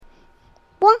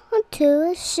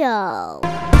to a show.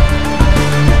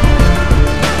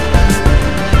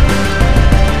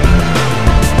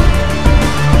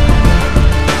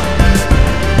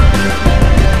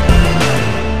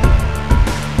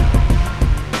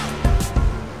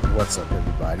 What's up,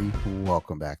 everybody?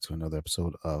 Welcome back to another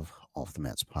episode of Off the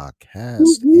Mats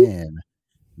podcast. And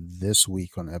this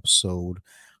week on episode,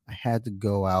 I had to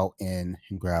go out and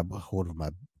grab a hold of my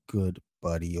good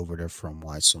buddy over there from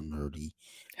Why So Nerdy.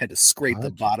 Had to scrape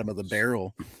the bottom of the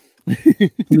barrel. Let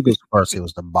me go so far as say it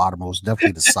was the bottom. It was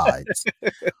definitely the sides.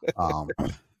 It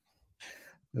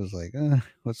was like,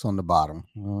 what's on the bottom?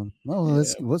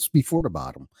 What's before the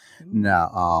bottom?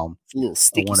 Now, It's a little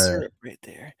sticky syrup right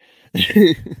there.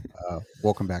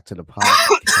 Welcome back to the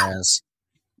podcast,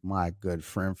 my good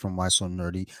friend from Why So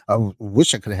Nerdy. I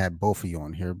wish I could have had both of you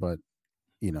on here, but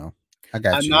you know, I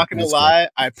got I'm you. not gonna lie,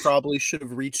 I probably should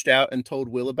have reached out and told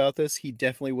Will about this. He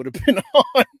definitely would have been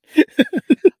on.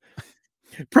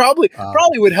 Probably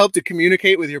would help to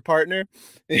communicate with your partner.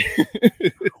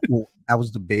 Well, I was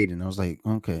debating. I was like,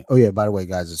 okay. Oh yeah, by the way,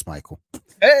 guys, it's Michael.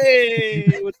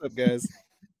 Hey, what's up, guys?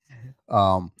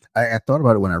 I thought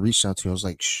about it when I reached out to you. I was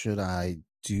like, should I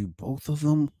do both of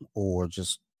them or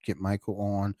just get Michael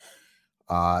on?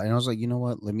 And I was like, you know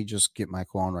what? Let me just get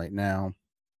Michael on right now.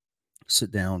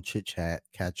 Sit down, chit chat,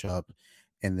 catch up,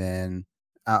 and then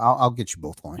I'll get you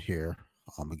both on here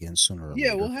again sooner or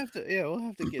later. We'll have to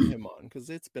get him on because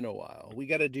it's been a while. We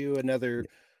got to do another.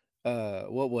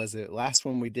 What was it? Last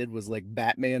one we did was like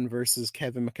Batman versus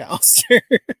Kevin McAllister.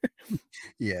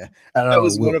 Yeah, that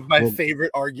was one of my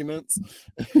favorite arguments.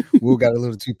 Will got a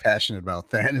little too passionate about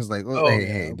that. It's like,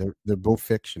 hey, they're both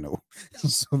fictional,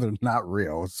 so they're not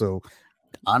real. So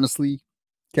honestly,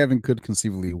 Kevin could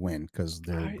conceivably win because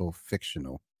they're both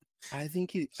fictional. I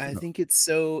think it's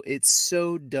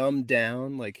so dumbed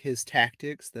down, like his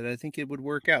tactics, that I think it would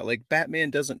work out. Like Batman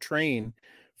doesn't train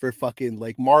for fucking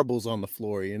like marbles on the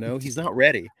floor, you know? He's not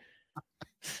ready.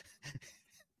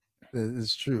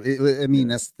 It's true. I mean,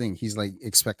 that's the thing. He's like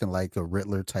expecting like a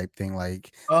Riddler type thing,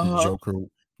 like Joker,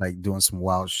 like doing some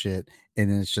wild shit, and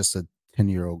then it's just a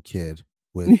 10-year-old kid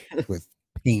with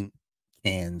paint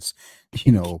cans,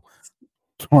 you know,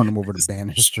 throwing him over the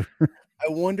banister. I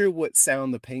wonder what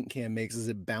sound the paint can makes as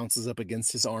it bounces up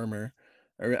against his armor.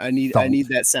 I need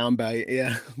that sound bite.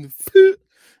 Yeah.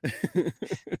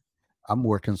 I'm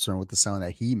more concerned with the sound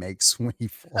that he makes when he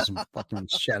falls and fucking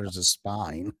shatters his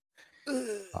spine.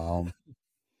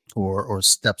 Or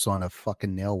steps on a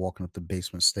fucking nail walking up the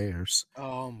basement stairs.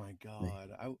 Oh my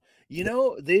god.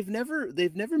 They've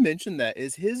never mentioned that.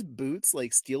 Is his boots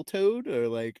like steel-toed or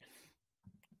like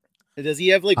does he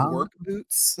have like work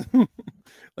boots?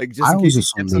 Like just in case he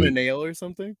steps on a nail or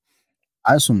something?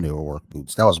 I assume they were work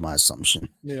boots. That was my assumption.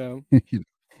 Yeah.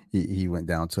 He went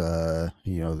down to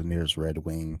the nearest Red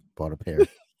Wing, bought a pair.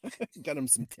 Got him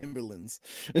some Timberlands.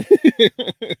 In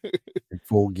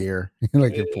full gear,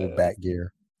 like in full bat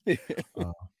gear.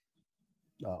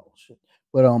 Oh shit!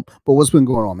 But what's been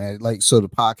going on, man? Like, so the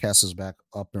podcast is back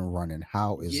up and running.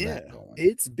 How is that going?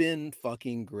 It's been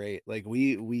fucking great. Like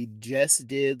we just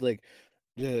did like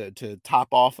to top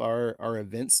off our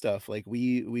event stuff. Like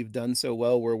we've done so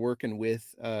well. We're working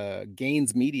with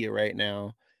Gaines Media right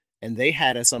now, and they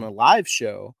had us on a live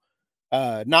show.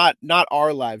 Not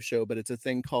our live show, but it's a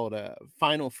thing called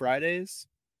Final Fridays.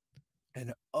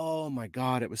 And oh my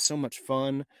god, it was so much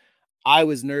fun. I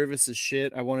was nervous as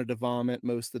shit. I wanted to vomit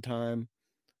most of the time,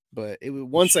 but it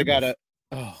was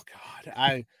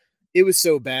it was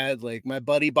so bad. Like my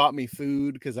buddy bought me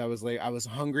food because I was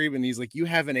hungry, and he's like, "You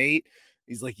haven't ate."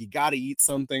 He's like, "You got to eat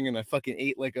something," and I fucking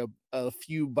ate like a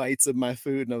few bites of my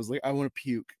food, and I was like, "I want to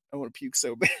puke. I want to puke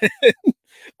so bad."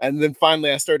 And then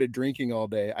finally, I started drinking all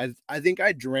day. I think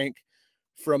I drank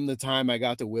from the time I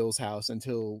got to Will's house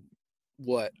until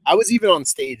I was even on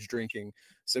stage drinking.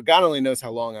 So God only knows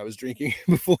how long I was drinking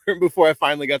before I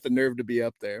finally got the nerve to be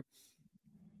up there.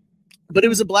 But it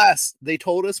was a blast. They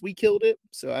told us we killed it,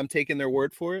 so I'm taking their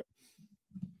word for it.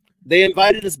 They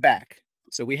invited us back,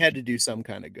 so we had to do some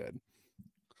kind of good.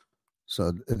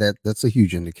 So that's a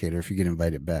huge indicator if you get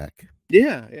invited back.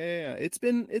 Yeah. It's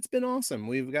been awesome.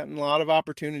 We've gotten a lot of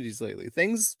opportunities lately.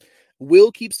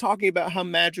 Will keeps talking about how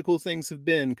magical things have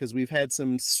been because we've had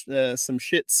some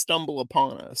shit stumble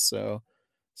upon us. So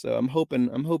I'm hoping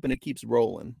it keeps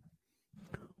rolling.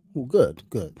 Well, good.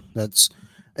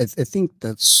 I think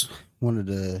that's one of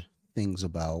the things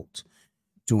about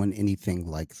doing anything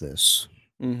like this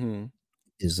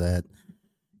is that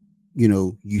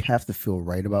you have to feel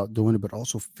right about doing it, but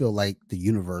also feel like the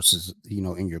universe is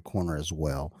in your corner as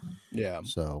well. Yeah.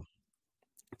 So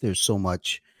there's so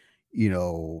much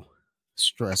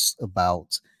stress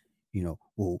about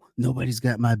well, nobody's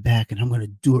got my back and I'm going to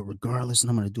do it regardless and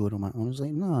I'm going to do it on my own. It's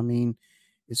like, no, I mean,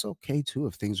 it's okay too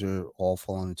if things are all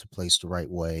falling into place the right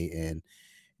way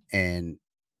and,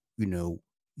 you know,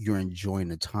 you're enjoying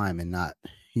the time and not,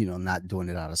 not doing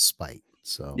it out of spite.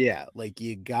 So, Yeah, like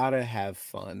you gotta have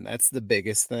fun. That's the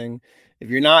biggest thing. If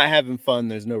you're not having fun,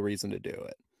 there's no reason to do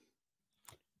it.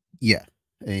 yeah.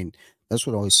 And that's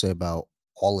what I always say about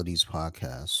all of these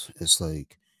podcasts. It's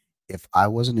like, if I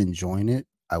wasn't enjoying it,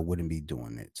 I wouldn't be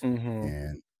doing it. Mhm.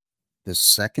 And the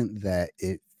second that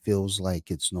it feels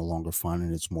like it's no longer fun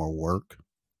and it's more work,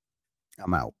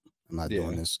 I'm out. I'm not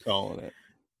doing Yeah, this. calling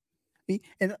it.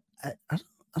 And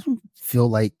I don't feel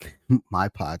like my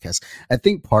podcast. I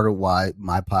think part of why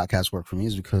my podcast work for me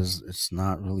is because it's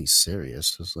not really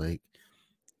serious. It's like,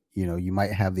 you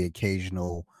might have the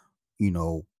occasional, you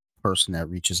know, person that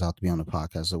reaches out to be on the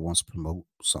podcast that wants to promote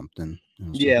something. And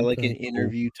it's like, Yeah, like an okay, cool.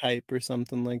 interview type or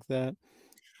something like that.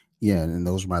 Yeah. And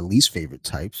those are my least favorite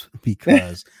types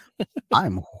because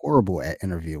I'm horrible at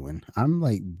interviewing. I'm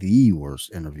like the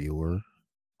worst interviewer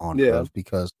on Yeah, earth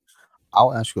because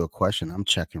I'll ask you a question, I'm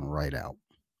checking right out.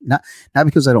 Not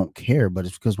because I don't care, but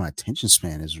it's because my attention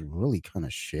span is really kind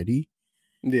of shitty.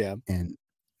 yeah. And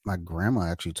my grandma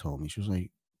actually told me,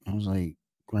 I was like,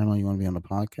 Grandma, you want to be on the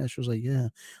podcast? She was like, Yeah.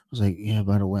 I was like, Yeah,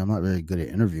 by the way, I'm not very good at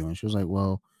interviewing. She was like,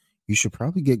 Well, you should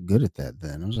probably get good at that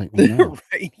then. I was like, Well, no,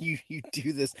 Right, you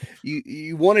do this.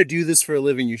 You wanna do this for a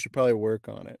living, you should probably work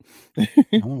on I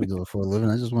don't want to do it for a living.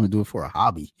 I just want to do it for a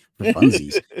hobby, for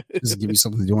funsies. it. Just give me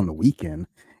something to do on the weekend.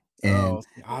 Oh,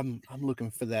 And I'm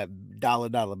looking for that dollar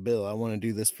bill. I wanna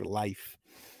do this for life.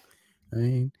 I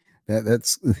mean,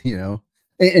 that's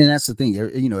and that's the thing.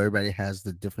 Everybody has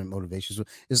the different motivations.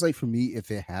 It's like for me,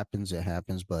 if it happens, it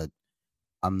happens. But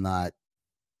I'm not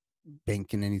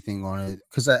banking anything on it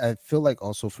because I feel like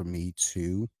also for me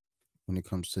too, when it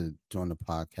comes to doing the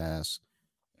podcast,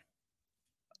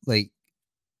 like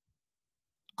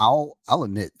I'll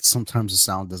admit sometimes the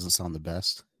sound doesn't sound the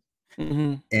best,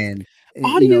 Mhm. and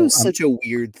Audio is I'm such a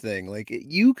weird thing, like,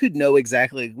 you could know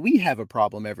exactly we have a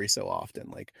problem every so often,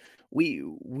 like,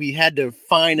 we had to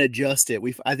fine adjust it,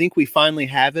 I think we finally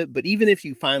have it, but even if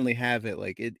you finally have it,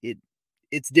 like,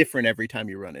 it's different every time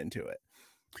you run into it.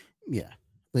 yeah,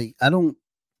 like I don't,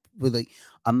 but like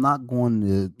I'm not going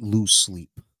to lose sleep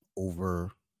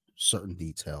over certain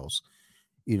details.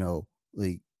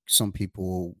 Like some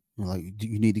people are like, "Do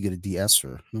you need to get a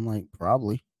de-esser?" And I'm like,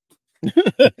 "Probably."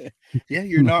 Yeah,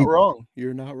 you're not Like, wrong,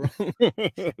 you're not wrong.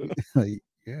 like,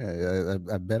 yeah,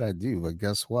 I bet I do. But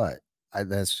guess what?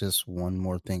 That's just one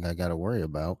more thing I got to worry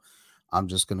about. I'm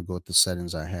just gonna go with the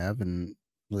settings I have, and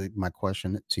like my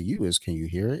question to you is, can you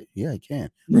hear it? Yeah, I can.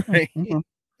 Oh, Right. okay.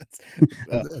 That's,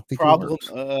 I think it problem works.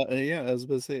 yeah, I was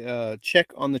about to say, check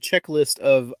on the checklist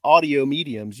of audio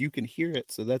mediums, you can hear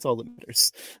it, so that's all that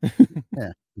matters.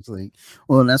 Yeah, it's like,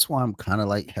 well, and that's why I'm kind of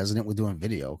like hesitant with doing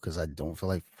video because I don't feel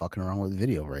like fucking around with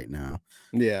video right now.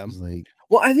 Yeah. It's like,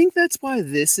 Well, I think that's why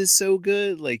this is so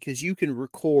good, like, because you can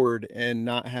record and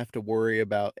not have to worry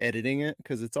about editing it,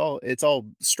 because it's all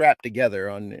strapped together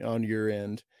on your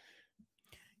end.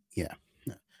 yeah.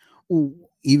 Yeah. Well,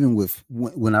 even with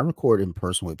when I record in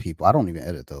person with people, I don't even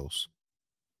edit those.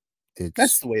 That's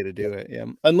It's the way to do it, yeah.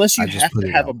 Unless I you just have put to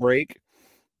it have a out. break.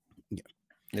 Yeah.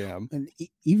 Yeah. And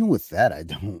even with that, I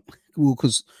don't. Well,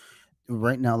 because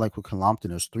right now, like with Colompton,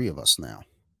 there's three of us now.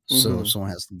 So if Mhm.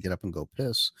 someone has to get up and go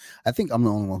piss, I think I'm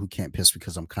the only one who can't piss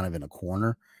because I'm kind of in a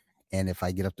corner. And if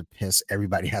I get up to piss,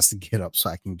 everybody has to get up so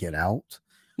I can get out.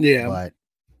 Yeah. But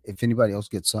if anybody else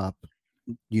gets up,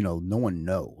 no one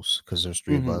knows because there's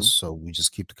three of us. Mhm. So we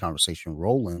just keep the conversation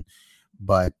rolling.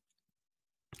 But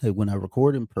like, when I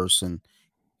record in person,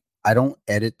 I don't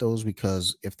edit those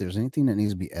because if there's anything that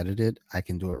needs to be edited, I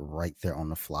can do it right there on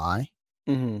the fly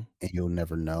Mhm. and you'll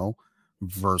never know.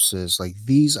 Versus like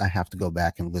these, I have to go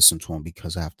back and listen to them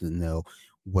because I have to know,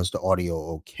 was the audio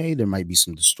okay? There might be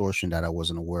some distortion that I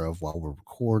wasn't aware of while we're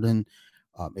recording.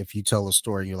 If you tell a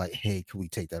story, you're like, hey, can we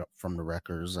take that up from the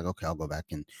records? Like, okay, I'll go back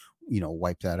and,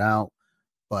 wipe that out.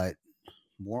 But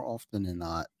more often than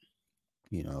not,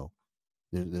 you know,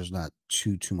 there's not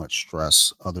too much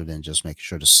stress other than just making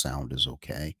sure the sound is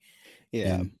okay.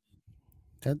 Yeah.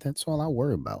 And that's all I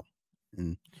worry about.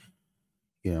 And,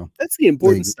 you know, That's the like,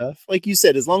 important stuff. Like you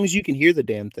said, as long as you can hear the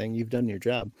damn thing, you've done your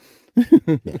job.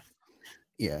 yeah.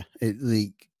 Yeah,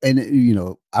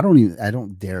 I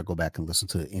don't dare go back and listen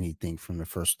to anything from the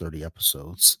first 30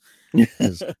 episodes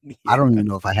because I Yeah. don't even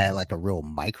know if I had like a real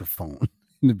microphone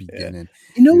in the Yeah. beginning.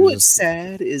 You know It was what's just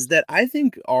sad is that I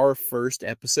think our first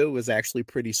episode was actually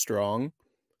pretty strong,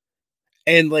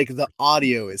 and, like, the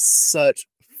audio is such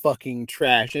fucking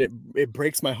trash, and it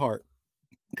breaks my heart.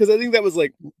 because I think that was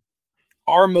like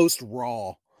our most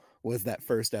raw was that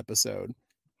first episode,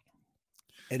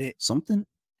 and it. Something.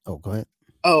 Oh, go ahead.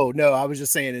 Oh no, I was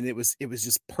just saying, and it was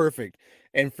just perfect.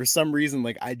 And for some reason,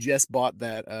 like I just bought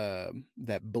that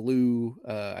that blue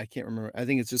I can't remember. I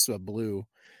think it's just a blue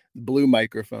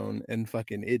microphone, and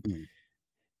fucking Mm.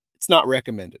 it's not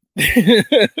recommended.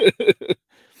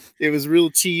 It was real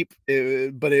cheap,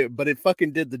 but it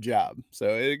fucking did the job. So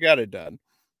it got it done.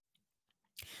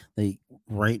 Like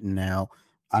right now,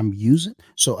 I'm using.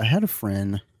 So I had a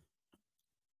friend.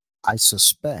 I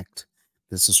suspect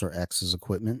this is her ex's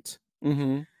equipment.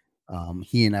 Mhm.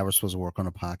 He and I were supposed to work on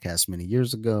a podcast many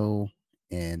years ago,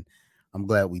 and I'm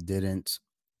glad we didn't.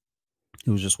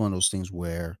 It was just one of those things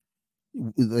where,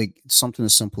 like, something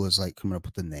as simple as like coming up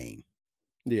with a name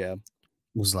Yeah.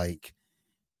 was like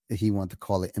he wanted to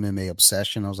call it MMA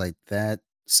Obsession. I was like, that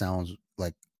sounds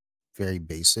like very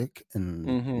basic, and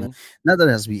Mhm. not that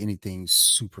it has to be anything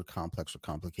super complex or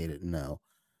complicated. No,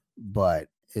 but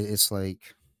it's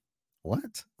like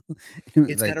what?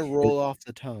 It's like gotta it, roll off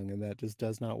the tongue, and that just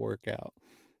does not work out.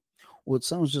 well, it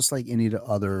sounds just like any of the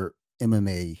other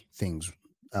MMA things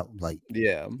out like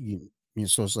Yeah.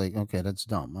 so it's like, okay, that's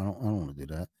dumb. I don't want to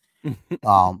do that.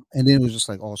 And then it was just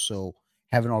like also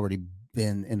having already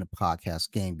been in the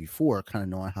podcast game before, kind of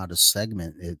knowing how to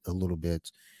segment it a little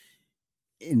bit.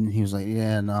 And he was like,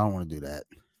 yeah, no, I don't want to do that.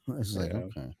 I was like, Yeah.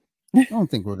 okay, I don't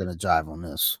think we're gonna jive on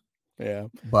this. Yeah.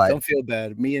 But Don't feel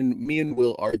bad. Me and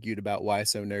Will argued about Why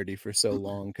So Nerdy for so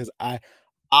long because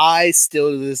I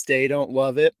still to this day don't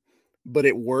love it, but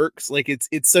it works. Like it's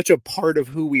such a part of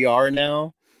who we are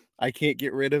now. I can't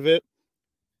get rid of it.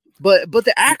 But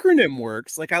the acronym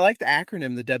works. Like I like the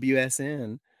acronym, the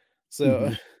WSN. So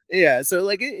mhm. yeah, so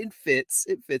like it fits.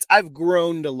 It fits. I've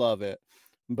grown to love it.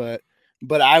 But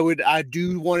I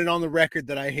do want it on the record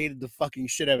that I hated the fucking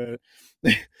shit out of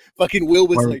it. Fucking Will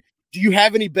was Or like, "Do you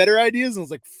have any better ideas?" And I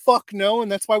was like, "Fuck no,"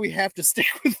 and that's why we have to stick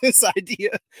with this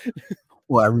idea.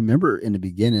 well, I remember in the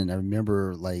beginning, I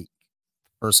remember like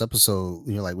first episode,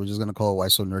 you're like, we're just gonna call it Why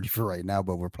So Nerdy for right now,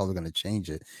 but we're probably gonna change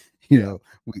it. Yeah.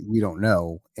 We don't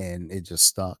know, and it just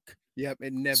stuck. Yep,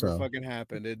 it never So fucking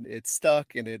happened. It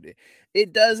stuck, and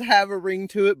it does have a ring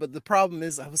to it, but the problem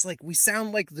is I was like, we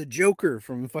sound like the Joker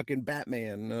from fucking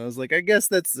Batman. And I was like, I guess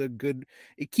that's a good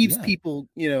it keeps yeah, people,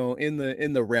 in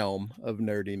the realm of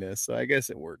nerdiness. So I guess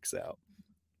it works out.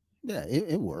 yeah,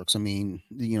 it works. I mean,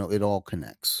 it all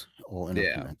connects, all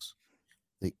Yeah. interconnects.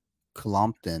 Like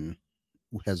Colompton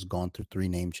has gone through three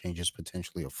name changes,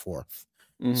 potentially a fourth.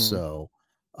 Mhm. So,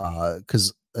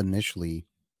 because initially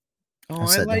Oh, I I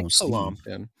sat down like with Steve.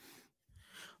 Colompton.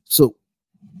 So,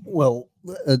 well,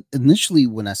 initially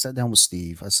when I sat down with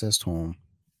Steve, I says to him,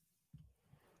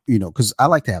 because I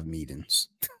like to have meetings.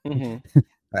 Mhm.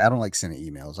 I don't like sending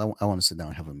emails. I want to sit down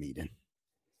and have a meeting.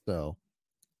 So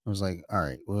I was like, all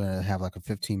right, we're gonna have like a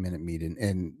 15-minute meeting.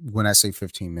 And when I say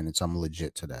 15 minutes, I'm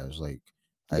legit to that. I was like,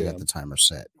 I got Yeah. the timer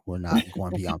set. We're not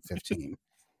going beyond 15.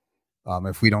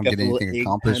 If we don't Got get the little anything egg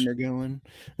accomplished, timer going.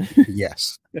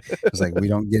 yes. It's like we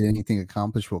don't get anything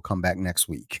accomplished, we'll come back next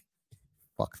week.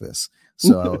 Fuck this.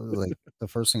 So like the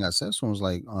first thing I said to him was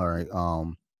like, all right,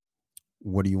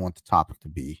 what do you want the topic to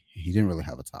be? He didn't really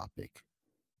have a topic.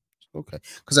 Okay.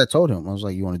 Because I told him, I was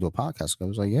like, you want to do a podcast? I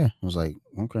was like, yeah. I was like,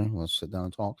 okay, let's sit down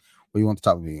and talk. What do you want the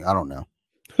topic to be? I don't know.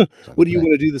 It's like, What do you okay.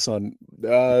 wanna do this on?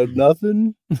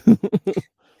 Nothing.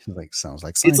 He's like, sounds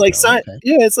like It's like Seinfeld. Okay.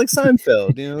 Yeah, it's like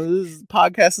Seinfeld, this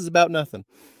podcast is about nothing.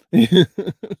 So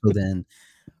then,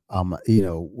 I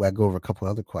go over a couple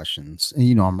other questions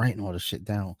and, I'm writing all this shit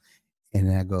down. And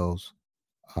then I goes,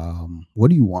 what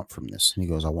do you want from this? And he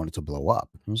goes, I want it to blow up.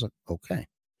 I was like, okay.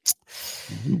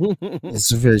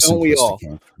 It's a very Don't we simplistic all?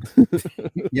 answer.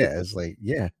 Yeah. It's like,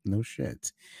 yeah, no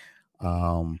shit.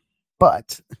 Um,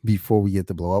 but before we get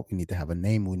to blow up, we need to have a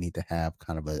name. We need to have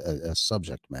kind of a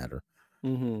subject matter.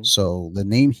 Mhm. So the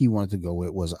name he wanted to go with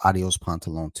was Adios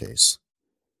Pantalontes.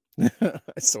 I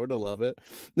sorta love it.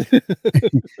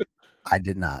 I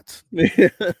did not.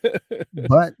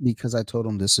 But because I told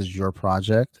him this is your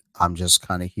project, I'm just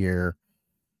kind of here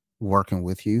working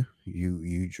with you.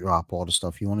 You drop all the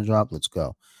stuff you want to drop. Let's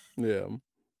go. Yeah.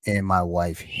 And my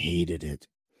wife hated it.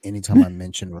 Anytime I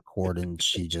mentioned recording,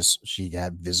 she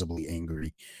got visibly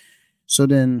angry. So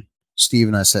then Steve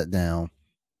and I sat down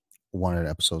one of the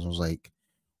episodes and was like,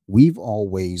 we've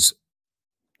always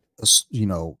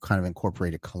kind of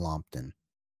incorporated Colompton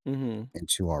Mhm.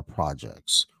 into our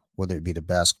projects, whether it be the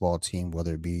basketball team,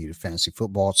 whether it be the fantasy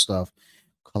football stuff.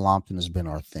 Colompton has been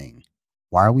our thing.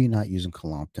 Why are we not using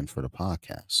Colompton for the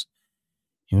podcast?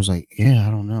 He was like, yeah,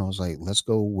 I don't know. I was like, let's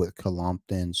go with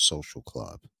Colompton Social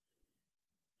Club.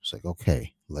 It's like,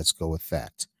 okay, let's go with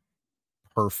that.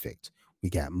 Perfect. We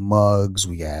got mugs,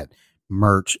 we got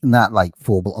merch, not like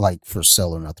like for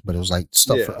sale or nothing, but it was like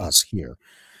stuff for Yeah. us here.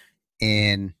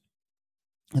 And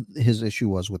his issue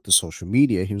was with the social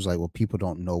media. He was like, well, people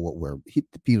don't know what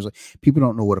he was like, people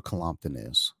don't know what a Colompton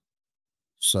is.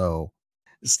 So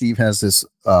Steve has this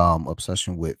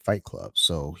obsession with Fight Club.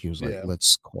 So he was like, Yeah.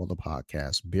 let's call the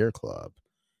podcast Beer Club.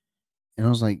 And I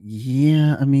was like,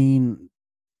 yeah, I mean,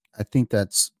 I think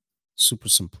that's super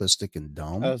simplistic and I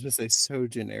dumb. was gonna say so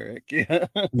generic. Yeah.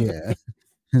 Yeah.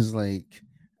 It's like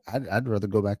I'd rather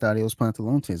go back to Adios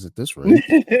Pantalones at this rate.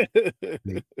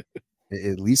 Like,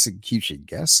 at least it keeps you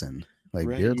guessing, like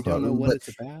Right. Beer You don't Club. know what it's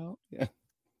about. Yeah.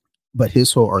 But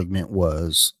his whole argument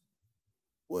was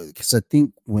because I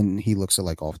think when he looks at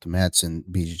like Off the Mats and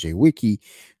BJJ Wiki,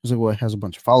 he's like, well, it has a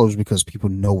bunch of followers because people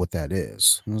know what that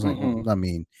is. And I was like, well, Hmm. I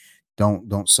mean,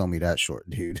 don't sell me that short,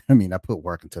 dude. I mean, I put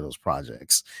work into those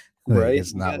projects. Like, Right.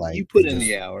 it's not like You they put in just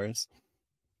the hours.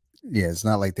 yeah, it's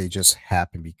not like they just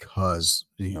happen because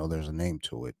there's a name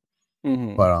to it.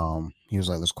 Hmm. But he was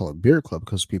like, let's call it Beer Club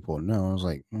because people know. I was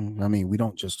like, I mean, we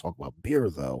don't just talk about beer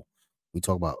though. We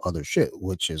talk about other shit,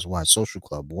 which is why Social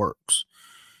Club works.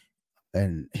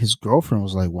 And his girlfriend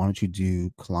was like, why don't you do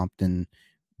Colompton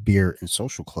Beer and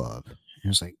Social Club? And he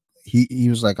was like, he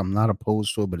was like, I'm not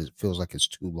opposed to it, but it feels like it's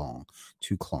too long,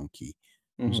 too clunky.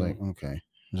 I was Hmm. like, okay.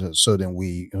 So then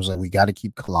it was like, we got to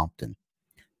keep Colompton.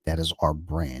 That is our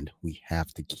brand. We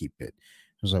have to keep it.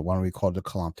 It was like, why don't we call it the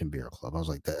Colompton Beer Club? I was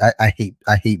like,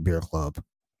 I hate Beer Club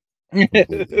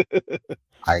completely.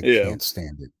 I Yeah. can't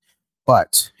stand it,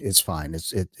 but it's fine.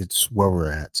 It's where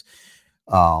we're at.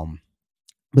 Um,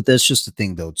 but that's just the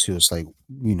thing though too. It's like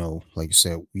like you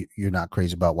said, you're not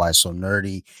crazy about why it's so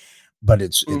nerdy, but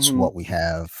it's Hmm. what we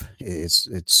have.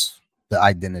 It's the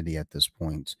identity at this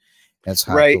point. That's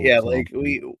how I Right. feel with Yeah. Like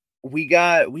Colompton. we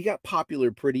got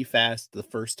popular pretty fast the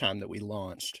first time that we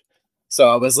launched. So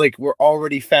I was like, we're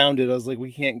already founded. I was like,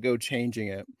 we can't go changing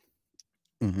it.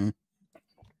 Hmm.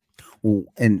 Well,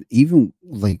 and even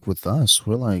like with us,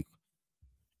 we're like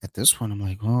at this point, I'm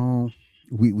like, oh,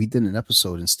 we did an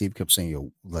episode and Steve kept saying,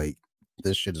 yo, like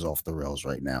this shit is off the rails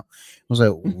right now. I was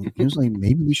like, he was like,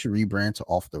 maybe we should rebrand to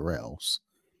Off the Rails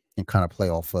and kind of play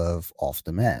off of Off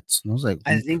the Mats. And I was like,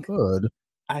 I we think could,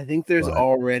 I think there's but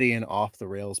already an off the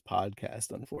rails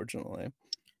podcast, unfortunately.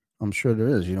 I'm sure there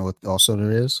is. You know what? Also,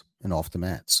 there is an Off the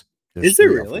Mats. There's Is there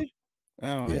three of them. really?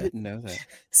 Oh, I Yeah. didn't know that.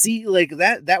 See, like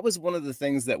that was one of the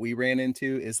things that we ran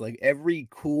into is like every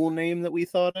cool name that we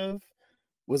thought of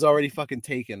was already fucking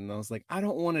taken. And I was like, I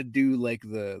don't want to do like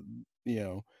you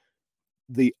know,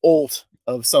 the ult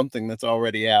of something that's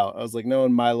already out. I was like, no,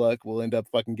 in my luck, we'll end up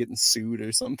fucking getting sued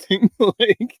or something.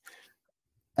 Like,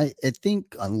 I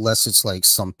think unless it's like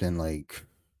something like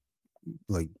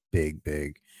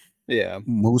big, yeah.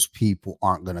 most people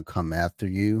aren't gonna come after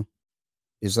you.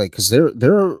 It's like because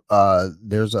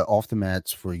there's a off the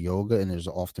mats for yoga and there's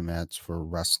a off the mats for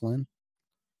wrestling.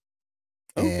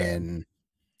 Okay. And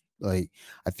like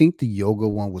I think the yoga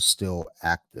one was still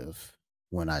active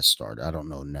when I started. I don't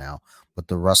know now, but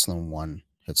the wrestling one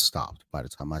had stopped by the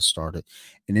time I started.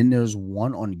 And then there's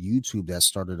one on YouTube that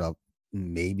started up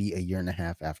maybe a year and a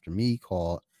half after me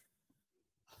called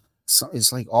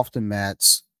it's like off the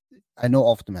mats. I know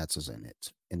off the mats is in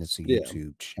it, and it's a Yeah.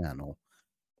 YouTube channel.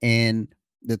 And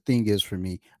the thing is for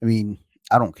me, I mean,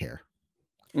 I don't care.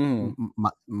 Mhm.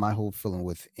 My whole feeling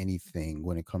with anything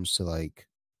when it comes to like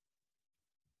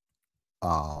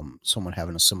someone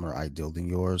having a similar ideal than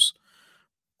yours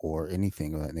or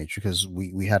anything of that nature because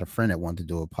we had a friend that wanted to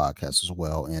do a podcast as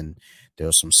well and there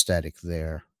was some static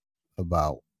there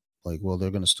about like well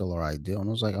they're going to steal our ideal and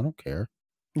I was like I don't care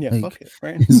Yeah, fuck like it,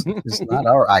 right? it's not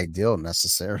our ideal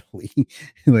necessarily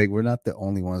like we're not the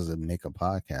only ones that make a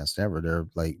podcast ever there are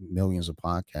like millions of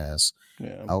podcasts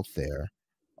Yeah. out there.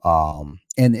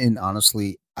 And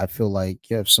honestly, I feel like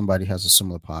yeah, if somebody has a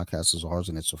similar podcast as ours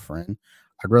and it's a friend,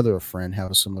 I'd rather a friend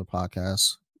have a similar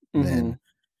podcast than Mhm.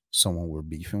 someone we're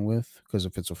beefing with. Because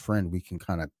if it's a friend, we can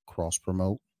kind of cross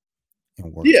promote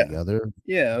and work Yeah. together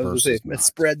Yeah, I was gonna say, versus not.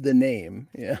 spread the name.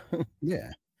 Yeah.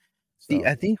 Yeah. See, So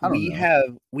I think I don't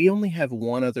know. we only have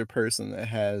one other person that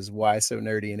has Why So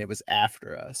Nerdy, and it was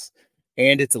after us,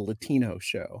 and it's a Latino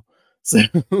show. So,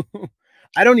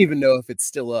 I don't even know if it's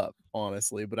still up,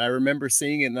 honestly, but I remember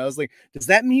seeing it and I was like, "Does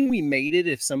that mean we made it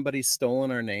if somebody's stolen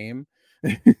our name?"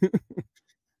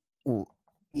 Well,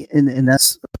 yeah, and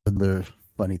that's the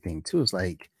funny thing too. Is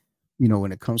like,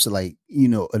 when it comes to like,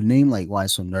 a name like Why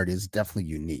So Nerdy is definitely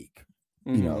unique.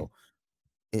 You Mhm. know,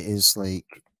 it's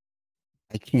like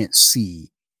I can't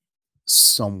see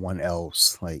someone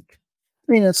else like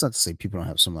I mean, that's not to say people don't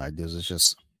have similar ideas. It's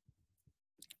just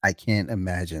I can't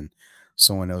imagine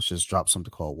someone else just drop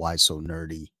something called "Why So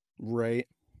Nerdy" Right.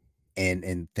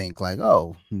 and think like,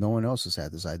 "Oh, no one else has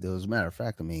had this idea." As a matter of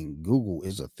fact, I mean, Google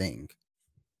is a thing,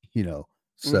 you know,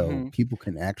 so Mhm. people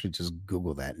can actually just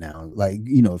Google that now. Like,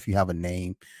 if you have a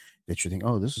name that you think,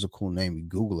 "Oh, this is a cool name," you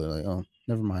Google it, like, "Oh,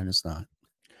 never mind, it's not."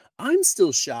 I'm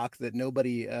still shocked that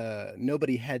nobody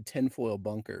had tinfoil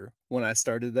bunker when I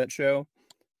started that show.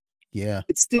 Yeah.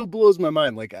 It still blows my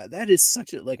mind, like, that is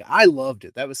such a like, I loved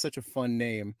it, that was such a fun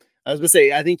name. I was gonna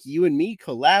say, I think you and me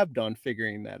collabed on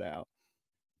figuring that out.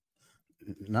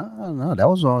 No, no, that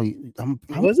was all you. I'm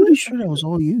Was pretty it? I sure that could've was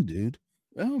all you, dude.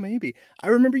 Oh, maybe. I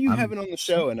remember you I'm having on the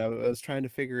show, and certain. I was trying to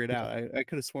figure it Yeah. out. I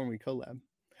coulda sworn we collab.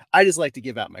 I just like to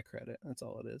give out my credit, that's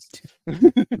all it is.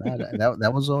 Nah,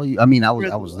 that was all you. I mean, I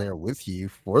Spread the was there love. with you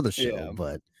for the show, Yeah.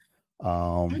 but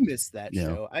I um, miss that you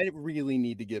know, show. I really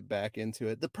need to get back into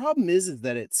it. The problem is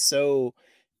that it's so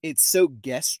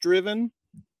guest driven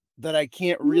that mm, I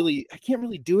can't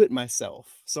really do it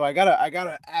myself. So I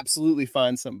gotta absolutely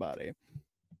find somebody.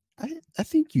 I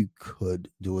think you could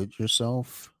do it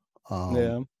yourself. Um,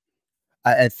 Yeah.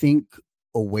 I think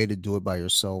a way to do it by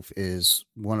yourself is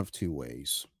one of two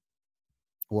ways.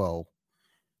 Well,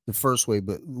 the first way,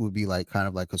 but would be like kind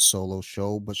of like a solo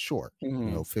show, but short.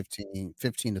 Mhm.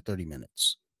 15 to 30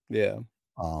 minutes. Yeah.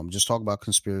 Just talk about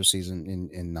conspiracies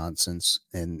and nonsense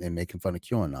and making fun of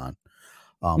QAnon.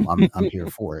 I'm here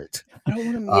for it. I don't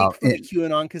wanna make fun of And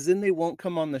QAnon because then they won't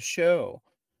come on the show.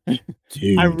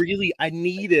 dude, I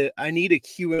need a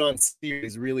QAnon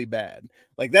series really bad.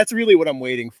 Like, that's really what I'm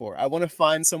waiting for. I wanna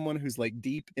find someone who's, like,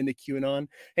 deep into QAnon.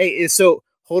 Hey, so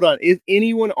hold on, if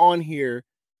anyone on here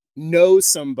knows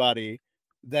somebody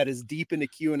that is deep into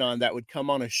QAnon that would come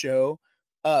on a show,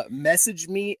 message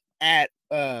me at,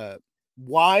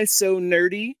 why so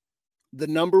nerdy, the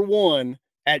number 1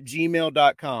 at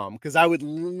gmail.com, because I would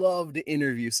love to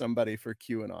interview somebody for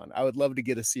QAnon. I would love to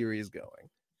get a series going.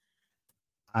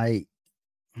 I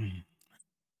mm,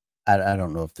 I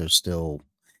don't know if there's still.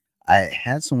 I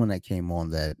had someone that came on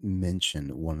that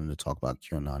mentioned wanting to talk about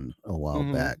QAnon a while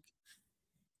Mhm. back,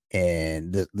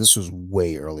 and this was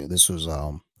way earlier. This was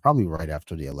probably right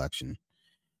after the election.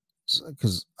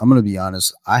 Because I'm gonna be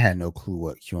honest, I had no clue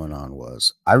what QAnon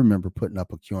was. I remember putting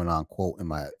up a QAnon quote in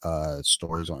my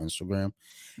stories on Instagram,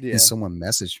 and Yeah. someone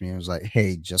messaged me and was like,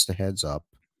 "Hey, just a heads up."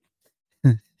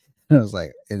 And I was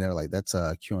like, and they're like, "That's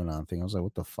a QAnon thing." I was like,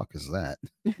 "What the fuck is that?"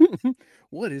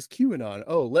 What is QAnon?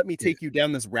 Oh, let me Yeah. take you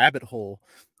down this rabbit hole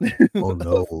Oh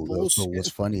no. of So what's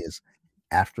bullshit. funny is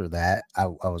after that, I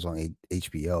was on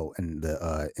HBO and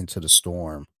the Into the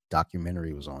Storm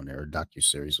documentary was on there, or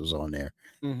docu-series was on there.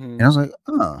 And I Mhm. was like,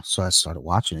 oh, so I started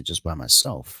watching it just by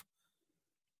myself.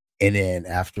 And then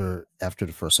after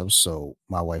the first episode,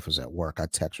 my wife was at work. I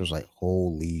text her, was like,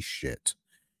 holy shit.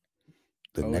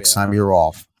 The Oh, next yeah. time you're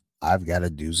off, I've got a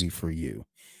doozy for you.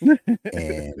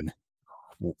 And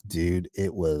dude,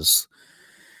 it was,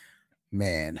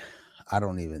 man, I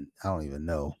don't even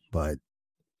know. But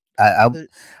I The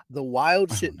the wild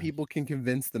I don't shit know. people can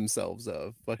convince themselves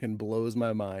of fucking blows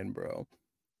my mind, bro.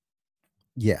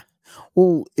 Yeah.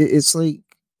 Well, it's like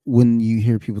when you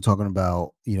hear people talking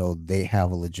about, they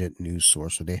have a legit news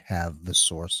source or they have the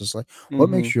source. It's like, what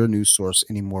Mhm. makes your news source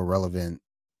any more relevant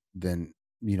than,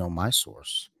 my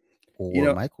source You or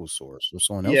know Michael's source or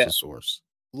someone yeah, else's source?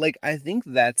 like, I think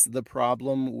that's the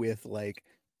problem with, like,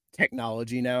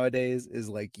 technology nowadays is,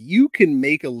 like, you can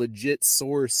make a legit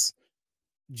source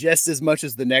just as much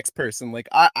as the next person. Like,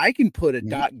 I can put a Hmm.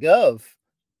 .gov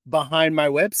behind my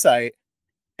website,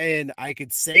 and I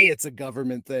could say it's a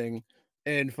government thing,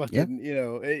 and Yeah. fucking,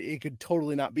 it could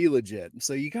totally not be legit.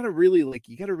 So you gotta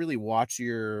really watch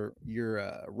your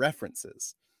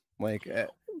references. Like,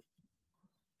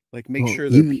 make Well, sure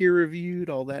they're even peer reviewed,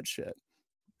 all that shit.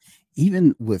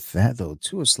 even with that though,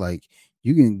 too, it's like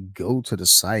you can go to the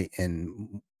site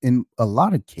and in a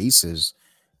lot of cases,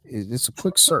 it's a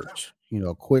quick search, Yeah.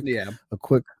 a quick,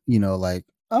 like,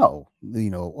 oh,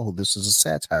 oh, this is a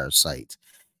satire site.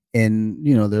 And,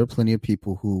 there are plenty of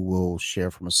people who will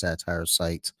share from a satire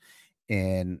site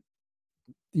and,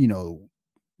 you know,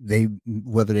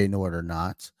 whether they know it or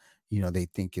not, they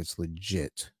think it's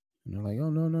legit. And they're like, oh,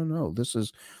 no, no, no, this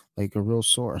is like a real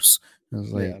source. And I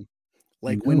was like, Yeah.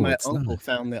 Like when no, my it's uncle not.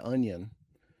 found the onion.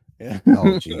 Yeah.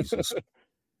 Oh, Jesus.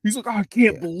 He's like, "I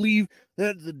can't Yeah. believe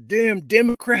that the damn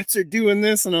Democrats are doing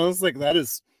this," and I was like, "That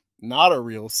is not a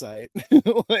real site.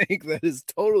 Like, that is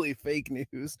totally fake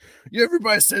news. Yeah,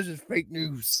 everybody says it's fake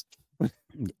news."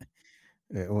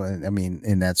 Well, I mean,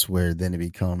 and that's where then it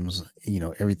becomes,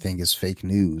 everything is fake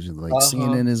news. Like Uh-huh.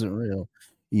 CNN isn't real,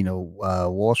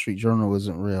 Wall Street Journal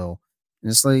isn't real.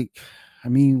 And it's like, I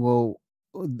mean, well,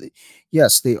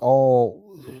 Yes, they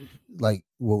all like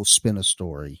will spin a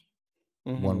story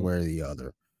one Mhm. way or the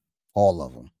other. All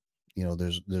of them.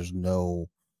 There's no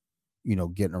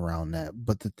getting around that.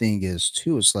 But the thing is,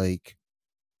 too, it's like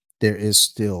there is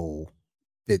still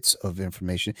bits of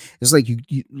information. It's like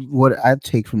what I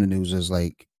take from the news is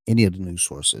like any of the news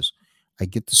sources. I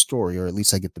get the story, or at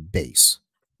least I get the base.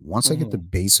 Once I get the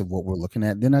Mhm. base of what we're looking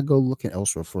at, then I go looking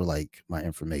elsewhere for like my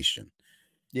information.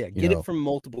 Yeah, You get it know, from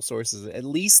multiple sources. At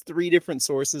least 3 different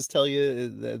sources tell you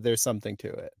there's something to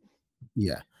it.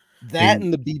 yeah, That and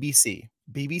and the BBC.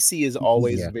 BBC is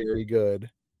always yeah, very good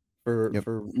for yep.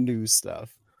 news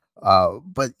stuff.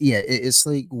 But yeah, it's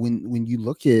like when you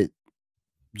look at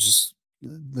just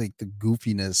like the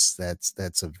goofiness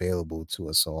that's available to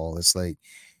us all. It's like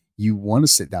you want to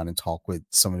sit down and talk with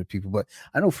some of the people. But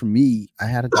I know for me, I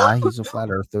had a guy, he's a flat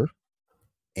earther,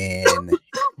 and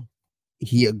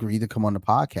he agreed to come on the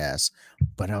podcast.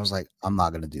 But I was like, I'm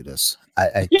not gonna do this.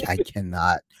 I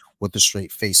cannot with a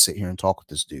straight face sit here and talk with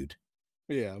this dude.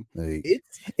 Yeah. Like,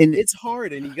 It's and it's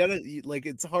hard, and like,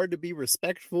 it's hard to be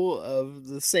respectful of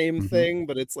the same mhm. thing,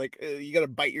 but it's like, you gotta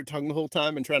bite your tongue the whole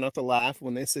time and try not to laugh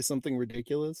when they say something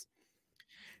ridiculous.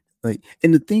 Like,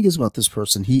 and the thing is about this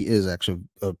person, he is actually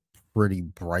a pretty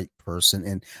bright person.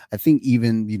 And I think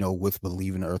even, with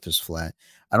believing the earth is flat,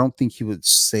 I don't think he would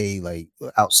say like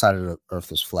outside of the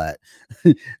earth is flat,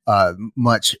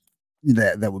 much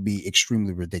that would be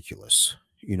extremely ridiculous,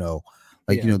 you know.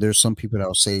 Like, Yeah. there's some people that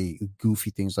will say goofy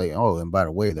things like, oh, and by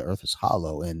the way, the earth is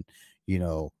hollow and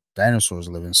dinosaurs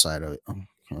live inside of it.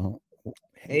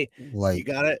 Hey, you Like,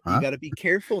 gotta you huh? gotta be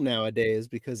careful nowadays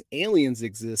because aliens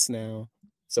exist now.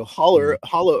 So Mm,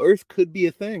 Hollow Earth could be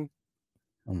a thing.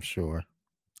 I'm sure.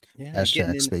 Yeah, getting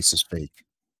Hashtag in space is fake.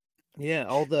 yeah,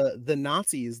 all the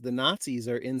Nazis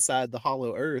are inside the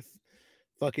Hollow Earth,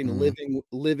 fucking Mm,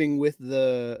 living with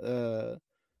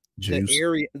Jews.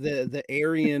 the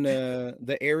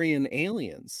Aryan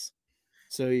aliens.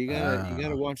 So you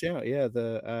gotta Ah, watch out. Yeah,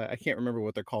 I can't remember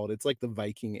what they're called. It's like the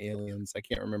Viking aliens. I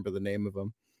can't remember the name of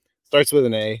them. Starts with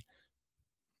an A.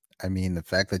 I mean, the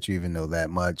fact that you even know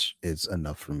that much is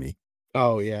enough for me.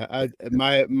 Oh yeah,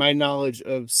 my knowledge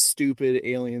of stupid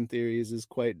alien theories is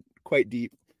quite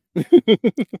deep.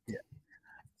 Yeah,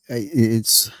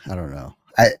 I don't know.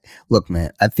 I look,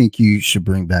 man. I think you should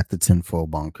bring back the tinfoil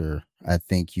bunker. I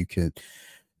think you could,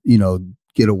 you know,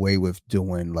 get away with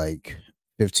doing like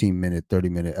 15-minute,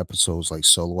 30-minute episodes, like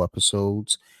solo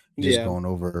episodes, just Yeah, going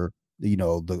over,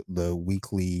 the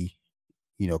weekly,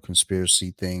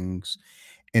 conspiracy things,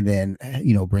 and then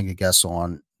bring a guest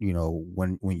on,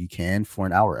 when you can for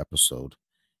an hour episode,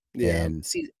 yeah. and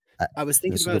See, I, I was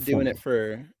thinking it's a good about doing it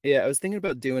formula. for yeah, I was thinking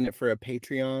about doing it for a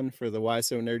Patreon for the Why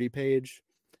So Nerdy page.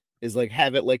 Is like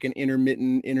have it like an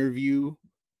intermittent interview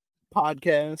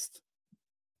podcast.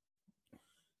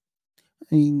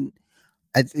 I mean,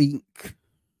 I think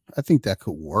I think that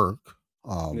could work.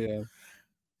 Yeah,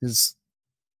 Is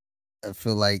I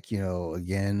feel like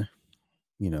again,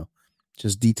 you know,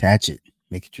 just detach it,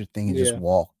 make it your thing, and just yeah.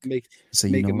 walk. Make Say,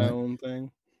 you make know it my what? own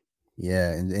thing.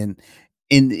 Yeah, and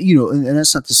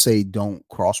that's not to say don't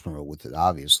cross promote with it,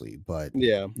 obviously, but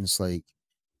Yeah. it's like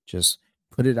just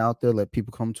put it out there, let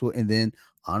people come to it, and then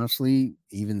honestly,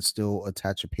 even still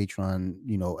attach a Patreon,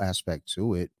 aspect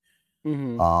to it.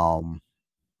 Mhm. Um,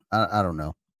 I don't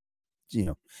know, you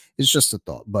know, it's just a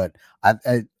thought, but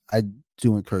I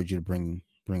do encourage you to bring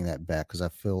that back because I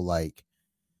feel like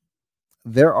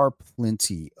there are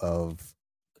plenty of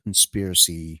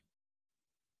conspiracy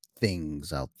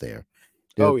things out there.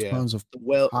 There are Oh yeah. tons of The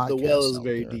well podcasts is out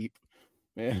very there. deep.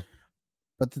 Yeah. Mm,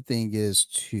 But the thing is,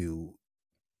 too,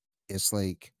 it's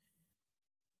like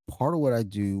part of what I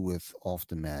do with Off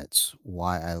the Mats,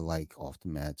 why I like Off the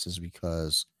Mats is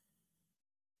because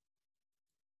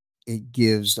it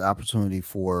gives the opportunity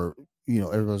for,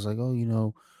 everybody's like,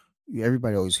 oh,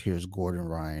 everybody always hears Gordon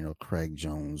Ryan or Craig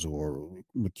Jones or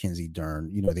Mackenzie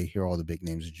Dern. They hear all the big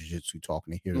names of jiu-jitsu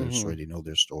talking, they hear their Mhm. story, they know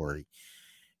their story.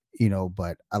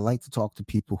 But I like to talk to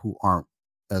people who aren't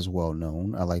as well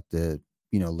known. I like to,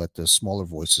 let the smaller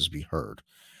voices be heard.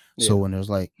 So Yeah. when there's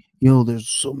like, there's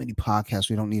so many podcasts,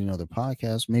 we don't need another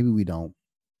podcast. Maybe we don't,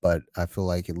 but I feel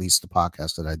like at least the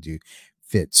podcast that I do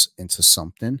fits into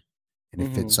something and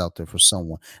it fits Mhm. out there for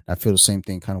someone. And I feel the same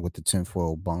thing kind of with the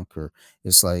tinfoil bunker.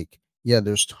 It's like, yeah,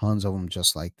 there's tons of them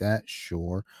just like that,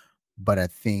 sure. But I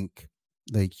think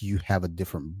like you have a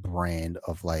different brand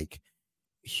of like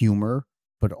humor,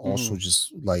 but also Mhm.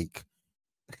 just like,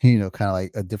 kind of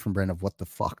like a different brand of what the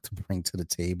fuck to bring to the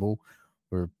table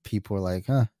where people are like,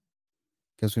 huh,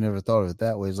 guess we never thought of it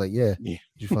that way. It's like, yeah, Yeah.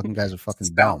 you fucking guys are fucking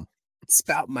Spout dumb.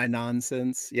 spout my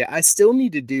nonsense. Yeah, I still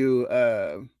need to do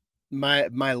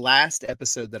my last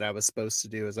episode that I was supposed to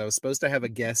do is I was supposed to have a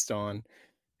guest on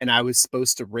and I was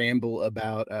supposed to ramble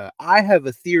about I have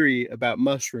a theory about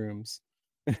mushrooms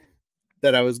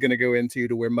that I was going to go into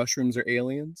to where mushrooms are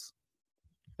aliens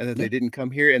and that Yeah, they didn't come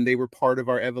here and they were part of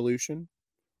our evolution.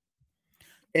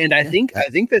 And I yeah. think I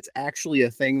think that's actually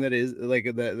a thing that is like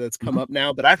that's come Mhm. up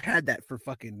now, but I've had that for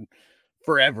fucking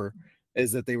forever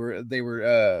is that they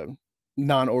were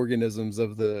non-organisms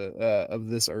of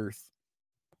this earth.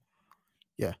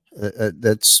 Yeah,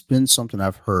 that's been something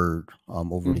I've heard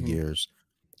over the Mhm. years,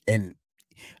 and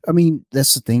I mean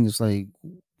that's the thing is like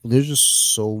there's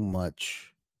just so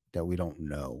much that we don't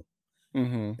know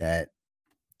Mhm. that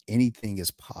anything is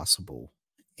possible,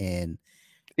 and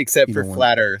Except for when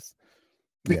flat earth.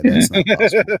 yeah, that's not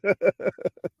possible.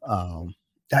 Um,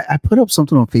 I put up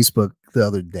something on Facebook the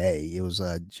other day. It was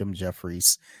Jim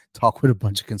Jeffries talk with a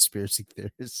bunch of conspiracy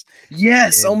theorists,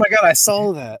 Yes, oh and my god, I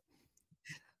saw that.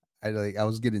 I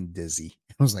was getting dizzy.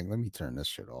 I was like, let me turn this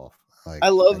shit off. Like I got I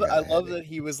a love headache. that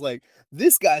he was like,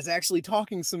 "This guy's actually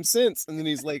talking some sense," and then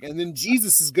he's like, "And then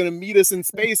Jesus is gonna meet us in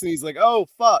space," and he's like, "Oh,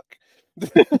 fuck."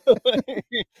 Like,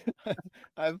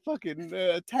 I fucking,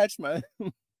 attached my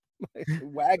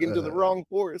wagon to the Uh, wrong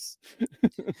horse.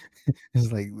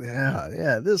 it's like, yeah,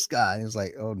 yeah, this guy. It's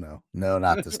like, oh no, no,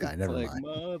 not this guy. It's Never like, mind.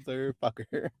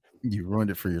 "Motherfucker." You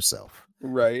ruined it for yourself.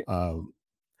 Right. Um,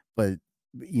 but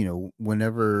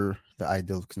whenever the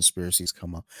idea of conspiracies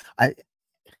come up, I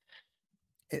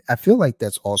I feel like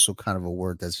that's also kind of a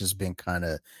word that's just been kind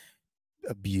of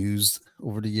abused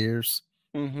over the years.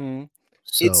 Mhm.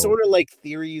 It's So, sorta like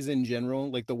theories in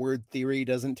general, like, the word theory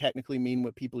doesn't technically mean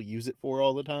what people use it for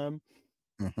all the time.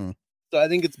 mhm, So I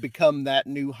think it's become that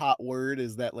new hot word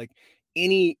is that, like,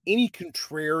 any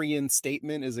contrarian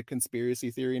statement is a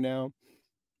conspiracy theory now.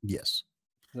 yes.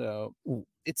 So, Well,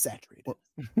 it's saturated. well,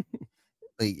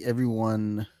 like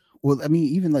everyone, well, I mean,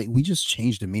 even like we just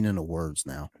changed the meaning of words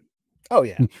now. Oh,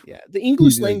 yeah, yeah. The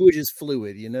English Like language is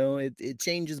fluid, you know? It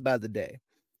changes by the day.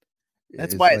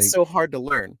 That's it's why it's like so hard to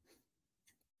learn.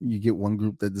 you get one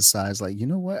group that decides, like, you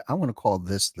know what, I want to call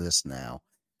this now.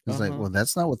 It's like, Uh-huh. well,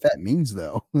 that's not what that means,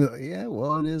 though. Yeah,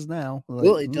 well, it is now. Like,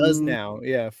 Well, it does now.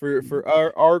 Yeah, for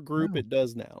our group, no. it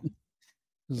does now.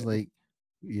 It's Yeah. like,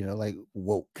 like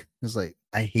woke. It's like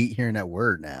I hate hearing that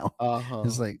word now. It's Uh-huh.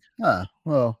 like,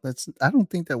 well, that's I don't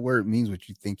think that word means what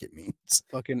you think it means.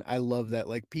 Fucking I love that,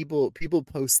 like, people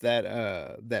post that,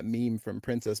 that meme from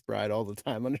Princess Bride all the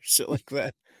time under shit like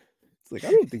that. It's like,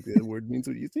 "I don't think that word means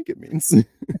what you think it means."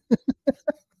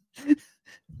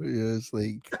 Yeah, it's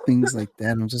like things like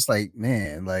that. I'm just like,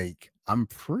 man, like I'm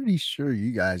pretty sure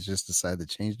you guys just decided to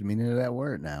change the meaning of that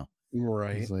word now. It's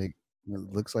Right. like it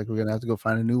looks like we're gonna have to go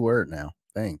find a new word now.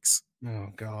 Thanks. Oh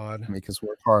god. Make us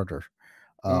work harder.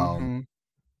 Um, Mhm.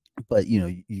 but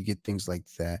you get things like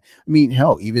that. I mean,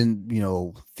 hell, even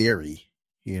theory.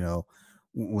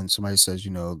 When somebody says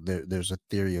there's a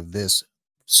theory of this,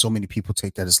 so many people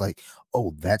take that as like,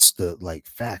 oh, that's the like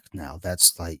fact now.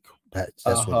 That's like that's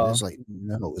what it Uh-huh. is. Like,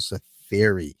 no, it's a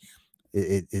theory.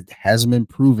 It hasn't been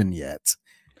proven yet.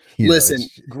 Listen,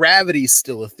 It's gravity's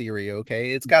still a theory,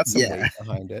 okay? It's got some yeah. weight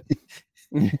behind it.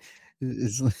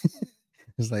 It's like,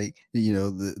 it's like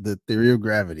the theory of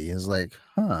gravity is like,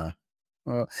 huh.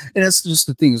 Well, and that's just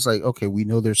the thing. It's like, okay, we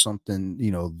know there's something,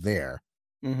 there,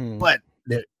 Mhm. but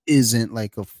there isn't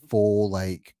like a full,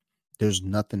 like, there's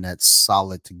nothing that's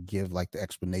solid to give like the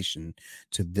explanation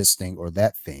to this thing or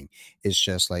that thing. It's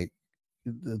just like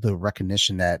the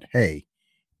recognition that, hey,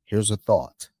 here's a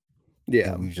thought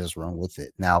Yeah. and we've just run with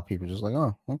it. Now people are just like,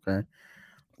 oh, okay.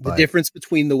 The But difference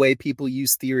between the way people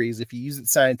use theories, if you use it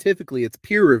scientifically, it's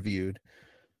peer reviewed,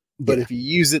 but yeah. if you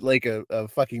use it like a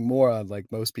fucking moron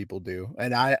like most people do,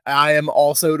 and I am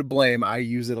also to blame, I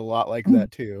use it a lot like Mm.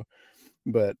 that too,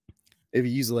 but if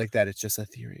you use it like that, it's just a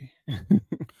theory.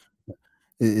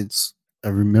 It's, I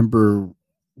remember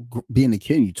being a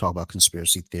kid, and you talk about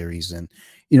conspiracy theories, and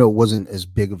it wasn't as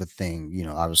big of a thing.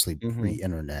 Obviously Mhm.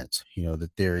 pre-internet.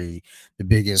 The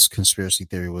biggest conspiracy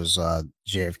theory was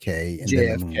JFK and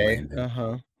then the moon JFK, landing.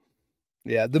 uh-huh.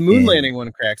 Yeah, the moon And landing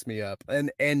one cracks me up,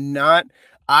 and not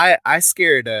I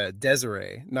scared,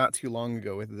 Desiree not too long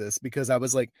ago with this because I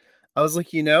was like,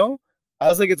 "You know," I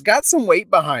was like, "It's got some weight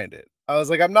behind it." I was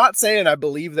like, "I'm not saying I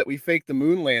believe that we faked the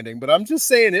moon landing, but I'm just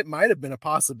saying it might have been a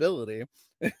possibility."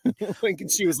 Like, and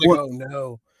she was like, well,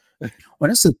 "Oh, no."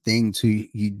 that's the thing too.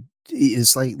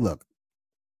 It's like, look,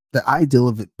 the ideal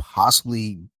of it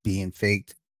possibly being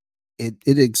faked, it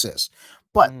exists,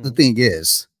 but the Mhm. thing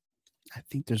is, I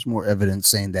think there's more evidence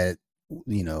saying that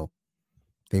you know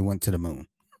they went to the moon.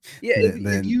 Yeah,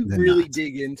 if you than really not.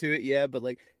 dig into it, yeah, but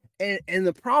like, and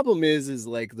the problem is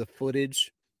like the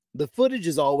footage. The footage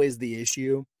is always the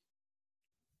issue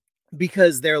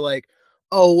because they're like,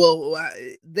 oh well,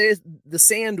 there's the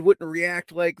sand wouldn't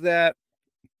react like that.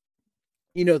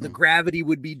 You know, the Hmm. gravity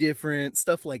would be different,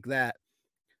 stuff like that.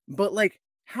 But like,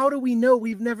 how do we know?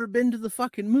 We've never been to the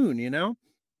fucking moon, you know?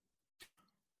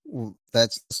 Well,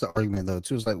 that's the argument though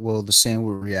too. It's like, well, the sand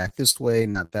will react this way,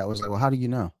 not that. Was like, well, how do you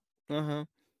know? Uh-huh. Like,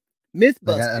 I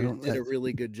Mythbusters don't. did a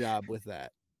really good job with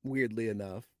that, weirdly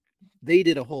enough. They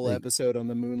did a whole Like, episode on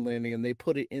the moon landing and they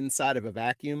put it inside of a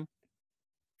vacuum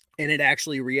and it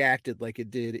actually reacted like it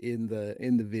did in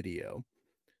the video.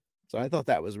 So I thought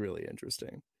that was really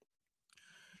interesting.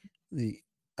 the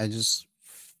I just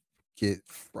get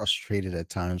frustrated at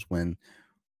times when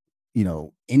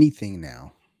anything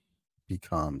now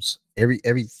becomes every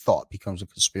thought becomes a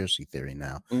conspiracy theory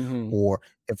now, Mhm. or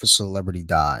if a celebrity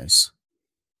dies,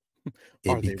 it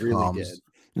Are they really dead?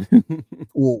 becomes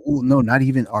no, not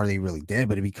even are they really dead,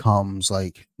 but it becomes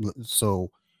like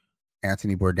so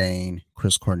Anthony Bourdain,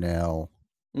 Chris Cornell,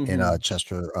 and Mhm.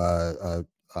 Chester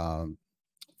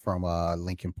from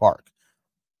Lincoln Park.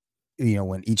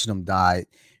 When each of them died,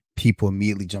 people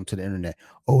immediately jumped to the internet.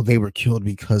 Oh, they were killed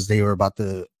because they were about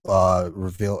to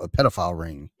reveal a pedophile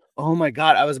ring. Oh my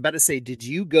god, I was about to say, did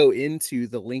you go into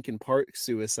the Lincoln Park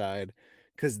suicide?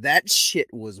 Because that shit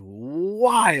was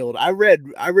wild. I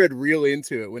read real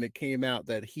into it when it came out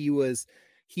that he was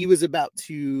about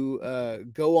to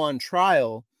go on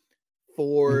trial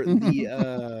for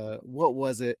the what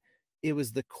was it? It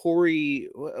was the Corey.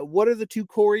 What are the two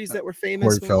Corys that were Corey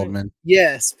famous when they? Feldman.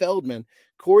 Yes, Feldman.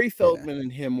 Corey Yeah. Feldman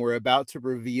and him were about to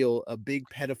reveal a big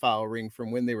pedophile ring from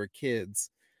when they were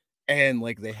kids and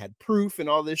like they had proof and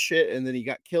all this shit and then he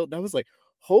got killed and I was like,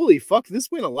 holy fuck, this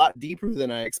went a lot deeper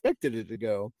than I expected it to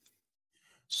go.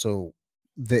 So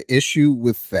the issue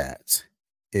with that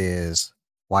is,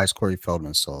 why is Corey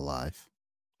Feldman still alive?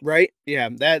 Right, yeah,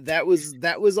 that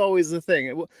was always the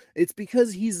thing. It's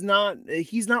because he's not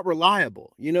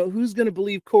reliable, you know. Who's gonna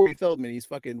believe Corey Feldman? He's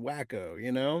fucking wacko,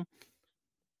 you know.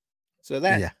 So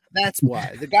Yeah. that's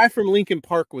why the guy from Lincoln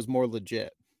Park was more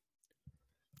legit.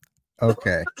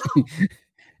 Okay.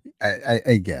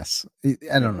 I guess.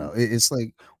 I don't Yeah. know. It's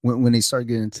like when they start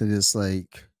getting into this,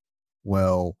 like,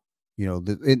 well,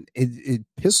 it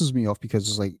pisses me off because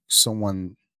it's like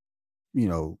someone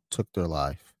took their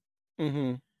life,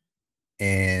 Mm-hmm.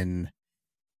 and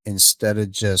instead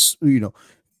of just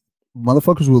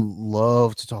motherfuckers would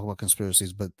love to talk about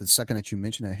conspiracies, but the second that you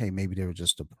mention that, hey, maybe they were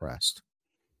just depressed,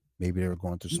 maybe they were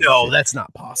going through some No, shit. that's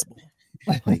not possible.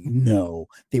 Like, no,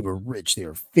 they were rich, they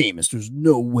were famous. There's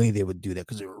no way they would do that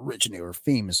because they were rich and they were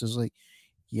famous. It's like,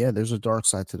 yeah, there's a dark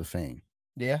side to the fame.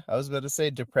 Yeah, I was about to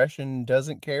say depression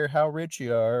doesn't care how rich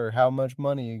you are or how much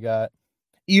money you got.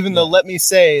 Even though, Yeah, let me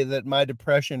say that my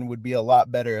depression would be a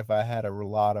lot better if I had a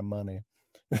lot of money.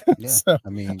 yeah. So I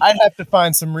mean, I'd have to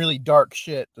find some really dark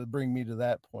shit to bring me to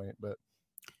that point. But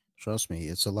trust me,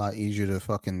 it's a lot easier to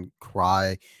fucking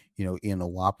cry, in a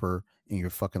Whopper in your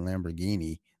fucking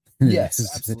Lamborghini than it yes,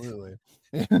 is absolutely.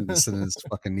 to sit in this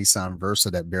fucking Nissan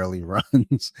Versa that barely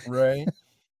runs. Right?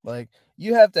 Like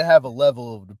you have to have a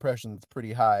level of depression that's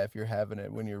pretty high if you're having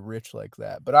it when you're rich like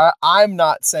that. But I'm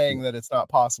not saying Yeah. that it's not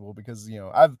possible because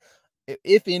I've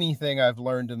if anything I've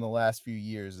learned in the last few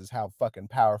years is how fucking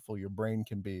powerful your brain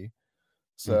can be. Hmm.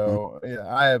 So yeah,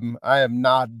 I am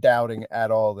not doubting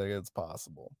at all that it's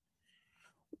possible.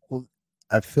 Well,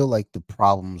 I feel like the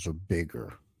problems are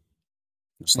bigger.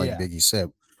 It's like Yeah. Biggie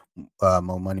said,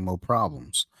 more money, more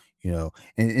problems. And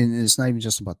it's not even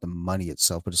just about the money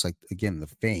itself, but it's like, again, the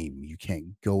fame. You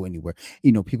can't go anywhere.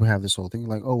 People have this whole thing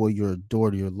like, oh, well, you're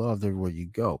adored, you're loved everywhere you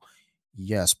go.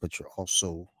 Yes, but you're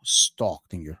also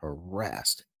stalked and you're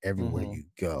harassed everywhere Mhm. you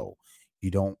go. You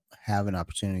don't have an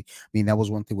opportunity. I mean, that was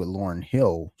one thing with Lauren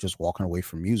Hill just walking away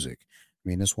from music. I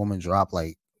mean, this woman dropped,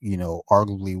 like,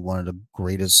 arguably one of the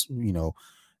greatest,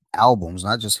 albums,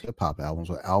 not just hip hop albums,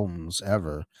 but albums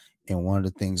ever. And one of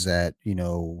the things that,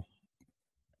 kind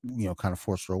of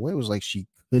forced her away was like she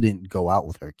couldn't go out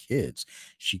with her kids.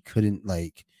 She couldn't,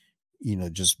 like,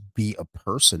 just be a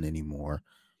person anymore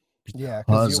Yeah,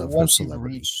 because because you of her once you've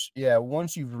celebrity. reached yeah,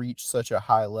 once you've reached such a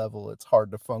high level, it's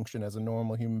hard to function as a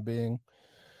normal human being,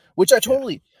 which Yeah.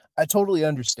 I totally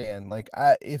understand. Like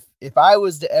if I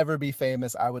was to ever be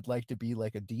famous, I would like to be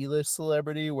like a D-list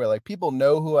celebrity where like people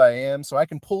know who I am, so I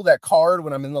can pull that card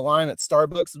when I'm in the line at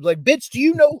Starbucks and be like, "Bitch, do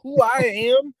you know who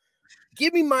I am?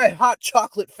 Give me my hot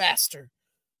chocolate faster."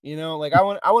 Like I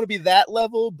want to be that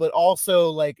level, but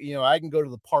also like, I can go to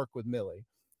the park with Millie.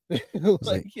 It's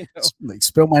Like, you know, like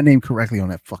spell my name correctly on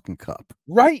that fucking cup.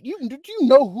 right? You did you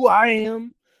know who I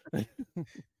am?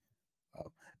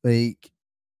 Like,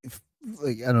 if,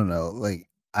 like I don't know. Like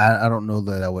I don't know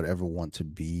that I would ever want to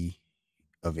be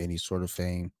of any sort of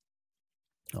fame.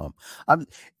 Um, I'm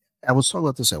I was talking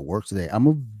about this at work today. I'm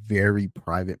a very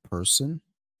private person,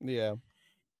 Yeah,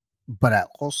 but I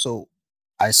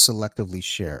selectively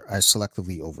share. I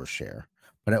selectively overshare,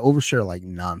 but I overshare like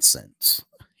nonsense.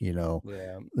 You know,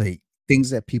 yeah. like things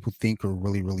that people think are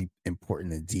really, really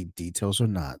important and deep details or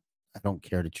not. I don't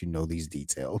care that you know these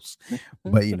details,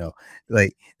 but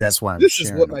like that's why I'm This is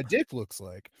sharing what them. my dick looks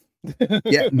like.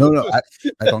 Yeah, no, no. I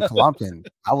like on Colompton,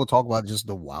 I will talk about just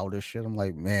the wildest shit. I'm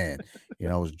like, man,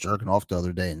 I was jerking off the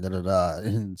other day and da da da.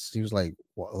 And she was like,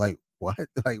 what? Like, what?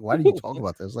 Like, why do you talk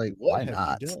about this? Like, What why have you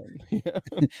not? done? Yeah.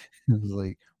 It was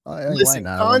like, why Listen,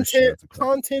 not? I want to share content with the crowd.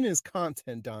 content is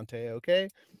content, Dante, okay?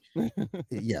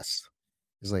 Yes.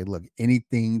 It's like, look,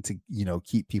 anything to,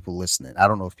 keep people listening. I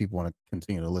don't know if people want to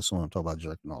continue to listen when I'm talking about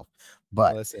jerking off,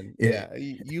 but Listen, it, yeah,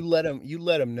 you let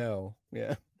them know.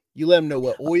 Yeah. You let them know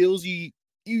what oils you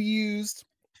used,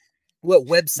 what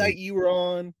website like, you were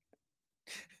on.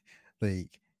 like,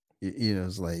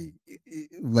 it's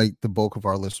like the bulk of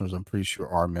our listeners, I'm pretty sure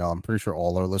are male. I'm pretty sure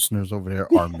all our listeners over there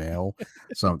are male.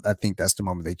 So I think that's the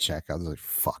moment they check out. They're like,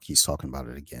 fuck, he's talking about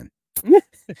it again.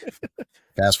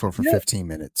 Fast forward for Yeah. 15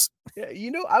 minutes. Yeah,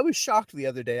 I was shocked the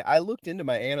other day. I looked into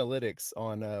my analytics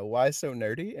on Why So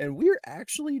Nerdy, and we're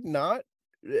actually not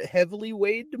heavily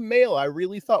weighed to male. I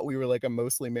really thought we were like a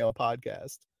mostly male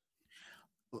podcast.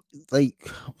 Like,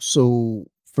 so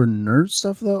for nerd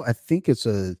stuff though, I think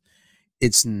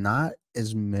it's not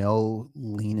as male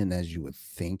leaning as you would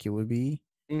think it would be.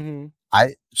 Mhm.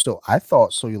 I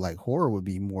thought So You Like Horror would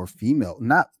be more female,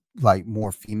 not like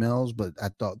more females, but I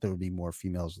thought there would be more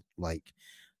females like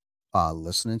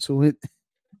listening to it.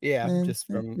 Yeah, And just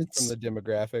from it's the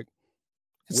demographic.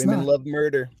 it's Women not. love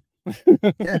murder.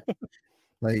 Yeah,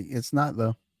 like it's not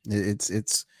though.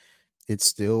 It's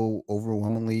still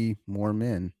overwhelmingly more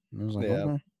men. And I was like, Yeah.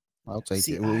 okay, I'll take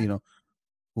See, it. Well,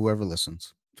 whoever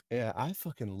listens. I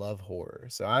fucking love horror.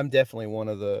 So I'm definitely one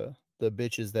of the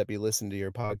bitches that be listening to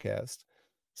your podcast.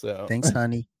 So Thanks,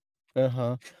 honey.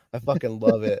 uh-huh. I fucking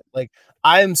love it. Like,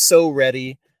 I am so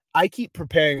ready. I keep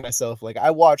preparing myself. Like,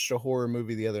 I watched a horror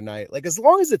movie the other night. Like, as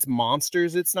long as it's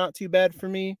monsters, it's not too bad for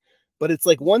me. But it's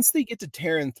like once they get to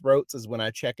tearing throats is when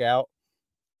I check out.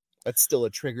 That's still a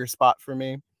trigger spot for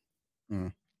me.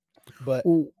 Mm. But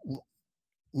Well,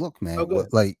 look, oh, man, go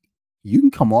ahead. you can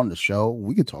come on the show.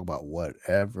 We can talk about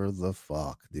whatever the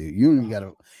fuck, dude. It don't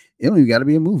even gotta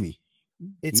be a movie.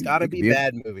 It's You gotta could be be a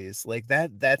bad movies. Like,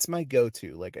 that's my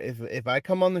go-to. Like, if I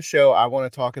come on the show, I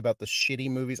wanna talk about the shitty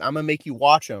movies. Imma make you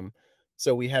watch them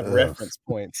so we have ugh. reference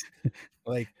points.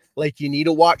 Like, you need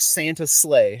to watch Santa's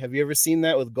Slay. Have you ever seen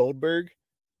that with Goldberg?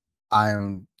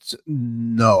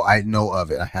 No, I know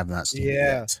of it. I have not seen it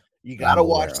Yeah. yet, but I'm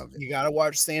aware of it. You gotta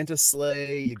watch Santa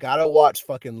Slay, you gotta watch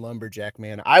fucking Lumberjack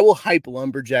Man. I will hype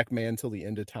Lumberjack Man till the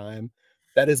end of time.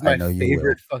 That is I my know you will.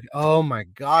 favorite oh my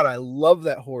god, I love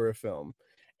that horror film.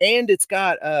 And it's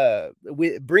got,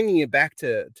 bringing it back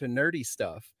to nerdy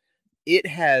stuff,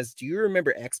 do you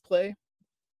remember X-Play?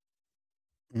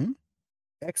 Mhm.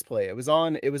 X-Play, it was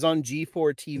on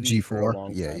G4 TV for a G4?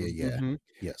 long Yeah, yeah, time. yeah. Mhm.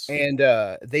 Yes. And,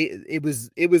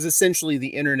 it was essentially the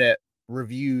internet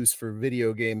reviews for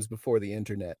video games before the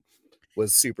internet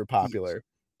was super Yes. popular.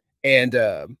 And,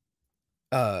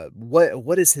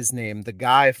 what is his name? The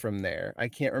guy from there. I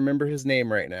can't remember his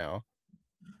name right now.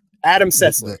 Adam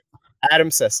Sessler. The Adam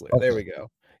Sessler, there Okay. we go.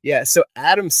 Yeah, so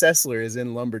Adam Sessler is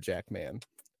in Lumberjack Man,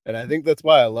 and I think that's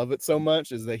why I love it so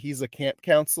much is that he's a camp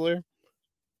counselor,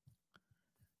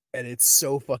 and it's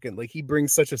so fucking like, he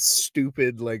brings such a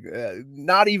stupid, like,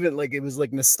 not even like, it was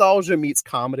like nostalgia meets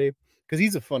comedy because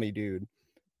he's a funny dude.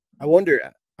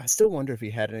 I still wonder if he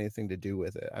had anything to do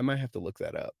with it. I might have to look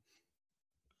that up.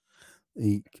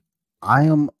 Like, I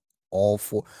am all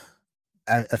for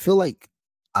I feel like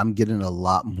I'm getting a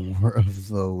lot more of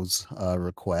those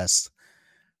requests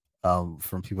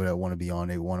from people that want to be on,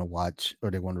 they want to watch or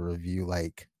they want to review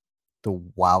like the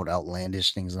wild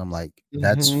outlandish things. I'm like,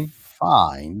 that's Mhm.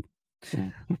 fine.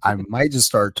 I might just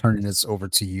start turning this over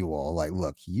to you all. Like,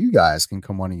 look, you guys can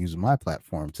come on and use my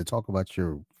platform to talk about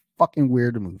your fucking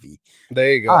weird movie.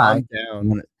 There you go, I I'm down.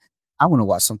 want to I want to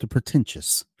watch something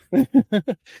pretentious.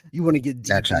 You wanna get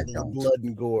deep Actually, I into the don't. blood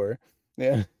and gore.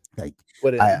 Yeah. Like,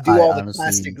 What, do I all the honestly,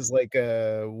 classics like,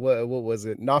 what was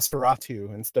it?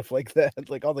 Nosferatu and stuff like that,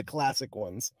 like all the classic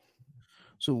ones.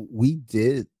 so we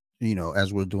did,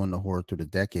 as we're doing the horror through the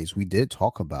decades, we did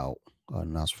talk about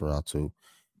Nosferatu.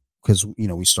 because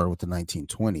we started with the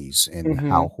 1920s and Mhm.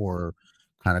 how horror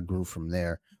kind of grew from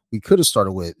there. We could have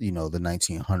started with the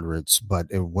 1900s, but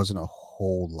it wasn't a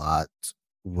whole lot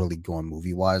really going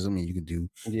movie wise. I mean, you could do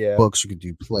Yeah. books, you could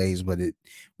do plays, but it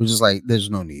was just like there's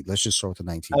no need. Let's just start with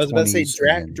the I was about to say 1920s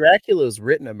and then Dracula's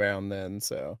written around then,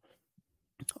 so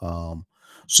um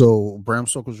so Bram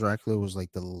Stoker's Dracula was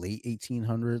like the late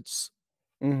 1800s.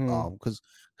 Mhm. Because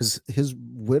his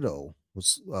widow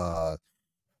was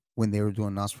when they were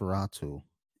doing Nosferatu.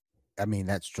 I mean,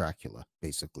 that's Dracula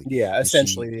basically, Yeah, and she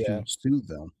essentially, she yeah. sued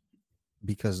them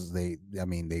because I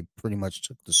mean, they pretty much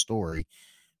took the story,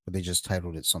 but they just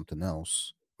titled it something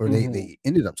else, or they Mhm. they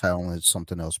ended up titling it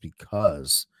something else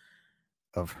because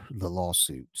of the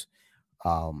lawsuit.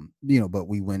 But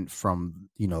we went from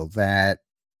that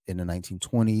in the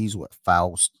 1920s with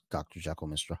Faust, Dr. Jekyll,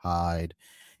 Mr. Hyde.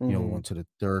 We Mhm. went to the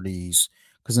 30s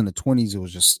because in the 20s it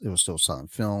was still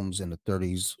silent films. In the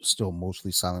 30s, still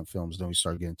mostly silent films. Then we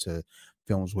started getting to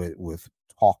films with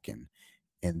talking,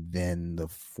 and then the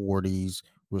 40s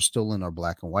we're still in our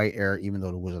black and white era, even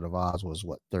though the Wizard of Oz was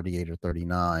what 38 or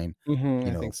 39. Mhm, you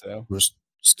I know think so. we're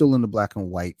still in the black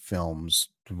and white films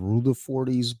through the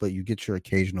 40s, but you get your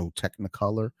occasional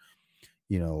technicolor.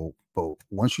 But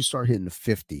once you start hitting the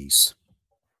 50s,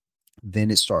 then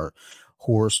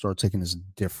horror start taking this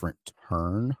different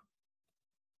turn,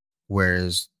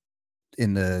 whereas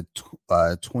in the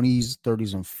 20s,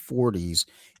 30s, and 40s,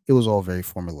 it was all very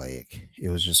formulaic. It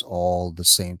was just all the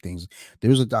same things. There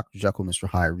was a Dr. Jekyll, Mr.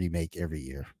 Hyde remake every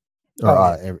year, or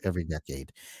Oh, yeah. every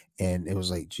decade, and it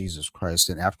was like Jesus Christ.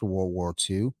 And after World War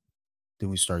II, then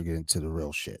we started getting to the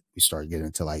real shit. We started getting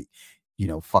into like,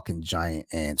 fucking giant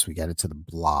ants. We got into the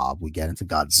Blob. We got into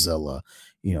Godzilla.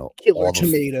 Killer All the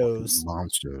fucking Tomatoes.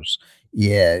 monsters.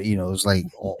 Yeah, it was like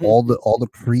all the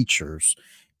creatures,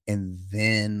 and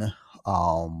then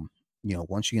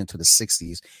once you get into the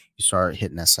 60s, you start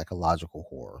hitting that psychological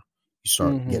horror. You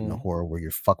start getting the Mhm. horror where you're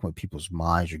fucking with people's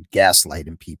minds, you're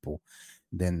gaslighting people.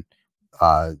 Then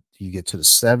you get to the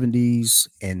 70s,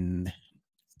 and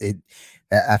it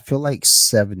I feel like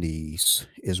 70s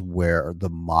is where the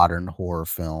modern horror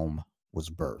film was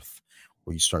birthed,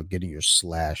 where you start getting your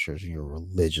slashers and your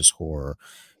religious horror,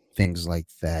 things like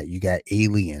that. You got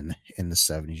Alien in the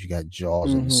 70s, you got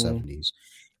Jaws in the Mhm. 70s.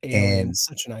 Alien, And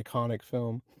such an iconic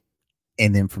film.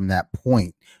 then from that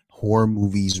point, horror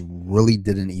movies really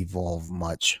didn't evolve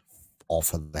much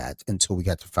off of that until we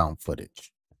got to found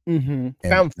footage. Mhm.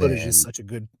 And Found footage is then such a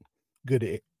good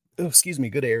a oh, excuse me,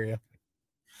 good area.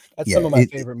 That's some yeah, of my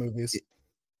favorite movies.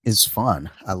 it's fun.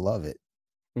 I love it.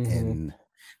 Mhm.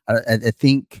 And I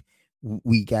think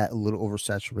we got a little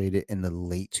oversaturated in the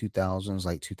late 2000s,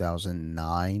 like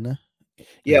 2009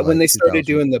 Yeah, through when like they started 2000.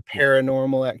 doing the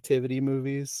Paranormal Activity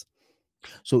movies.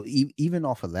 So even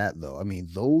off of that though, I mean,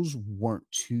 those weren't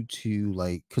too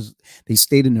like because they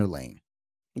stayed in their lane,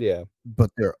 Yeah.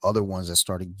 but there are other ones that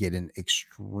started getting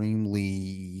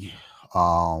extremely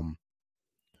um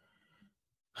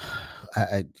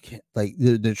I can't, like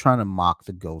they're trying to mock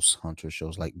the ghost hunter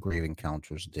shows like Grave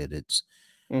Encounters did it.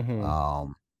 Mhm.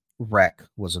 Um, Wreck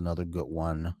was another good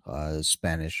one,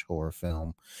 Spanish horror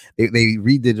film. They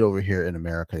redid it over here in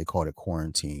America. They called it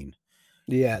Quarantine,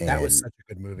 Yeah, that was and such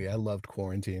a good movie. I loved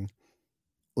Quarantine.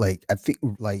 like I think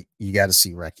like you got to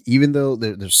see Wreck, even though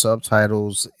there's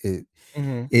subtitles.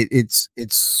 Mhm.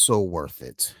 It's so worth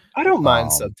it. I don't mind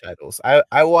Um, subtitles.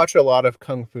 I watch a lot of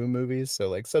kung fu movies, so,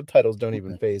 like, subtitles don't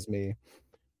even okay, faze me.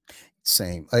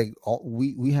 same. Like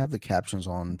we have the captions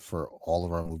on for all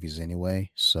of our movies anyway,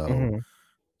 so Mhm.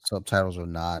 subtitles are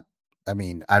not. I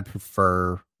mean, I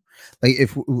prefer like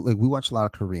if like we watch a lot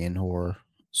of Korean horror,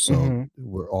 so Mhm.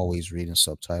 we're always reading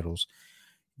subtitles.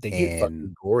 They get And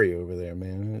fucking gory over there,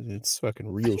 man. It's fucking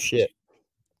real shit.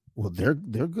 well, they're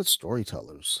good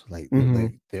storytellers.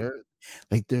 Mhm.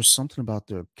 Like there's something about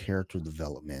their character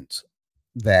development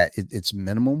that it's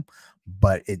minimum,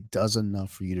 but it does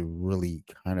enough for you to really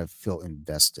kind of feel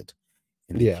invested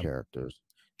in the Yeah. characters.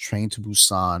 Train to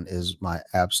Busan is my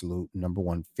absolute number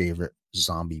one favorite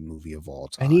zombie movie of all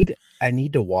time. I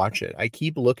need to watch it. I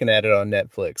keep looking at it on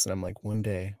Netflix, and I'm like, one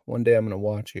day I'm gonna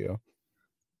watch you."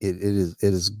 It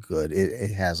is good.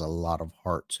 It has a lot of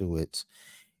heart to it.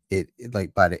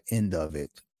 Like by the end of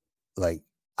it, like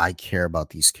I care about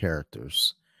these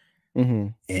characters,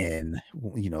 Mhm. and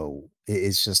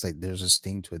it's just like there's this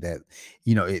thing to it that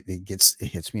it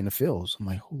hits me in the feels. I'm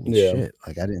like, holy Yeah. shit!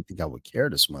 Like I didn't think I would care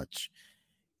this much.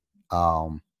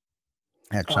 Um,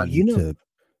 Oh, actually, I need to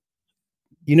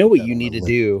you know put what that you on the need to list.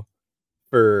 do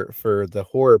for the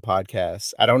horror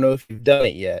podcast? I don't know if you've done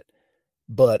it yet,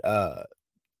 but,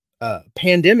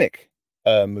 pandemic,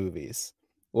 movies.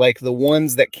 like the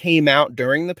ones that came out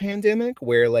during the pandemic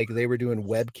where like they were doing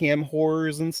webcam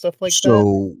horrors and stuff like that?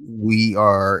 So we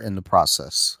are in the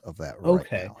process of that right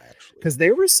Okay. now, actually. Because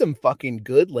there was some fucking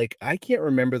good, like, I can't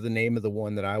remember the name of the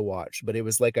one that I watched, but it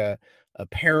was like a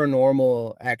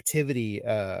paranormal activity,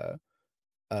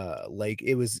 like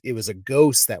it was a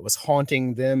ghost that was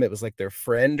haunting them. It was like their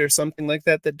friend or something like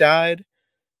that that died,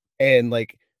 and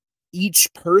like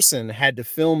each person had to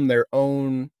film their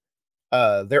own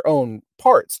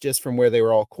parts just from where they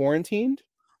were all quarantined.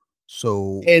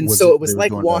 So And was so it it they was were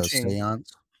like doing a watching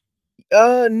seance?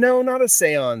 no, not a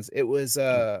seance. It was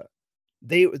Oh,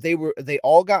 they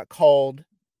all got called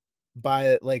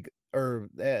by like or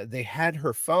they had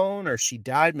her phone or she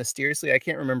died mysteriously. I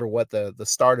can't remember what the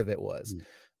start of it was. mm.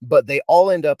 But they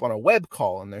all end up on a web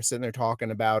call and they're sitting there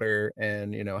talking about her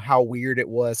and how weird it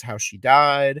was how she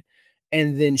died.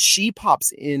 And then she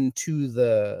pops into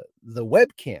the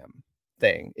webcam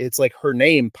thing. It's like her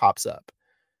name pops up.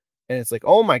 And it's like,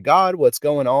 "Oh my god, what's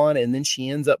going on?" And then she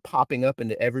ends up popping up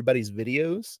into everybody's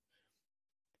videos.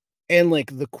 And,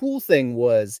 like, the cool thing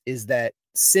is that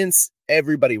since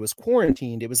everybody was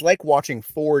quarantined, it was like watching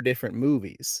 4 different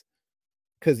movies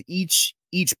because each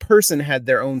person had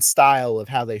their own style of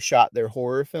how they shot their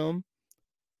horror film,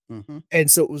 Mhm. and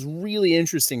so it was really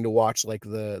interesting to watch, like,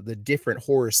 the different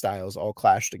horror styles all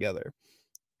clash together.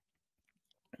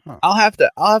 Huh. I'll have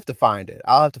to find it.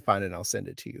 I'll have to find it and I'll send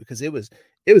it to you because it was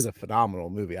a phenomenal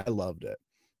movie. I loved it.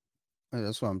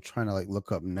 That's what I'm trying to, like,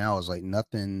 look up now is, like,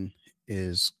 nothing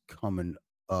is coming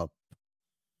up.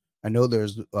 I know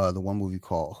there's, the one movie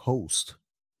called Host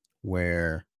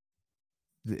where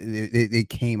they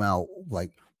came out,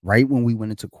 like, right when we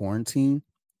went into quarantine,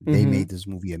 they Mhm, made this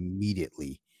movie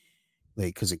immediately,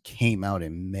 like, because it came out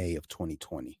in May of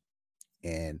 2020,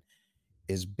 and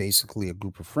is basically a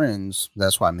group of friends.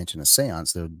 That's why I mentioned a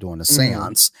seance. They're doing a mhm.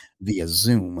 seance via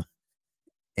Zoom,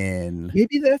 and,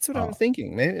 Maybe that's what I'm uh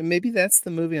thinking. Maybe that's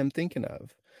the movie I'm thinking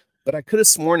of. But I could have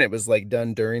sworn it was, like,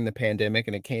 done during the pandemic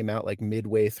and it came out, like,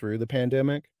 midway through the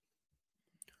pandemic.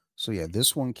 so, yeah,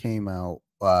 this one came out,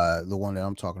 the one that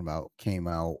I'm talking about came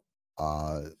out,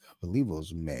 I believe it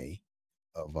was May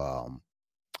of,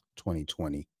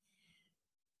 2020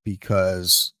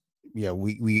 because, yeah,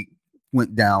 we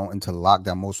went down into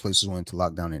lockdown. Most places went into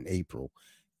lockdown in April,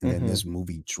 and then Mhm, this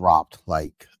movie dropped,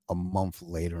 like, a month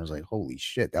later. I was like, "Holy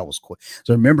shit, that was quick."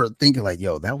 So I remember thinking like,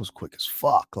 "Yo, that was quick as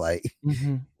fuck." Like,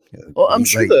 mhm. Well, I'm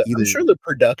sure like, the I'm either sure the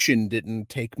production didn't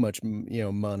take much,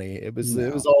 money. It was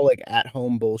no. all, like, at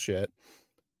home bullshit.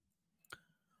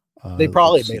 They Let's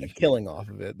probably made see a here. killing off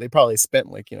of it. They probably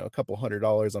spent, like, a couple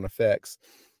 $100 on effects.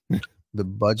 The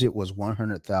budget was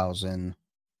 100,000.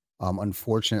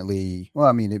 Unfortunately, well,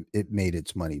 I mean, it made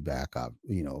its money back up.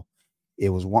 It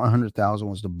was 100,000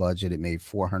 was the budget. It made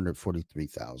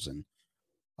 443,000.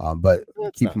 But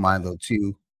That's keep in not mind bad. though,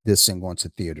 too, this didn't go into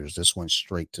theaters. This went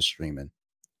straight to streaming.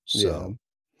 Yeah. So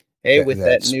Hey,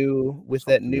 that's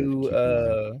something to keep in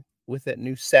mind. with that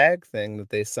new SAG thing that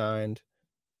they signed,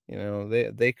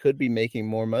 they could be making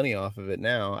more money off of it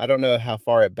now. I don't know how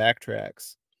far it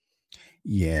backtracks.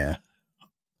 Yeah,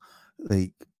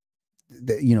 like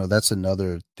that's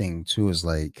another thing too. Is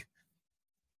like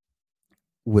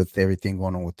with everything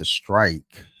going on with the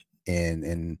strike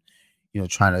and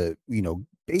trying to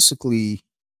basically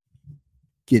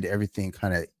get everything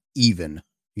kind of even,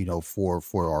 for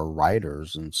our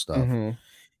writers and stuff. Mhm,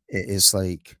 It's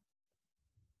like,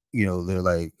 they're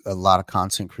like a lot of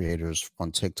content creators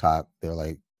on TikTok. They're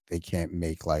like they can't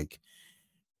make like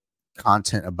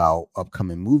content about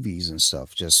upcoming movies and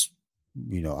stuff, just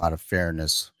out of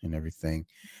fairness and everything.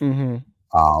 mhm.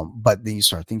 But then you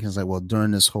start thinking it's like, well,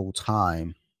 during this whole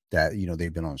time that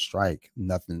they've been on strike,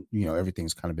 nothing,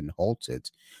 everything's kind of been halted.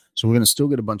 So we're gonna still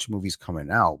get a bunch of movies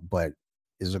coming out, but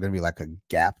is there gonna be like a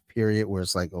gap period where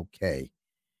it's like, okay,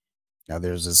 now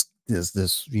there's this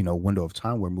window of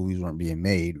time where movies weren't being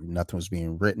made, nothing was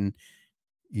being written,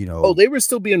 you Oh, know. they were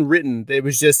still being written. It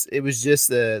was just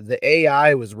the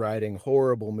AI was writing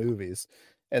horrible movies,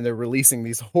 and they're releasing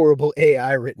these horrible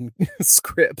AI written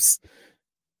scripts.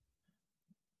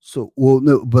 So, well,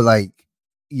 no, but like,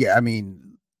 yeah, I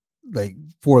mean, like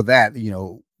for that,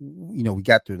 we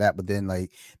got through that, but then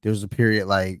like there's a period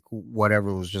like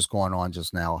whatever was just going on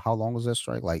just now. How long was that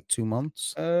strike? Like 2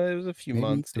 months, It was a few maybe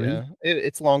months, three? yeah.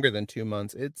 It's longer than 2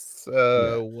 months. It's,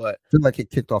 Yeah, what? feel like it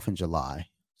kicked off in July,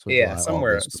 so Yeah, July,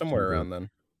 somewhere August, somewhere September. around then.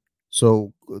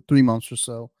 So 3 months or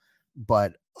so,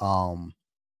 but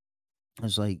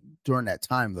it's like during that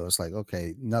time though, it's like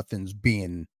okay, nothing's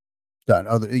being done.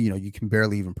 Other, you can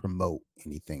barely even promote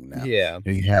anything now. Yeah.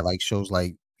 You had like shows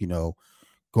like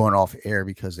going off air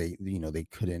because they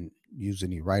couldn't. use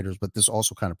any writers, but this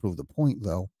also kind of proved the point,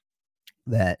 though,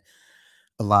 that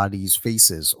a lot of these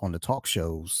faces on the talk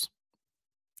shows,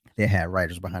 they had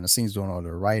writers behind the scenes doing all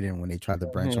their writing. When they tried to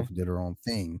branch Mhm. off and do their own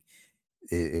thing,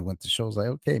 it went to shows like,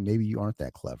 okay, maybe you aren't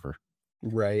that clever.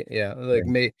 Right, yeah, like, Right.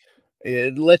 may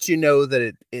it lets you know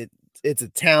that it's a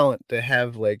talent to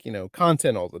have, like,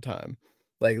 content all the time.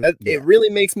 Like, that it Yeah. really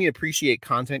makes me appreciate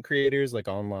content creators, like,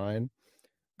 online,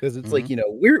 because it's like, Hmm.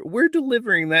 we're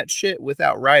delivering that shit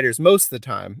without writers most of the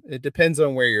time. It depends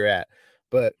on where you're at,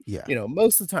 but, Yeah.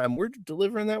 most of the time, we're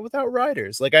delivering that without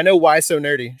writers. Like, I know Why So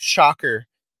Nerdy, shocker,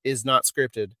 is not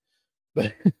scripted,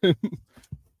 but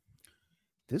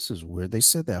This is weird. They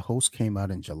said that Host came out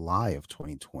in July of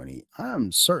 2020.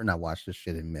 I'm certain I watched this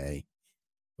shit in May,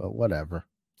 but whatever.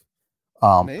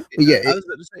 maybe. But yeah, I was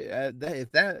about to say,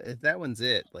 that if that one's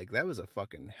it, like, that was a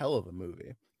fucking hell of a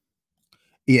movie.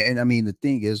 yeah, and I mean the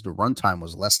thing is the runtime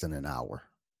was less than an hour.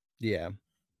 Yeah. I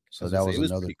So was gonna that say, was it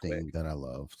was another pretty quick. thing that I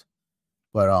loved.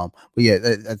 But yeah,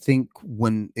 I think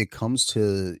when it comes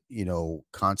to,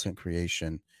 content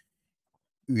creation,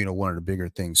 one of the bigger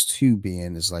things too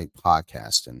being is like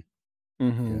podcasting.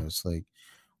 Mhm. It's like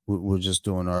we're just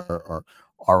doing our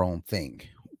own thing.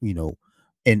 You know,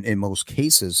 in most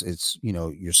cases, it's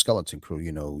your skeleton crew.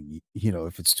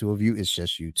 If it's two of you, it's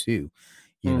just you two.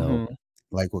 You know, Mhm.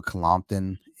 like with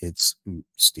Colompton, it's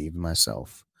Steve and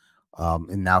myself.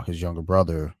 And now his younger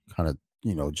brother kind of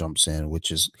jumps in,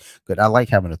 which is good. I like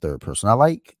having a third person. I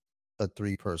like a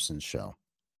three-person show.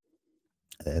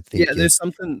 I Yeah, think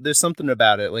there's something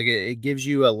about it, like, it gives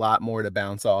you a lot more to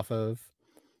bounce off of,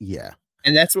 yeah,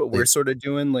 and that's what we're like sorta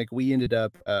doing, like, we ended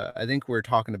up, I think we're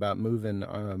talking about moving,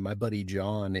 my buddy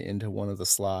John into one of the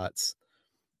slots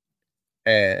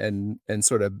and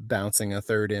sorta bouncing a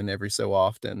third in every so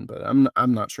often, but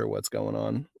I'm not sure what's going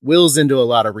on. Will's into a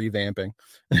lot of revamping.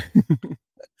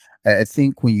 I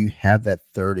think when you have that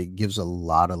third, it gives a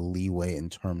lot of leeway in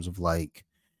terms of like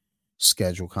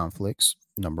schedule conflicts,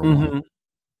 number one. Mhm.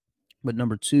 But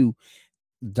number two,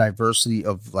 diversity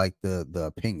of like the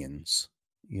opinions.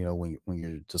 When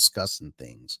you're discussing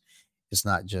things, it's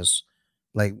not just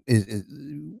like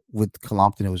with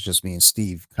Colompton, it was just me and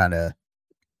Steve kind of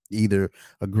either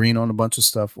agreeing on a bunch of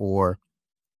stuff, or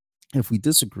if we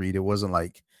disagreed, it wasn't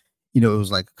like, it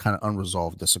was like kind of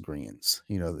unresolved disagreements.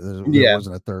 There Yeah.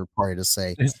 wasn't a third party to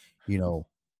say, you know,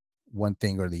 one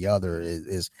thing or the other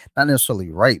is not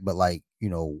necessarily right, but like,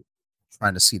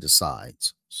 trying to see the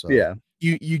sides. So Yeah.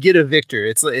 You get a victor.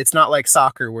 It's not like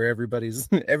soccer where everybody's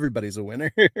everybody's a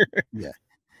winner. yeah,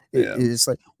 Yeah. it's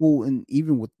like, well, and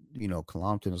even with,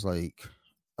 Colompton is like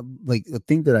the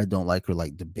thing that I don't like are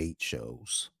like debate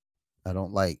shows. I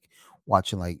don't like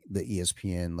watching like the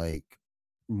ESPN like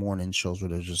morning shows where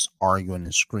they're just arguing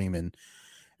and screaming.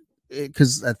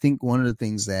 Because I think one of the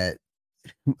things that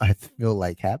I feel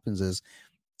like happens is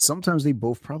sometimes they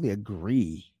both probably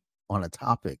agree on a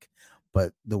topic,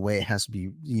 but the way it has to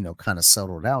be, kind of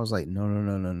settled out is like, no, no,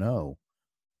 no, no, no.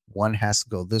 One has to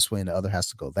go this way and the other has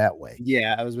to go that way.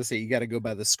 Yeah, I was gonna say you gotta go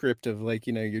by the script of, like,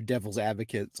 your devil's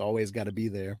advocate's always gotta be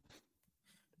there.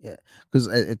 Yeah. Because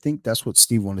I think that's what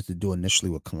Steve wanted to do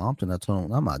initially with Colompton. I told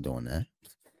him, I'm not doing that.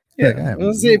 Yeah, Like, I I have was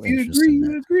gonna say no if you interest agree, in you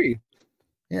that. agree.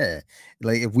 Yeah.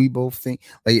 Like, if we both think,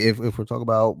 like, if we're talking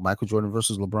about Michael Jordan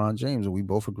versus LeBron James and we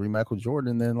both agree Michael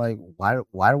Jordan, then, like, why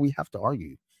do we have to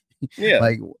argue? Yeah,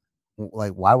 Like,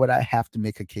 why would I have to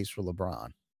make a case for LeBron?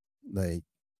 Like,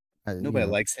 I, nobody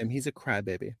likes him, he's a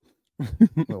crybaby.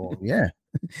 well, yeah,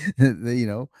 you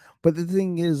know. But the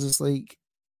thing is, it's like,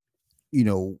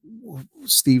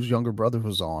 Steve's younger brother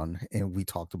was on, and we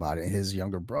talked about it. And his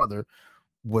younger brother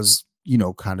was,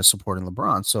 kind of supporting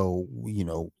LeBron. So,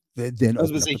 then I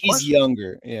was gonna open up say the he's question.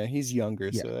 younger. Yeah, he's younger,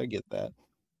 Yeah. so I get that.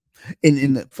 And He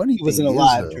the funny he wasn't thing is,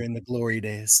 alive though, during the glory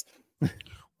days.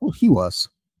 well, he was.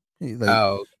 Like,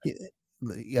 Oh,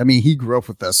 he, I mean, he grew up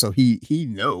with us, so he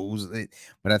knows it.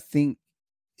 But I think,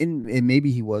 and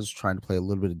maybe he was trying to play a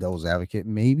little bit of devil's advocate,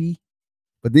 maybe.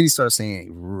 But then he started saying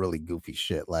really goofy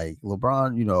shit, like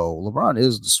LeBron. LeBron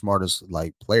is the smartest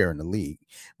like player in the league.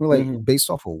 We're like, mhm, based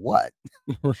off of what?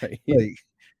 right, yeah. like,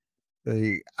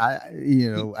 He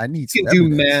I need he some can do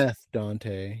evidence. math,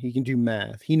 Dante. He can do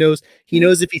math. He knows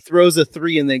if he throws a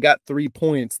 3 and they got 3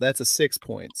 points, that's a 6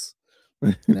 points.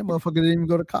 And that motherfucker didn't even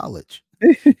go to college.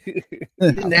 He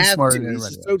didn't I'm have smarter to, than he's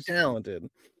everybody just so else. talented.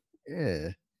 Yeah.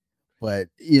 But,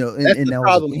 and, That's and the that was the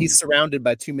problem, he's thing. surrounded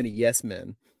by too many yes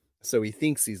men, so he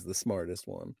thinks he's the smartest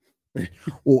one.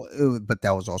 Well, but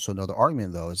that was also another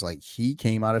argument, though. It's like he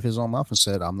came out of his own mouth and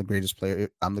said, "I'm the greatest player.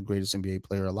 I'm the greatest NBA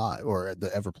player alive or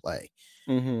to ever play."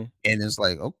 Mhm. And it's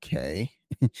like, okay,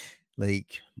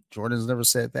 like Jordan's never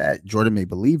said that. Jordan may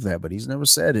believe that, but he's never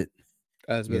said it.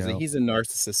 I was about you to say know? he's a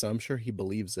narcissist, so I'm sure he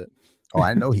believes it. Oh,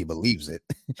 I know he believes it.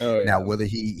 Oh Now, yeah. whether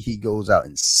he goes out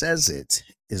and says it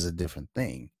is a different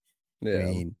thing. I Yeah.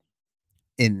 mean,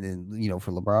 and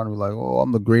for LeBron to be like, "Oh,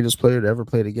 I'm the greatest player to ever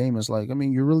play the game," it's like, I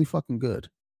mean, you're really fucking good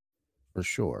for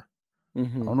sure. I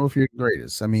Mhm. don't know if you're the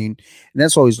greatest. I mean, and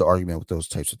that's always the argument with those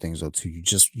types of things, though. Too,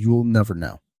 you'll never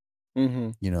know.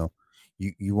 Mhm. You know,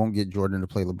 you won't get Jordan to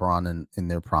play LeBron in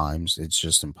their primes. It's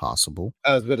just impossible.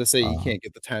 I was about to say you Uh, can't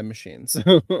get the time machine, so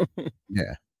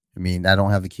yeah, I mean, I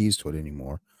don't have the keys to it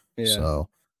anymore, yeah. so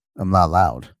I'm not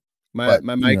allowed. My But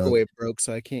my microwave broke,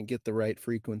 so I can't get the right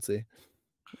frequency.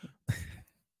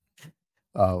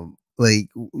 like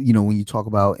when you talk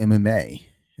about MMA,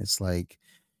 it's like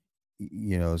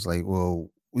it's like, well,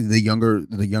 the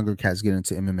younger cats get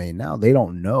into MMA now, they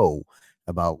don't know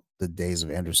about the days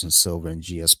of Anderson Silva and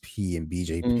GSP and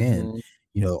BJ Penn.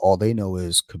 Mhm. All they know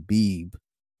is Khabib,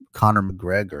 Conor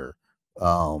McGregor,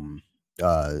 um,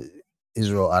 uh,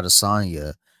 Israel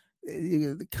Adesanya.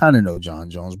 They kind of know John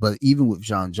Jones, but even with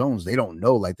John Jones, they don't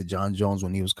know like the John Jones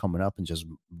when he was coming up and just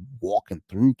walking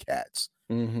through cats.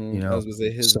 You Mhm. I know, was gonna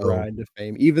say his so ride to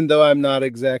fame, even though I'm not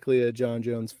exactly a John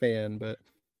Jones fan, but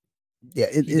yeah,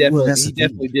 he well, definitely that's the he thing.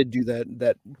 definitely did do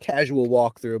that casual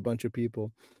walk through a bunch of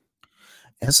people.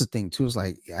 That's the thing too. Is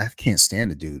like I can't stand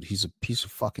the dude. He's a piece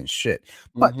of fucking shit.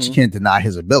 But you Mhm. can't deny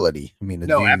his ability. I mean, the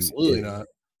No, dude absolutely not.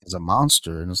 is a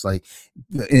monster, and it's like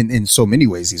in so many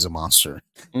ways he's a monster.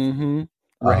 Mhm.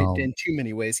 Right, Um, in too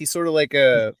many ways. He's sorta like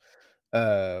a,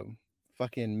 uh,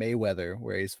 fucking Mayweather,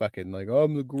 where he's fucking like,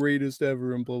 "I'm the greatest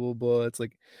ever," and blah, blah, blah. It's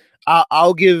like,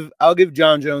 I'll give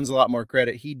John Jones a lot more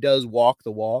credit. He does walk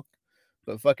the walk,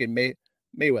 but fucking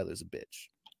Mayweather's a bitch.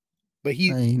 But I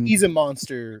he mean, he's a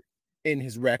monster in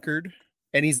his record,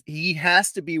 and he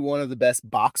has to be one of the best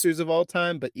boxers of all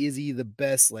time, but is he the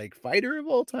best, like, fighter of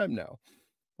all time? No.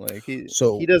 Like, he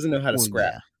so doesn't know how to well,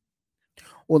 scrap. yeah.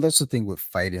 Well, that's the thing with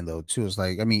fighting though too. It's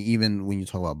like I mean, even when you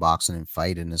talk about boxing and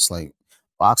fighting, it's like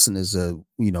boxing is a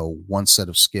one set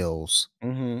of skills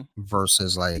Mhm.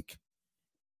 versus like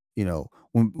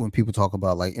when people talk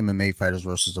about like MMA fighters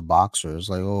versus a boxer, it's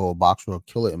like, oh, a boxer will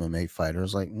kill an MMA fighter.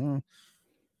 It's like,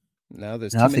 Now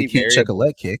there's now too if they many can't check a variables.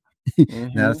 leg kick,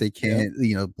 now if Mhm. they Yep.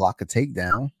 can't, block a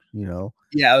takedown,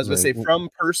 Yeah, I was it's gonna like, say well, from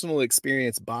personal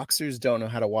experience, boxers don't know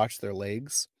how to watch their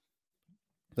legs.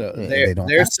 and they don't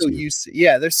They're have so to. used to,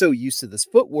 yeah, they're so used to this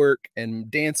footwork and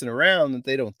dancing around that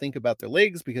they don't think about their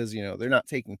legs because, they're not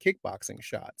taking kickboxing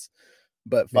shots.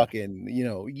 But Yeah, fucking,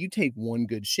 you take one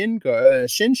good shin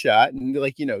shot and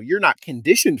like, you're not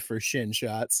conditioned for shin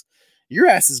shots. Your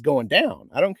ass is going down.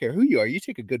 I don't care who you are. You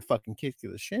take a good fucking kick to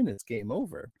the shin, it's game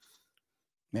over.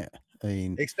 yeah. I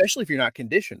mean, Especially if you're not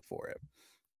conditioned for it.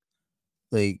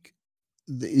 like,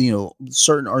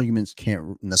 certain arguments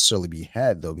can't necessarily be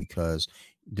had though because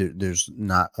there's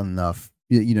not enough.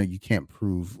 You can't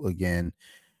prove again.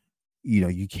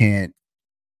 You can't.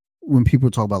 When people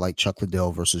talk about like Chuck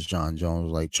Liddell versus John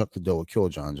Jones, like Chuck Liddell would kill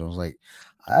John Jones. Like,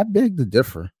 I beg to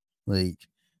differ. Like,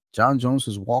 John Jones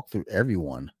has walked through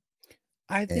everyone,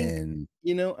 I think,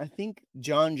 and I think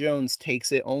John Jones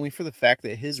takes it only for the fact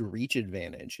that his reach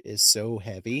advantage is so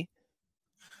heavy.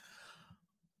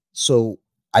 so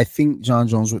I think John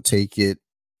Jones would take it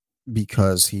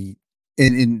because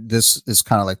and this is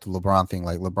kind of like the LeBron thing.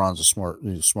 Like LeBron's the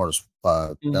smartest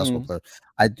basketball Mhm. player.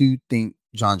 I do think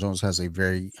John Jones has a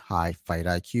very high fight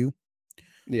IQ,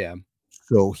 Yeah.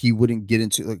 so he wouldn't get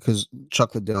into it because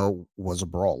Chuck Liddell was a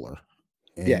brawler,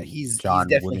 Yeah, and he's John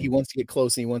definitely he wouldn't. wants to get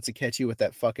close and he wants to catch you with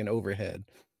that fucking overhead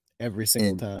every single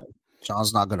And time.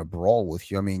 John's not going to brawl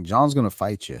with you. I mean, John's going to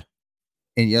fight you.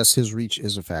 And yes, his reach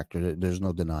is a factor. There's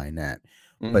no denying that.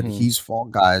 But Mhm. he's fought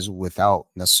guys without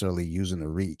necessarily using the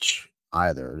reach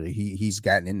either. He's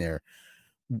gotten in there.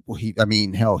 I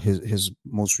mean, hell, his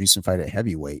most recent fight at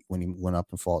heavyweight when he went up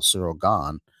and fought Cyril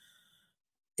Gahn.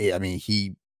 I mean,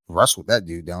 he wrestled that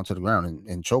dude down to the ground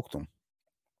and choked him.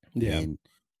 Yeah. And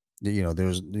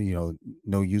there's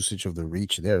no usage of the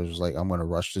reach there. It was like I'm going to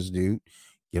rush this dude,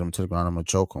 get him to the ground. I'm going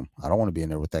to choke him. I don't want to be in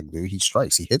there with that dude. He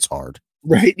strikes. He hits hard.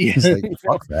 Right, yeah, It's like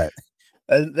fuck that.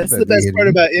 Fuck that's the that dude best hitting part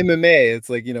me. about MMA. It's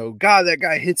like, God, that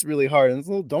guy hits really hard, and it's,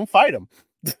 well, don't fight him.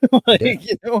 Like, Yeah.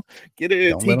 get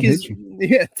it, Don't let him hit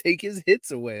you. take his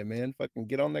hits away, man. Fucking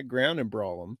get on that ground and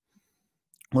brawl him.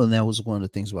 Well, and that was one of the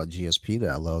things about GSP that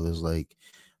I love is like,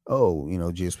 oh,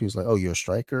 GSP is like, oh, you're a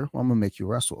striker. Well, I'm gonna make you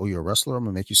wrestle. Oh, you're a wrestler. I'm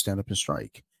gonna make you stand up and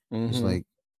strike. It's Mhm. like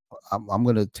I'm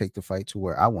gonna take the fight to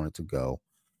where I want it to go,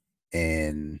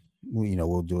 and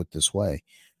we'll do it this way.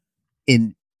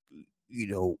 And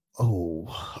what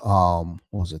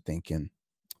was I thinking?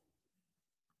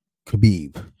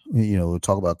 Khabib. We'll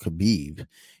talk about Khabib.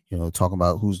 talking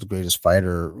about who's the greatest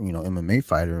fighter, MMA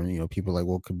fighter, and people are like,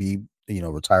 well, could be,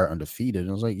 retire undefeated. And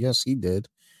I was like, yes, he did.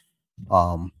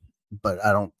 But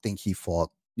I don't think he fought,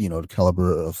 the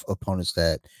caliber of opponents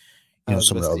that, I was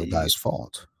some about of to the other say, guys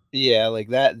fought. yeah, like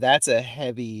that's a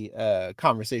heavy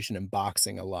conversation in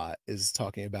boxing a lot, is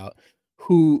talking about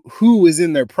who was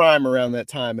in their prime around that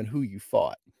time and who you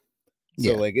fought.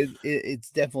 So Yeah. like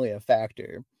it's definitely a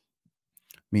factor.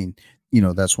 I mean,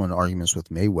 that's one of the arguments with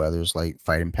Mayweather is like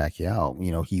fighting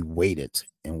Pacquiao. He waited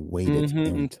and waited Mhm,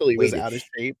 and until he was waited. out of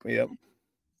shape. Yep.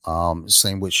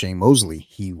 Same with Shane Mosley.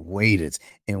 He waited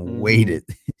and Mhm. waited.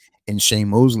 And Shane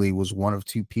Mosley was one of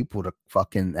two people to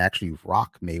fucking actually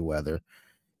rock Mayweather.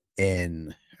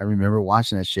 And I remember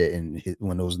watching that shit, and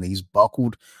when those knees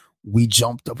buckled, we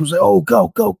jumped up and was like, "Oh, go,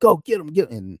 go, go, get him,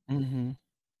 get him!" Mhm.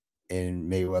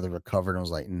 And Mayweather recovered and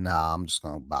was like, "Nah, I'm just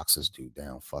gonna box this dude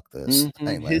down. Fuck this. I Mhm.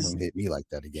 ain't letting His him hit me like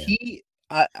that again." he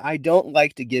I don't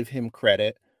like to give him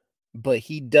credit, but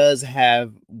he does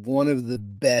have one of the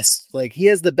best, like, he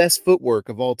has the best footwork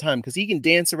of all time because he can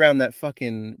dance around that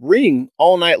fucking ring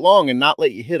all night long and not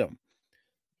let you hit him.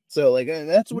 So, like,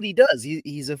 that's what he does.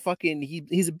 He's a fucking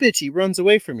he's a bitch. He runs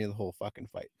away from you the whole fucking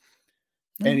fight,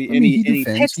 and No, he I mean, he and he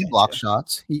defends, pecks he at blocks you.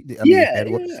 shots. I mean, Yeah, head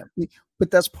work, yeah.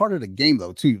 but that's part of the game,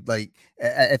 though, too. Like,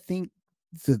 I think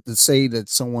to say that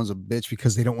someone's a bitch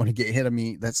because they don't want to get hit. I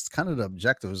mean, that's kind of the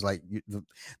objective. Is like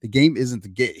the game isn't to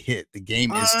get hit. The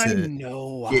game is I to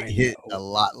know, get I hit a know.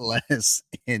 lot less,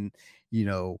 and you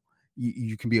know,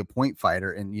 you can be a point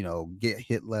fighter and get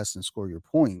hit less and score your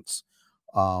points.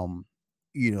 Um,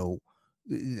 you know,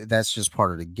 that's just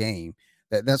part of the game.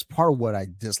 That's part of what I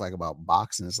dislike about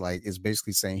boxing. Is like it's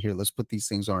basically saying, here, let's put these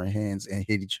things on our hands and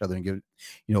hit each other and give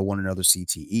one another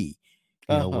CTE.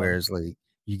 Uh-huh. Whereas like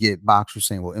you get boxers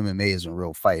saying, well, MMA isn't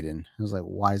real fighting. I was like,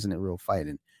 why isn't it real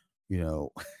fighting?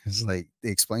 It's like they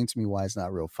explain to me why it's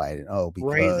not real fighting. Oh,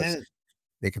 Right, because that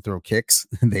they can throw kicks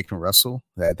and they can wrestle.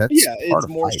 That's yeah, part it's of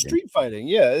more fighting. street fighting.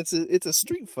 Yeah, it's a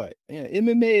street fight. Yeah,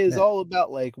 MMA is Yeah, all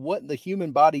about, like, what the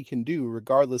human body can do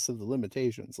regardless of the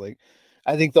limitations. Like,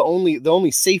 I think the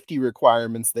only safety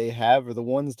requirements they have are the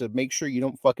ones to make sure you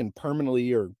don't fucking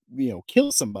permanently or,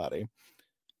 kill somebody.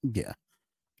 yeah.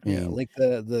 I Yeah, mean, like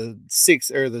the 6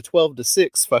 or the 12 to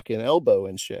 6 fucking elbow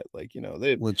and shit. Like,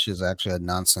 they which is actually a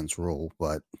nonsense rule,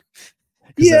 but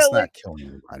because yeah, that's like, not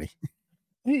killing anybody.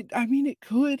 I mean, it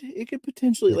could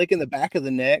potentially, Yeah. like, in the back of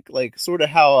the neck, like, sorta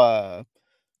how,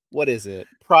 what is it?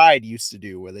 Pride used to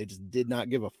do where they just did not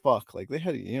give a fuck. Like, they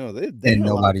had, they And had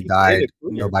a lot of people made it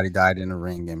clear. nobody died in the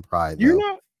ring in Pride You're though.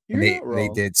 not And you're they not they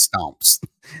wrong. did stomps.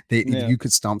 They Yeah, You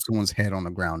could stomp someone's head on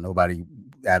the ground. Nobody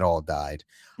at all died.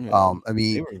 yeah. I They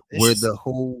mean, were where vicious. the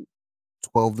whole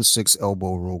 12 to 6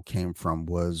 elbow rule came from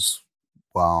was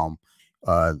um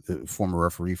the former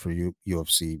referee for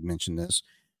UFC mentioned this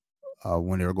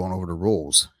when they were going over the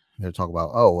rules. They're talking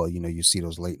about, oh, well, you see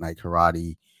those late night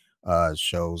karate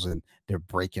shows and they're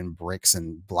breaking bricks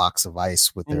and blocks of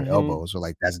ice with their Mhm. elbows. Or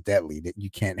like that's deadly. That you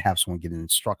can't have someone getting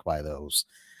struck by those.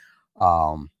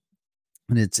 Um,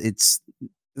 and it's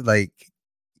like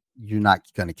you're not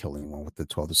gonna kill anyone with the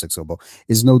 12 to 6 elbow.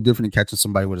 It's no different than catching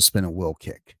somebody with a spinning wheel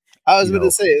kick, I was you gonna know,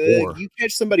 say, like, or you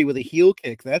catch somebody with a heel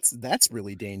kick, that's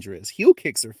really dangerous. Heel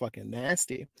kicks are fucking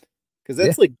nasty because yeah.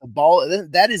 that's like the ball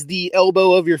that is the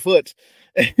elbow of your foot.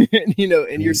 And, I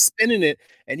and you're mean, spinning it,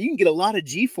 and you can get a lot of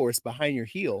G force behind your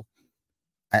heel.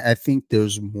 I think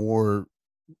there's more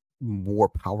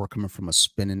power coming from a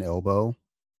spinning elbow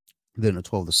than a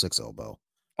 12 to 6 elbow.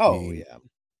 I Oh, mean, yeah.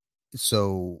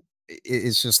 so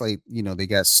it's just like, they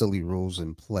got silly rules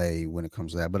in play when it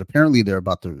comes to that. But apparently they're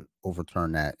about to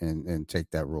overturn that and take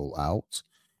that rule out.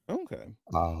 Okay.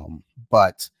 Um,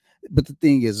 but the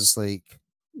thing is, it's like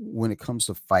when it comes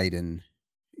to fighting,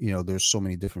 there's so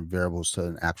many different variables to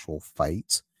an actual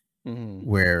fight Mhm.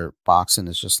 where boxing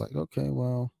is just like, okay,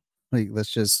 well, like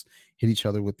let's just hit each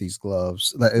other with these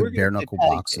gloves. Like We're gonna bare play knuckle patty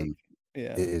cake. boxing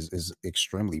Yeah. is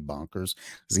extremely bonkers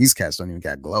because these cats don't even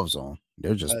got gloves on.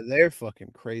 They're just They're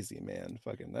fucking crazy, man.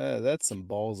 Fucking, that's some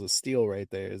balls of steel right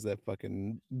there. Is that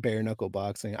fucking bare knuckle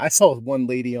boxing? I saw one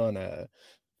lady on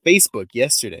Facebook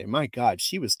yesterday. My God,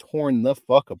 she was torn the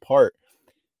fuck apart.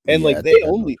 And yeah, like I they think I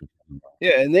know what only, you're talking about.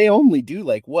 yeah, and they only do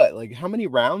like what? Like how many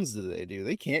rounds do they do?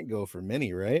 They can't go for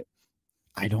many, right?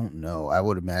 I don't know. I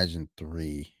would imagine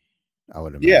 3. I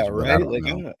would Yeah, imagine, but I right. don't Like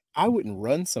know. I wouldn't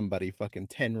run somebody fucking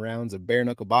 10 rounds of bare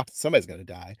knuckle boxing. Somebody's gonna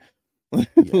die.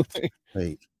 Yes.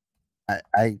 Like, Like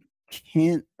I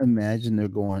can't imagine they're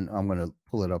going. I'm gonna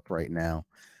pull it up right now.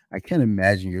 I can't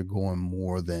imagine you're going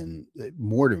more than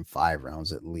 5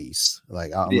 rounds at least.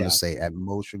 Like I'm gonna yeah. say at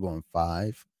most you're going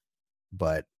 5,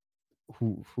 but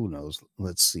who knows?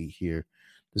 Let's see here.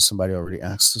 Did somebody already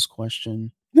ask this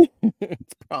question?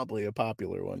 It's probably a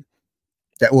popular one.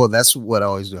 That's what I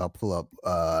always do. I'll pull up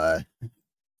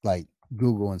like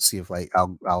Google and see if like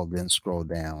I'll then scroll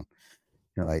down.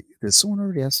 Like, did someone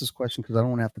already ask this question? Because I don't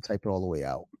want to have to type it all the way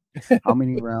out. How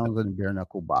many rounds in bare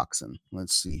knuckle boxing?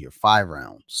 Let's see here. 5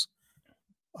 rounds.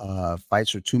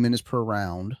 Fights are 2 minutes per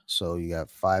round, so you got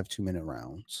 5 2-minute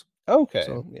rounds. Okay,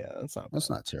 So yeah, that's not that's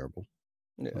bad. not terrible.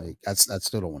 Yeah. Like I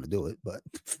still don't want to do it, but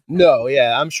No,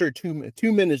 yeah, I'm sure 2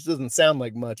 minutes doesn't sound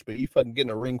like much, but you fucking get in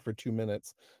a ring for 2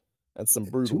 minutes. That's some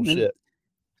two brutal minutes shit.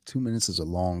 2 minutes is a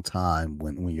long time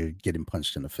when you're getting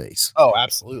punched in the face. Oh,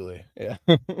 absolutely. Yeah.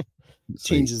 It's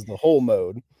Changes the whole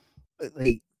mode.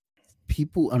 like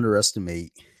people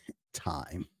underestimate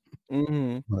time.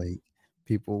 Mhm. Like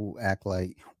people act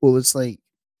like, well, it's like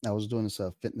I was doing this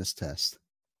fitness test.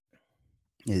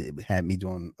 It had me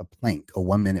doing a plank, a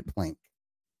 1 minute plank.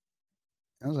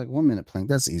 I was like, 1 minute plank,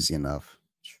 that's easy enough.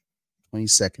 20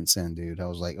 seconds in, dude. I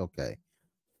was like, okay,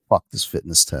 fuck this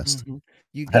fitness test. Mhm.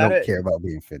 You I don't gotta care about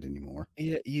being fit anymore.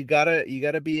 Yeah, you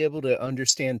gotta be able to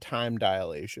understand time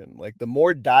dilation. Like, the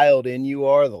more dialed in you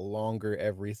are, the longer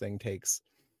everything takes.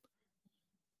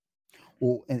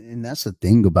 Well, and that's the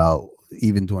thing about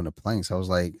even doing the planks. I was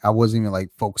like, I wasn't even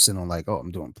like focusing on like, oh,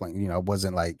 I'm doing plank. I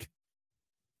wasn't like,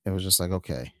 it was just like,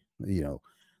 okay,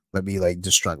 let me like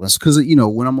distract myself. Because,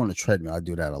 when I'm on the treadmill, I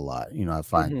do that a lot. I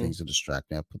find Mhm. things to distract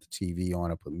me. I put the TV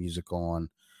on, I put music on,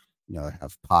 I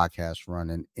have podcasts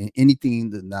running,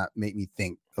 anything to not make me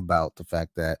think about the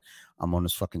fact that I'm on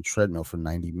this fucking treadmill for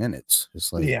 90 minutes.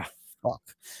 It's like, Yeah. fuck.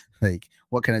 Like,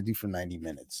 what can I do for 90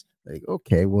 minutes? Like,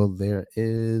 okay, well, there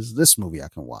is this movie I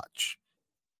can watch.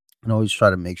 And always try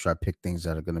to make sure I pick things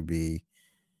that are going to be,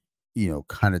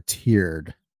 kind of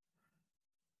tiered,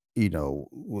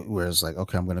 where it's like,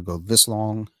 okay, I'm going to go this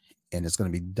long and it's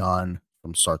going to be done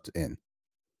from start to end.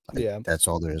 Like, Yeah. that's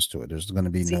all there is to it. There's going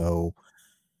to be See no,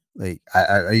 like,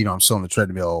 I'm still on the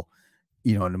treadmill,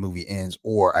 and the movie ends,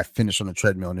 or I finish on the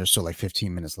treadmill and there's still like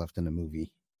 15 minutes left in the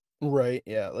movie. Right,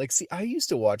 yeah, like, see, I used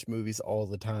to watch movies all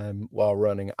the time while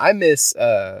running. I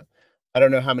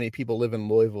don't know how many people live in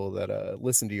Louisville that,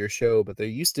 listen to your show, but there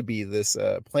used to be this,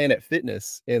 Planet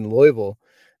Fitness in Louisville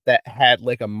that had,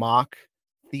 like, a mock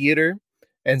theater,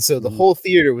 and so the Mhm. whole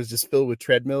theater was just filled with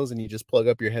treadmills, and you just plug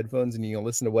up your headphones and you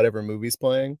listen to whatever movie's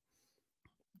playing.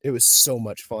 It was so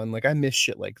much fun, like, I miss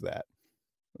shit like that.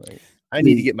 Like, I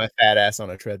need to The get my fat ass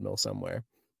on a treadmill somewhere.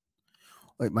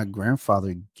 Like my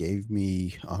grandfather gave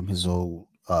me his old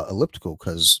elliptical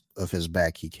because of his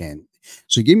back. He can't.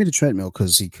 So he gave me the treadmill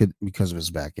because of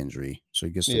his back injury. So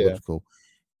he gets the Yeah. elliptical,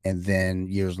 and then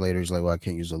years later he's like, "Well, I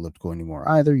can't use the elliptical anymore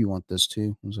either. You want this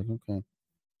too?" I was like, "Okay."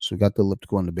 So we got the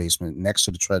elliptical in the basement next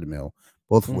to the treadmill,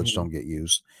 both of which Mhm. don't get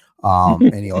used.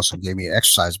 And he also gave me an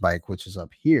exercise bike, which is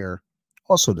up here,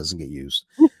 also doesn't get used.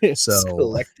 Just So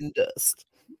collecting dust.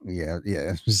 yeah,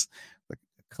 yeah, just like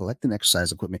collecting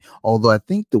exercise equipment. Although I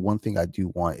think the one thing I do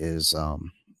want is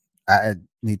I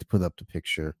need to put up the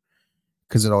picture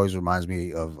because it always reminds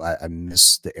me of I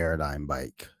miss the Aerodyne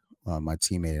bike. My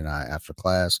teammate and I, after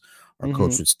class, our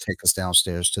coach Mhm. would take us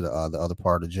downstairs to the other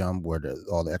part of the gym where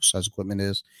all the exercise equipment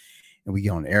is, and we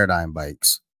get on Aerodyne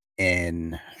bikes.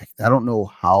 And I don't know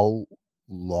how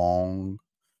long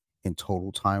in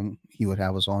total time he would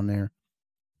have us on there,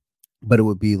 but it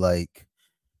would be like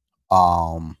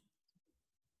um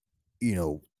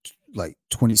like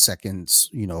 20 seconds,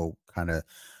 kind of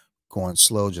going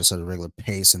slow just at a regular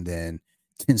pace, and then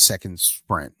 10 seconds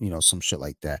sprint, some shit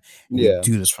like that. And we Yeah.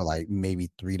 do this for like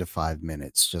maybe 3 to 5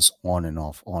 minutes, just on and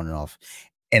off, on and off.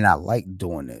 And I like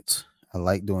doing it. I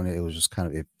like doing it. It was just kind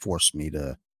of, it forced me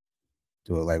to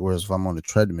do it. Like, whereas if I'm on the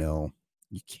treadmill,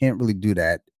 you can't really do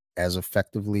that as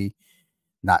effectively,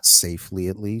 not safely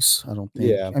at least. I don't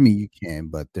think. Yeah. I mean, you can,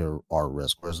 but there are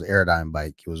risks. Whereas the Aerodyne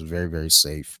bike, it was very, very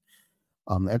safe.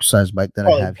 The exercise bike that I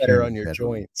Probably have here better in the on your bedroom.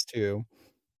 joints too.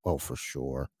 Oh, for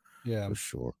sure. Yeah. For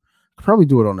sure. Could probably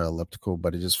do it on the elliptical,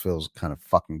 but it just feels kind of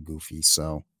fucking goofy.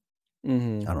 So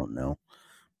Mhm. I don't know.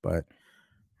 But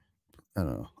I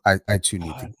don't know. I too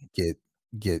need to God,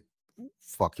 get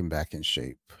fucking back in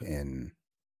shape. And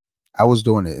I was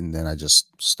doing it and then I just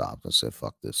stopped. I said,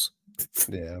 fuck this.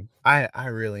 yeah. I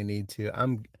really need to.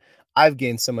 I've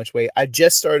gained so much weight. I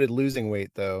just started losing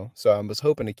weight though, so I was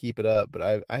hoping to keep it up, but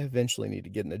I eventually need to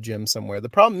get in a gym somewhere. The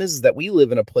problem is that we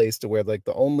live in a place to where like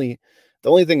the only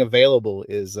thing available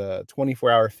is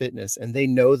 24-hour fitness, and they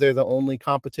know they're the only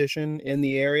competition in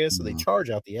the area, so they Mm, charge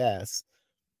out the ass.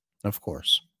 of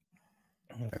course.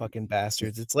 Fucking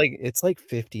bastards. It's like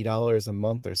 $50 a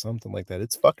month or something like that.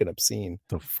 It's fucking obscene.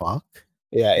 The fuck?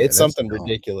 Yeah, Yeah, it's that's something dumb.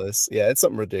 ridiculous. Yeah, it's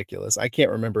something ridiculous. I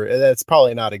can't remember. That's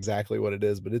probably not exactly what it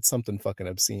is, but it's something fucking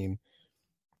obscene.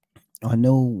 I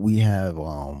know we have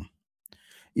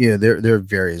yeah, there are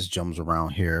various gyms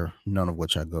around here, none of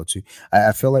which I go to.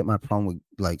 I feel like my problem with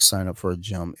like sign up for a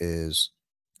gym is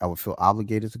I would feel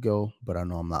obligated to go, but I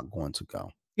know I'm not going to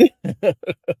go.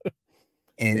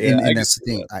 And Yeah, and I and can that's the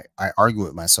see thing. that. I argue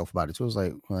with myself about it too. It's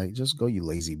like just go, you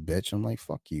lazy bitch. I'm like,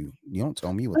 fuck you. You don't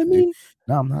tell me what I to do. mean,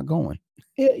 No, I'm not going.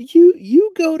 yeah,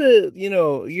 you go to,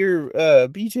 your,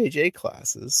 BJJ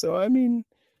classes, so, I mean,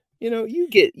 you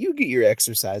get your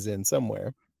exercise in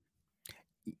somewhere.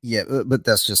 Yeah, but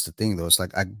that's just the thing though. It's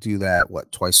like I do that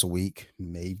what twice a week,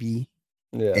 maybe.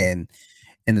 Yeah. And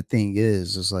and the thing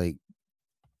is like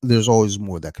there's always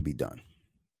more that could be done.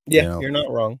 You Yeah, know, you're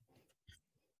not wrong.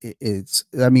 it's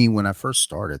I mean, when I first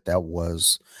started, that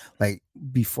was like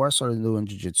before I started doing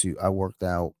jujitsu, I worked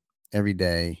out every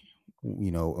day,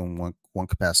 in one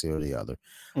capacity or the other.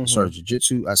 I Mhm. started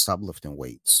jujitsu, I stopped lifting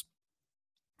weights.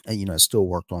 And I still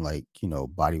worked on like,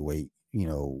 body weight,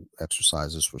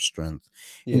 exercises for strength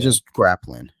and Yeah. just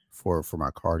grappling for my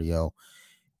cardio.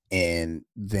 And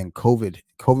then COVID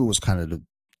was kind of the,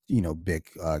 big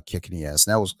kick in the ass.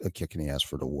 And that was a kick in the ass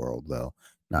for the world though,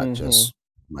 not Mhm. just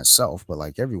myself, but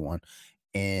like everyone.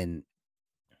 And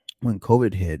when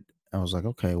COVID hit, I was like,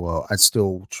 okay, well, I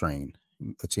still train.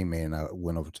 A teammate and I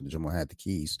went over to the gym. I had the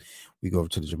keys. We go over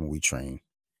to the gym and we train.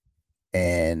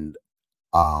 And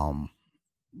um,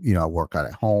 I work out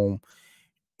at home.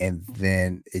 And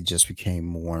then it just became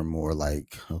more and more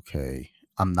like, okay,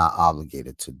 I'm not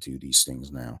obligated to do these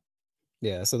things now.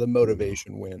 Yeah, so the You know,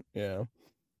 motivation went, yeah.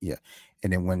 yeah.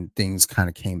 And then when things kind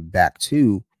of came back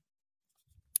to,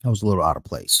 I was a little out of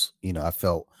place. I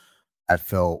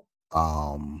felt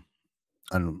um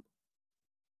un-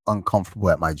 uncomfortable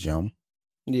at my gym.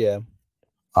 Yeah.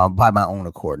 By my own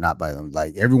accord, not by them.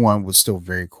 Like everyone was still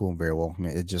very cool and very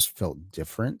welcoming. It just felt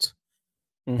different.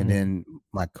 And Mhm. then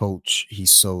my coach, he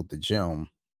sold the gym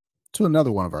to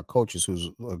another one of our coaches who's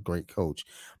a great coach.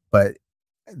 But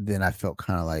then I felt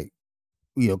kind of like,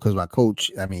 because my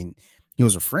coach, I mean, he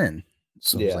was a friend.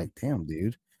 So I was Yeah. like, damn,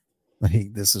 dude,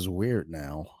 like this is weird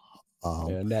now. Um,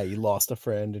 Yeah, now you lost a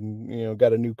friend and,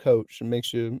 got a new coach and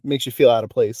makes you feel out of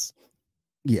place.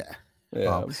 yeah.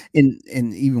 Um, Yeah.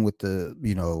 and even with the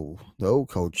old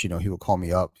coach, he would call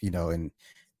me up, and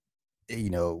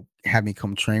have me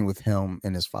come train with him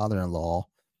and his father-in-law,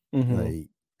 Mhm. like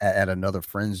at another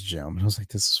friend's gym. And I was like,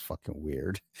 this is fucking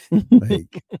weird.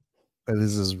 Like,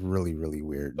 this is really, really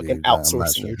weird, Fucking dude. I'm not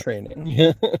outsourcing sure. your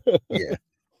training. Yeah.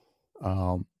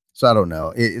 So I don't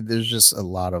know. There's just a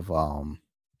lot of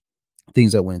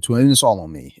things that went into it, and it's all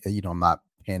on me. I'm not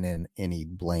pinning any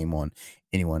blame on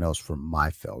anyone else for my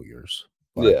failures,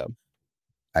 but Yeah.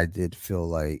 I did feel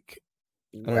like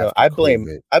I don't know. after I blame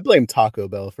COVID, I blame Taco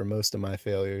Bell for most of my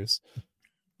failures.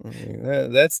 I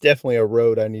mean, that's definitely a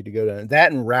road I need to go down.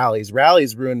 That and rallies.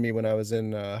 Rallies ruined me when I was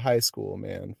in, high school,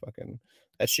 man. Fucking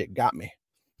that shit got me.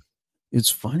 it's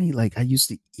funny. Like I used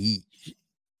to eat,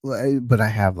 but I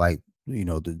have like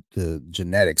the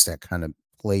genetics that kind of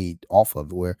played off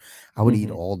of where I would eat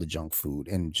Mhm. all the junk food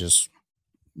and just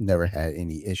never had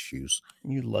any issues.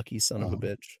 You lucky son of a Um,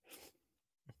 bitch.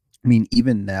 I mean,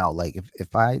 even now, like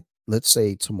if I let's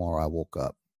say tomorrow I woke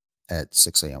up at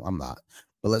 6 a.m. I'm not,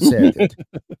 but let's say I did.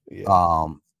 Yeah.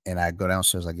 And I go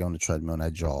downstairs, I get on the treadmill and I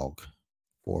jog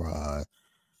for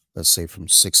let's say from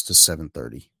 6 to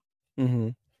 7:30.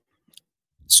 Mhm.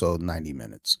 So 90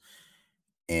 minutes.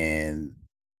 And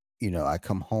I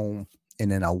come home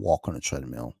and then I walk on a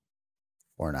treadmill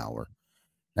for an hour.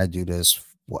 I do this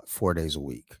what 4 days a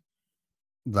week.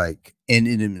 Like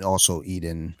and also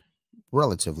eating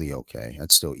relatively okay.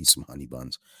 I'd still eat some honey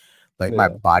buns. Like my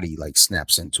Yeah. body like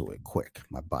snaps into it quick.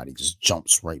 My body just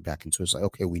jumps right back into it. It's like,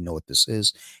 okay, we know what this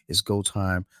is. It's go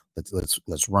time.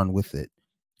 Let's run with it.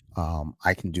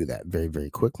 I can do that very, very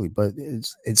quickly, but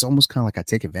it's almost kind of like I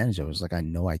take advantage of it. It's like I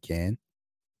know I can,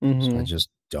 so I Mhm. just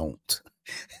don't.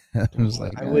 I was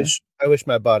like, I wish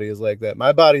my body was like that.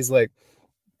 My body's like,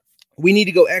 "We need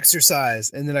to go exercise,"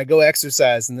 and then I go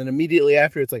exercise, and then immediately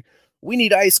after, it's like, "We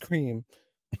need ice cream."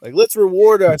 Like, let's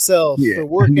reward ourselves yeah, for I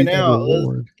working need that out.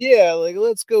 reward. Yeah, like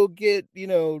let's go get,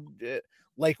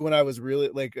 like when I was really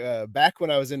like back when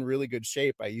I was in really good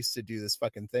shape, I used to do this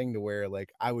fucking thing to where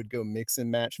like I would go mix and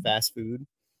match fast food.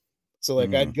 So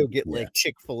like I'd go get Yeah, like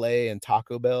Chick-fil-A and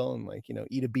Taco Bell and like,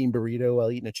 eat a bean burrito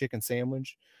while eating a chicken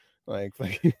sandwich. Like,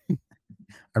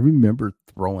 I remember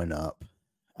throwing up.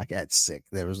 I got sick.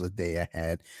 There was a day I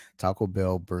had Taco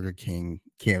Bell, Burger King,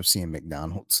 KFC, and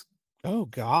McDonald's, oh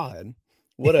God.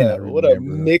 What and I a remember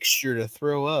mixture to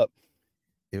throw up.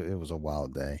 it was a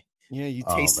wild day. Yeah, you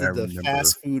I tasted the remember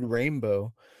fast food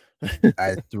rainbow.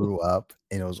 I threw up,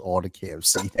 and it was all the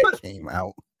KFC that came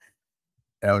out.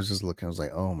 And I was just looking, I was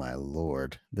like, "Oh my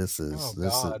lord, Oh this is,"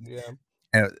 god, yeah.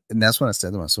 and that's when I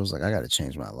said to myself, I was like, "I gotta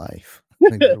change my life."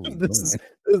 Like, what are we This is doing?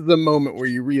 this is the moment where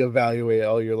you reevaluate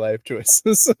all your life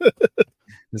choices.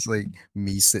 It's like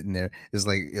me sitting there. It's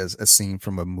like a scene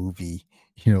from a movie,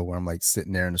 where I'm like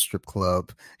sitting there in a strip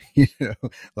club, you know,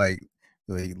 like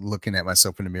like looking at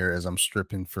myself in the mirror as I'm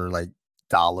stripping for like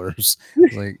dollars.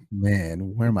 Like,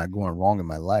 man, where am I going wrong in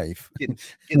my life? Getting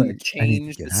getting Like, I need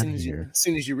to changed get out of here. as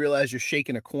soon as you realize you're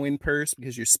shaking a coin purse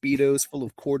because your Speedo's full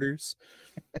of quarters.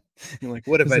 You're like,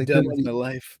 "What have It's I like they're done not with my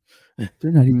life?"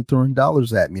 they're not even throwing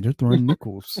dollars at me. They're throwing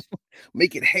nickels.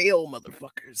 Make it hail,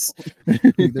 motherfuckers.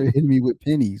 Like, they're hitting me with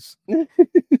pennies.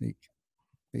 Like,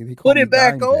 they call Put me it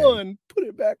back Dime Daddy. on. Put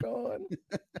it back on.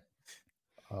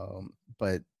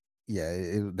 But yeah,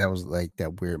 that was like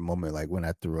that weird moment. Like when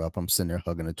I threw up, I'm sitting there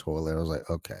hugging the toilet. I was like,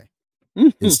 okay,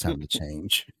 it's time to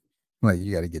change. Like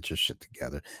you got to get your shit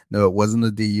together. No, it wasn't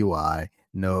a DUI.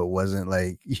 No, it wasn't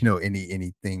like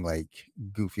anything like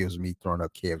goofy. It was me throwing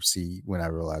up KFC when I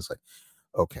realized like,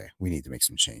 okay, we need to make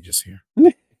some changes here.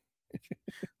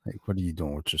 Like, what are you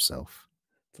doing with yourself,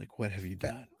 It's like, "What have you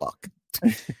fat done?" fuck?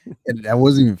 And I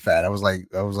wasn't even fat. I was like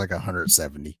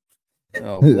 170.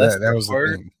 Oh, bless That your was the heart.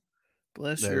 thing.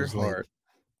 Bless That your was like, heart.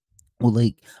 well,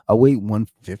 like I weighed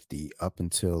 150 up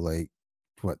until like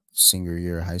what senior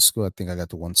year of high school. I think I got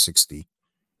to 160,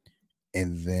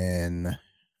 and then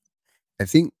I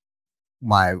think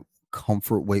my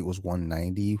comfort weight was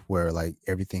 190, where like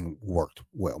everything worked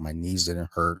well. My knees didn't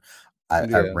hurt. I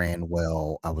Yeah, ran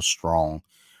well. I was strong.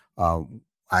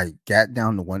 I got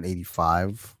down to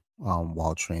 185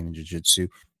 while training jiu-jitsu,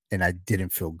 and I didn't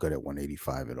feel good at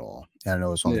 185 at all. And I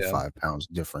know it's only yeah, 5 pounds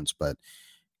difference, but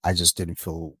I just didn't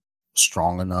feel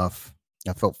strong enough.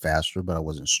 I felt faster, but I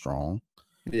wasn't strong.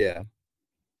 yeah.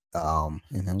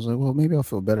 And I was like, well, maybe I'll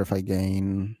feel better if I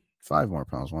gain 5 more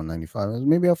pounds, 195.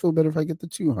 Maybe I'll feel better if I get the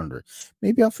 200.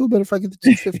 Maybe I'll feel better if I get the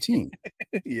 215.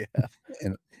 Yeah.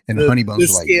 And and The Honey the Buns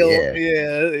were like, scale yeah.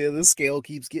 yeah, the scale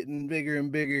keeps getting bigger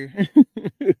and bigger.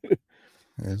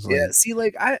 It's Yeah, like, see,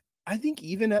 like, I think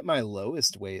even at my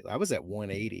lowest weight, I was at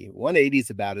 180. 180 is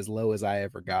about as low as I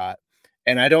ever got,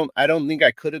 and I don't think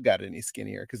I could have got any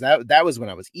skinnier because that was when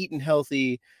I was eating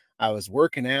healthy, I was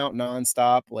working out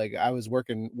nonstop, like, I was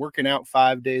working out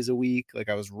 5 days a week, like,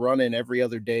 I was running every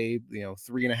other day,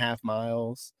 3.5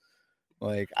 miles.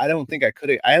 Like, I don't think I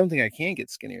can get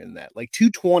skinnier than that. Like,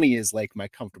 220 is, like, my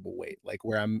comfortable weight, like,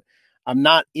 where I'm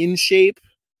not in shape,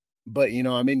 but,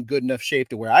 I'm in good enough shape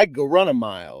to where I could go run a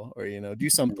mile or, do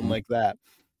something mhm. like that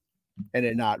and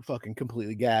it not fucking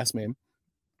completely gas me.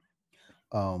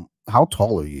 How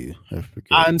tall are you? I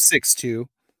forget. I'm 6'2".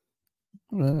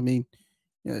 Well, I mean,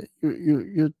 yeah,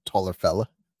 you're a taller fella.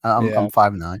 I'm Yeah.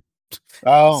 5'9".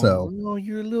 Oh, So no,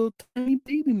 you're a little tiny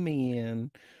baby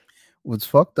man. what's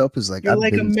fucked up is like You're I've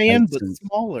like a been this height man, but since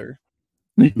smaller.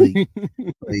 like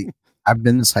like I've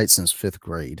been this height since fifth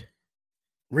grade.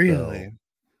 So Really?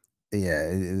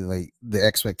 yeah, like the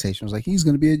expectation was like he's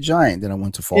gonna be a giant. Then I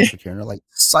went to foster care and they're like,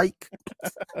 psych,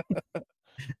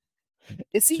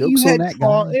 See, jokes on that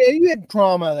guy. you had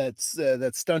trauma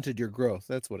that stunted your growth,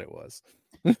 that's what it was.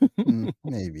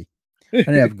 Maybe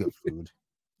I didn't have good food.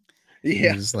 It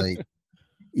Yeah. was just like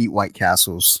eat White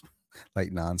Castles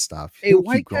like nonstop. Hey, He'll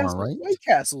keep growing, right? White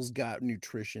Castle's got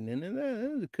nutrition in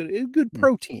it, it's good Hmm,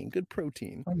 protein, good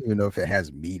protein. I don't even know if it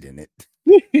has meat in it.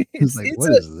 It's It's like, it's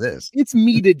what a is this? it's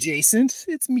meat adjacent,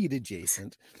 it's meat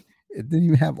adjacent. It didn't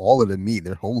even have all of the meat.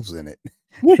 There are holes in it.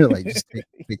 They're like, just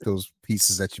take those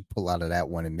pieces that you pull out of that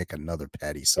one and make another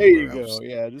patty There somewhere you else. go,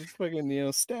 yeah, just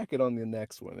fucking, stack it on the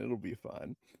next one, it'll be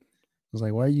fine. I was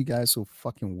like, why are you guys so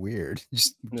fucking weird?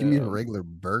 Just give me a Yeah. regular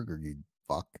burger, you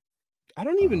fuck. I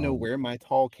don't even know Um, where my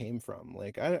tall came from,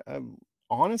 like, I'm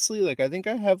honestly, like, I think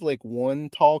I have, like, 1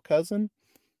 tall cousin.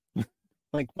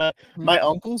 Like, my mm,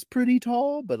 uncle's pretty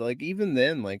tall, but, like, even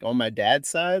then, like, on my dad's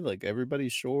side, like,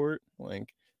 everybody's short,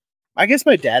 like, I guess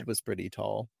my dad was pretty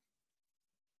tall.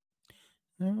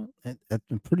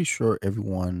 I'm pretty sure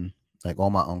everyone, like all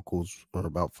my uncles, are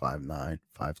about 5'9",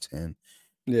 5'10".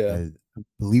 Yeah. I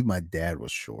believe my dad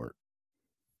was short.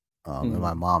 And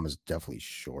my Mhm. mom is definitely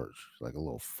short. She's like a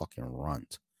little fucking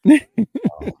runt.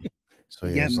 Um, so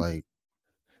You yeah, got it's like,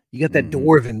 you got that mm,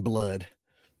 dwarven blood.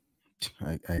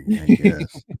 I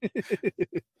guess.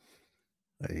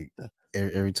 Like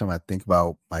every time I think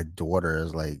about my daughter,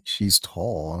 is like she's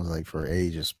tall. I was like for her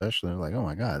age, especially. I'm like, oh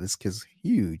my god, this kid's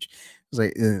huge. It's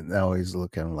like and I always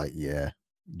look at him like, yeah,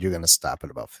 you're gonna stop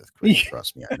at about fifth grade.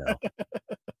 Trust me, I know.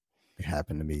 It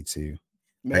happened to me too.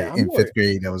 Man, Like I'm in more. fifth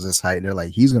grade, that was this height. They're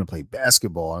like, he's gonna play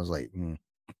basketball. I was like,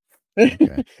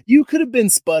 okay, You could have been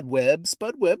Spud Webb.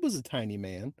 Spud Webb was a tiny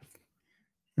man.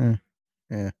 eh,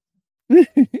 yeah.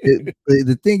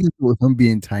 The thing is with him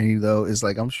being tiny though is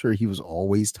like I'm sure he was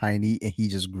always tiny and he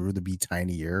just grew to be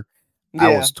tinier. I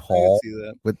Yeah, was I could tall see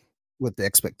that. with with the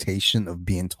expectation of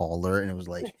being taller, and it was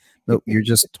like, nope, you're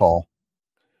just tall,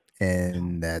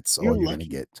 and that's You're all you're gonna lucky.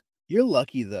 get. You're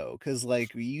lucky though, because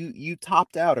like you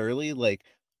topped out early. Like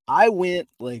I went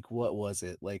like what was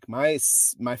it? Like my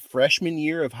freshman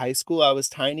year of high school, I was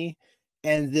tiny,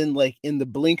 and then like in the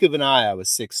blink of an eye, I was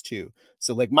 6'2".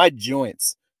 So like my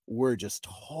joints were just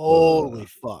totally Uh,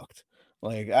 fucked.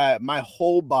 Like my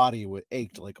whole body would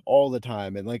ached like all the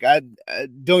time, and like I don't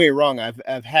get me wrong,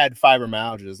 I've had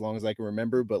fibromyalgia as long as I can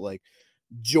remember, but like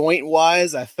joint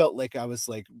wise, I felt like I was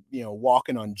like,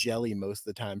 walking on jelly most of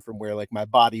the time from where like my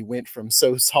body went from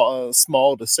so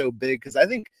small to so big. Cause I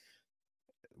think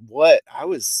what I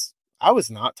was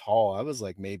not tall. I was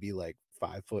like maybe like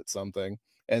 5 foot something.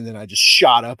 And then I just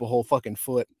shot up a whole fucking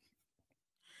foot.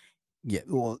 yeah,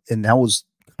 well, and that was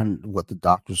kind of what the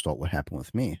doctors thought would happen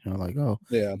with me. They're like, "Oh,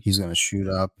 Yeah. he's gonna shoot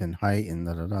up in height and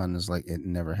da da da," and it's like it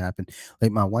never happened.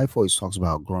 Like my wife always talks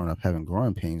about growing up having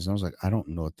growing pains, and I was like, "I don't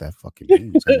know what that fucking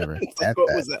means. I never It's like, had what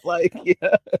that." was that like?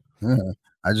 Yeah. Yeah.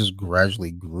 I just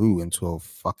gradually grew into a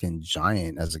fucking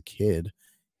giant as a kid,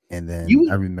 and then I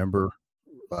You remember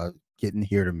getting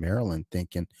here to Maryland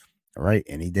thinking, "All right,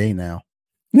 any day now."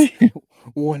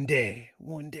 one day.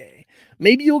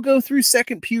 Maybe you'll go through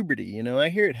second puberty, I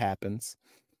hear it happens.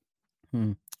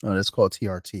 Hmm. Oh, that's called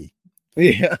TRT.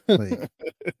 Yeah. Like,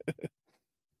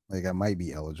 like I might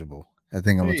be eligible. I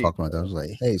think I'm There gonna you talk about that. I go. was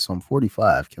like, "Hey, so I'm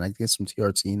 45. Can I get some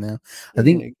TRT now?" I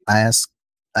think Yeah.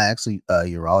 I actually a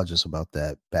urologist about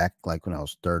that back like when I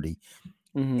was 30,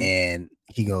 Mhm. and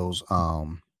he goes,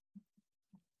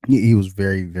 he was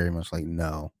very, very much like,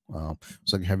 "No."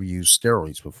 It's like, "Have you used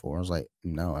steroids before?" I was like,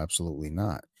 "No, absolutely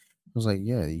not." I was like,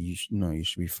 "Yeah, no, you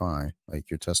should be fine. Like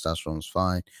your testosterone is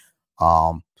fine."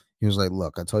 Um, he was like,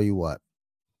 "Look, I tell you what.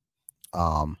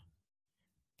 Um,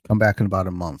 come back in about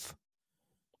a month.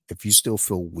 If you still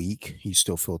feel weak, you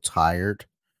still feel tired,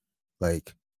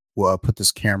 like, well, I'll put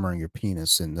this camera in your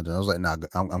penis." And then I was like, "Nah,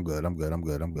 I'm good. I'm good. I'm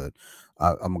good. I'm good.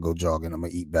 I'm gonna go jogging. I'm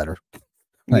gonna eat better.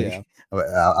 Yeah. Like,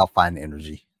 I'll find the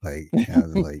energy. Like,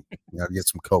 I'll get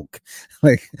some coke.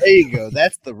 Like, There you go.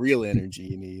 That's the real energy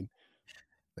you need.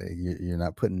 like, you're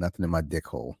not putting nothing in my dick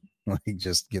hole. Like,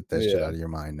 just get that shit Yeah. out of your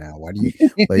mind now. Why do you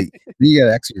like? You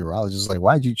gotta ask your urologist, like,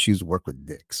 why did you choose to work with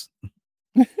dicks?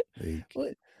 Like,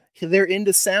 What? They're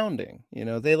into sounding,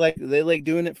 they like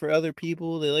doing it for other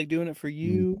people, they like doing it for mm,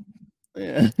 you.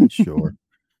 Yeah. sure,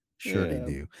 sure they Yeah.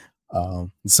 do.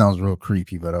 It sounds real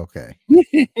creepy, but okay.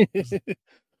 It's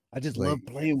I just like, love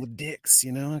playing with dicks,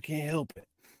 I can't help it.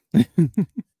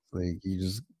 like you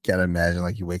just gotta imagine,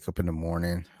 like you wake up in the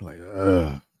morning, like,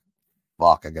 ugh,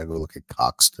 fuck, I gotta go look at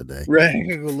cocks today. Right, I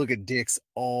gotta go look at dicks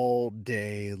all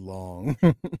day long.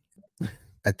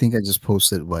 I think I just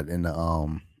posted what in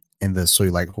the So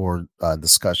You Like Horror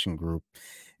discussion group.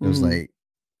 It was Mhm.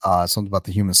 like something about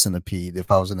the human centipede.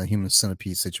 If I was in a human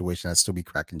centipede situation, I'd still be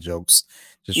cracking jokes,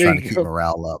 just There trying to you keep go.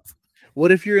 morale up.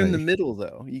 What if you're in the Like, middle,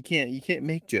 though? You can't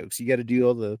make jokes, you gotta do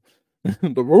all the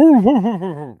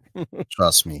the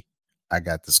trust me, I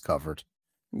got this covered.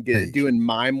 Get Like, doing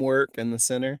mime work in the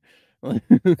center.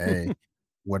 hey,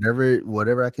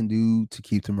 whatever I can do to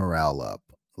keep the morale up.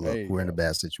 There Look, you we're in a go.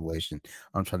 bad situation.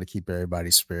 I'm trying to keep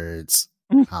everybody's spirits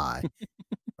high.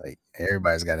 Like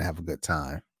everybody's got to have a good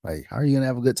time. Like, how are you gonna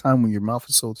have a good time when your mouth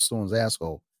is so someone's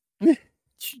asshole?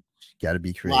 Got to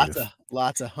be creative.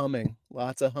 Lots of humming.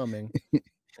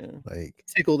 Yeah. Like,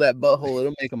 Tickle that butthole,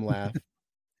 it'll make them laugh.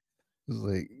 it's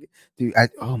like, dude,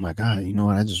 oh my god, you know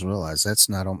what? I just realized that's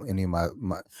not on any of my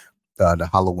the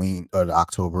Halloween or the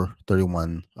October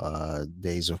 31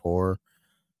 days of horror.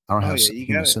 I don't Oh, have yeah,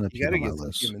 Human you Centipede gotta on my get some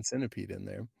list. human centipede in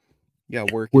there. You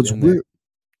gotta work it What's in there. weird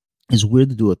It's weird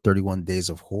to do a 31 days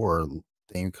of horror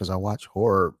thing because I watch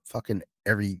horror fucking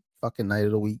every fucking night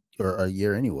of the week or a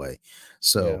year anyway.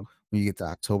 Yeah. So when you get to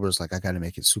October, it's like I got to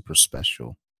make it super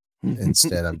special.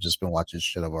 Instead, I've just been watching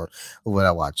shit of what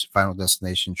I watch: Final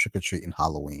Destination, Trick or Treat, and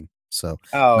Halloween. So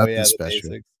Oh, nothing yeah, the special.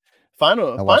 basics.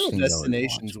 Final I watch Final things I already watch.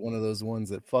 Destination's one of those ones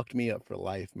that fucked me up for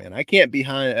life, man. I can't be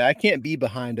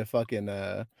behind a fucking,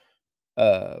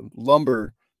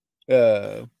 lumber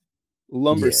uh,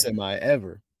 lumber Yeah, semi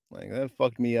ever. Like, that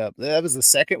fucked me up. That was the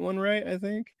second one, right, I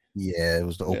think? yeah, it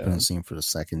was the Yeah. opening scene for the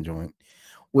second joint.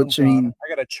 Oh Which I god, mean, I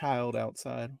got a child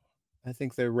outside. I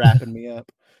think they're wrapping me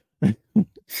up.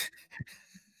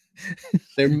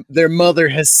 Their mother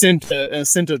has sent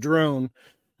a drone.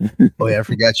 Oh yeah, I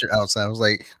forgot you're outside. I was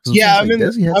like, 'cause I Yeah, was like,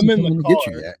 Desi I'm hasn't in come the in to get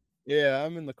you car. yet. Yeah,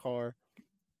 I'm in the car.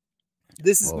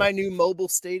 This is Well, my new mobile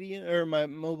stadium or my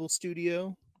mobile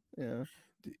studio. Yeah.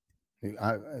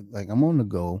 like I'm on the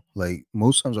go. Like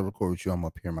most times I record with you, I'm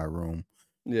up here in my room.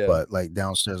 Yeah. But like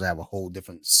downstairs, I have a whole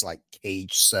different like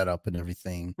cage setup and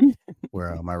everything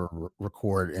where I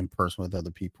record in person with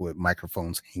other people with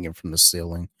microphones hanging from the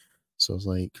ceiling. So it's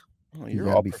like Oh, you you're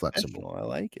got to all be flexible, professional. I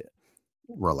like it.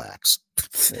 relax.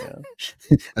 Yeah.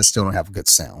 I still don't have good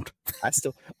sound. I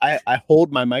still I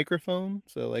hold my microphone,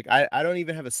 so, like, I don't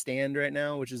even have a stand right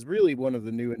now, which is really one of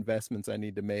the new investments I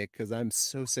need to make because 'cause I'm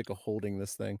so sick of holding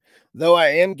this thing. Though I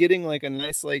am getting, like, a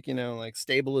nice, like, like,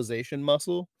 stabilization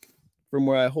muscle from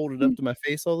where I hold it up to my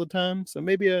face all the time, so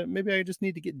maybe I just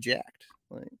need to get jacked,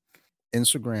 like.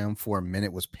 Instagram for a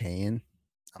minute was paying.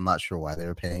 I'm not sure why they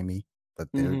were paying me,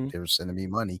 but Mhm. they were sending me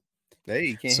money. Hey,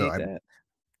 you can't So hate that.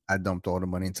 I dumped all the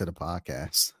money into the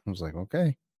podcast. I was like,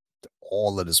 okay,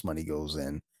 all of this money goes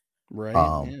in. Right?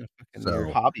 Um, Yeah, fucking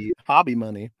your so hobby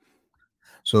money.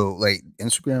 like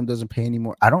Instagram doesn't pay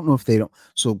anymore. I don't know if they don't.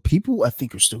 So people I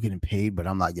think are still getting paid, but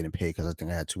I'm not getting paid because I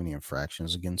think I had too many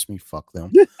infractions against me. Fuck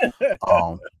them.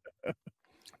 Um,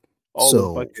 All the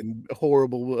so fucking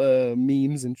horrible,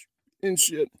 memes and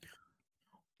shit.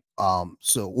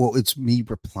 so well, it's me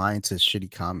replying to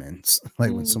shitty comments.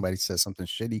 Like when Mm. somebody says something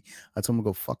shitty, I tell them to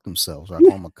go fuck themselves, or I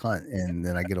call them a cunt, and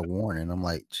then I get a warning. I'm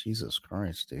like, Jesus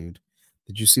Christ, dude,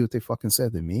 did you see what they fucking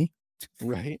said to me?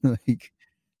 Right? Like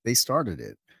they started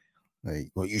it.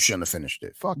 Like, well, you shouldn't have finished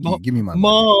it. Fuck Mo you. Give me my money.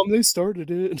 Mom, they started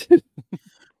it.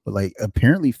 But like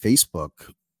apparently Facebook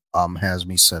has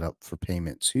me set up for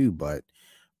payment too, but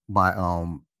my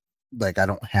like I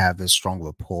don't have as strong of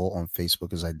a pull on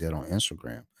Facebook as I did on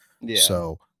Instagram. Yeah,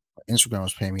 So Instagram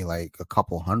was paying me like a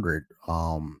couple hundred,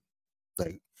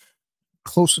 like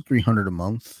close to 300 a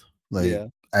month. Like yeah,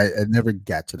 I never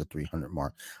got to the 300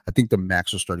 mark. I think the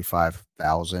max was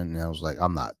 35,000. And I was like,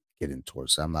 I'm not getting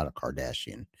towards that. I'm not a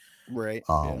Kardashian. right,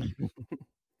 yeah. Um,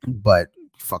 but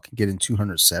fucking getting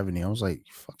 270, I was like,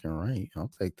 fucking right. I'll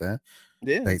take that.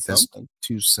 Yeah, Like it's that's something.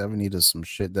 270 to some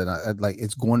shit that I'd like.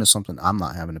 It's going to something I'm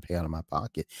not having to pay out of my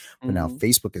pocket. But now Mhm.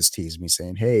 Facebook has teased me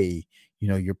saying, "Hey,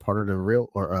 you're part of the real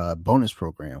or bonus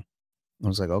program." I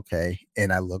was like, "Okay,"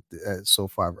 and I looked at so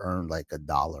far I've earned like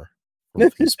 $1 from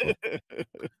Facebook,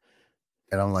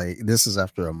 and I'm like, "This is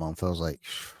after a month." I was like,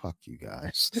 "Fuck you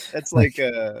guys!" Like,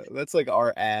 That's like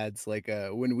our ads, like,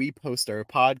 when we post our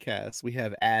podcasts, we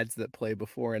have ads that play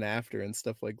before and after and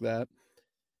stuff like that.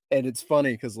 And it's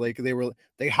funny because like, they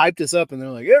hyped us up and they're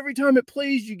like, "Every time it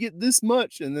plays, you get this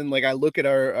much." And then, like, I look at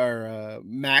our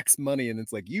max money and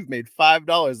it's like, "You've made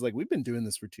 $5." Like, "We've been doing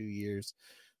this for 2 years."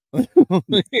 Like,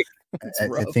 it's I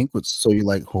rough. think what's so you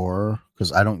like horror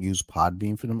because I don't use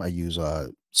Podbean for them. I use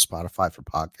Spotify for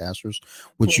podcasters,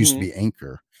 which used to Mhm. be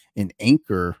Anchor, and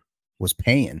Anchor was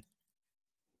paying,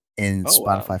 and Oh,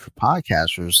 wow. Spotify for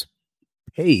podcasters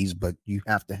pays, but you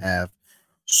have to have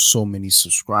so many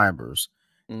subscribers.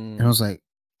 And I Mm, was like,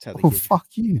 that's how they oh get you. fuck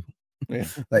you. Yeah.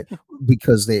 Like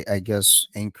because they I guess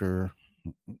Anchor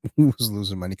was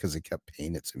losing money because they kept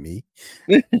paying it to me.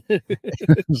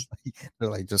 It was they're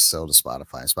like, just sell to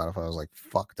Spotify. Spotify was like,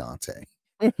 fuck Dante.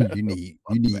 You Fuck need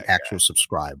that actual guy.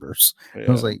 subscribers.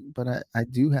 I was Yeah. like, but I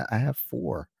do have I have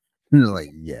four. And they're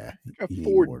like, yeah, Got you need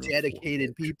 4 more than four,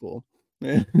 dedicated bitch. people.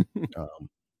 Yeah.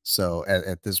 So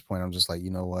at this point, I'm just like, you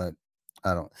know what?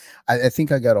 I don't. I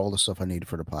think I got all the stuff I needed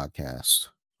for the podcast.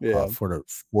 Yeah. For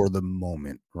the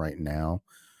moment right now.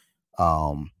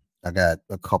 I got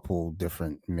a couple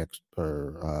different mix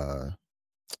or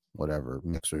whatever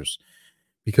mixers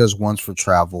because one's for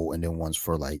travel and then one's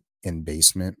for like in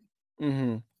basement.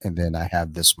 Mhm. And then I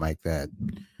have this mic that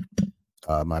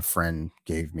my friend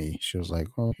gave me. She was like,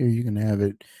 "Oh, here you can have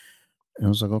it." And I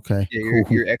was like, "Okay, Yeah,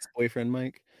 cool." your ex-boyfriend,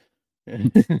 Mike.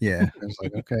 Yeah, I was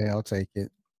like, "Okay, I'll take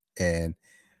it." And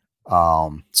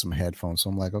some headphones. So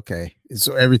I'm like, okay.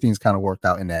 So everything's kind of worked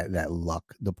out in that luck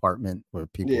department where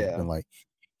people have Yeah. been like,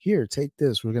 here, take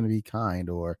this. We're gonna be kind.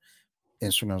 Or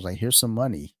Instagram's like, here's some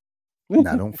money.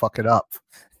 Now don't fuck it up.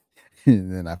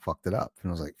 And then I fucked it up. And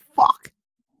I was like, fuck,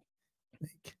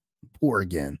 like, poor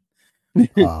again.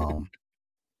 Um,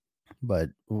 but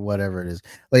whatever it is.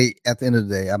 Like at the end of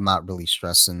the day, I'm not really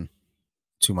stressing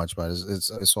too much about it.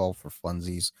 It's all for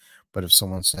funsies. But if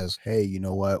someone says, "Hey, you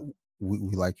know what? We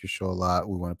like your show a lot.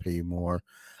 We want to pay you more,"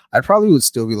 I probably would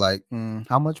still be like,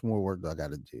 "How much more work do I got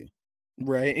to do?"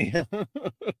 Right, yeah. Because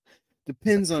I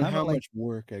Depends on kind of how like much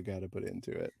work I gotta put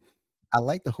into it. I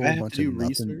like the I whole have to bunch of do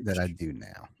nothing that I research. do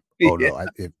now. Oh Yeah. no,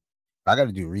 if I got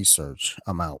to do research,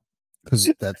 I'm out. Because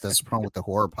that's the problem with the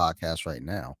horror podcast right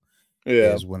now.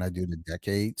 Yeah. is when I do the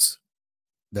decades.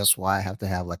 That's why I have to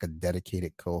have like a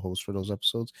dedicated co-host for those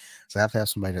episodes. So I have to have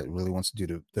somebody that really wants to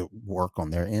do the work on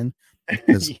their end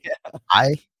because Yeah.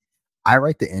 I I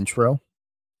write the intro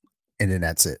and then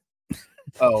that's it.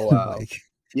 Oh, wow. Like,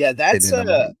 Yeah, and then I'm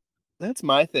like, that's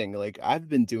my thing, like, I've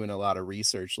been doing a lot of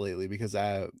research lately because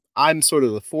I'm sort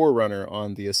of the forerunner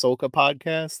on the Ahsoka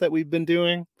podcast that we've been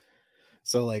doing.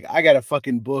 So, like, I got a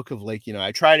fucking book of, like,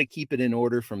 I try to keep it in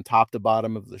order from top to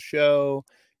bottom of the show.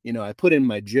 I put in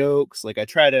my jokes, like, I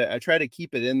try to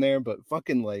keep it in there, but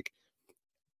fucking, like,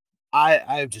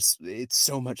 I've just it's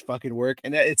so much fucking work,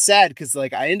 and it's sad because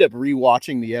like, I end up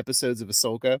rewatching the episodes of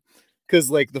Ahsoka because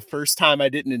like, the first time I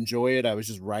didn't enjoy it, I was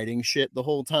just writing shit the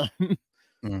whole time.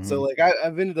 So, mhm. like,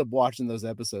 I've ended up watching those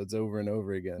episodes over and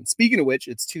over again. Speaking of which,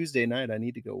 it's Tuesday night, I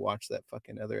need to go watch that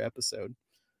fucking other episode.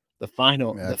 The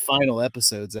final Yeah, the final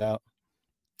episode's out.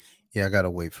 yeah, I gotta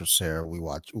wait for Sarah. We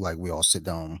watch like we all sit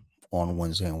down on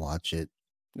Wednesday and watch it.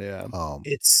 Yeah. Um,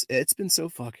 It's been so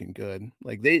fucking good.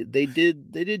 Like, they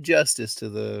did justice to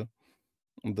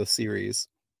the series.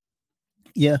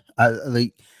 yeah, I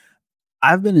like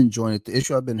I've been enjoying it. The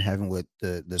issue I've been having with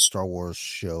the Star Wars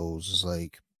shows is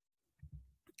like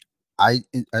I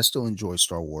still enjoy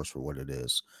Star Wars for what it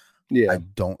is. I Yeah.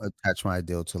 don't attach my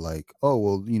ideal to like, oh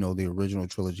well, the original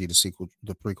trilogy, the sequel,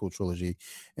 the prequel trilogy,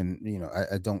 and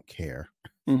I don't care.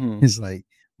 Mhm. It's like,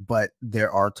 but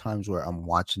there are times where I'm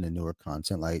watching the newer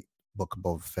content, like Book of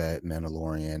Boba Fett,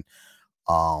 Mandalorian.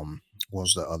 What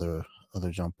was the other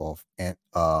jump off? And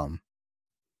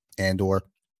Andor.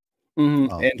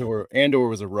 Mhm. Um, Andor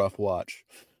was a rough watch.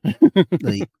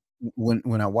 like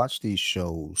when I watch these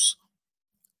shows,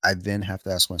 I then have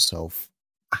to ask myself,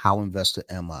 how invested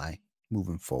am I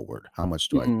moving forward? How much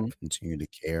do I Mhm. continue to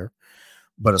care?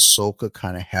 But Ahsoka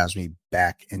kind of has me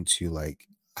back into like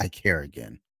I care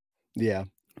again. Yeah.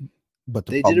 But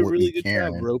the They did problem a with me really good job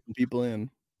caring, roping people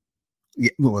in. yeah,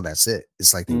 well, that's it.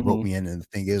 It's like they wrote Mhm. me in, and the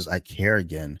thing is, I care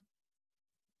again,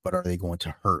 but are they going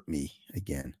to hurt me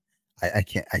again? I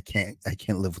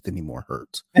can't live with any more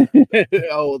hurt.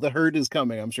 Oh, the herd is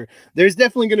coming, I'm sure. There's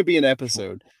definitely gonna be an Sure.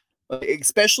 episode,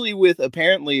 especially with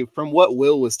apparently from what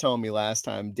Will was telling me last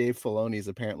time, Dave Filoni's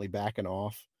apparently backing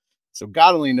off. So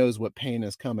God only knows what pain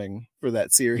is coming for that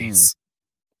Mm, series.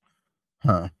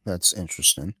 huh. That's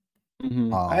interesting.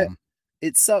 Mhm. I Um,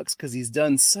 It sucks because he's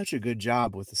done such a good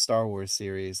job with the Star Wars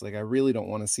series, like, I really don't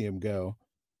wanna see him go.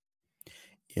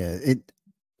 yeah, it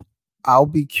I'll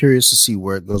be curious to see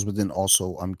where it goes, but then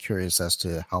also I'm curious as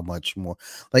to how much more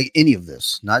like any of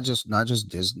this, not just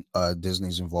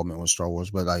Disney's involvement with Star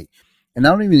Wars, but like, and I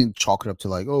don't even chalk it up to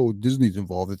like, oh, Disney's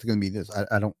involved, it's gonna be this.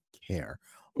 I don't care.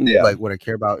 Yeah. Like what I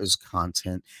care about is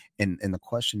content. And the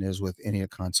question is with any of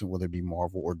the content, whether it be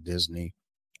Marvel or Disney,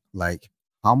 like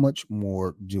how much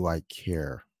more do I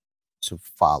care to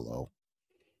follow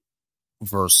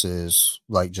versus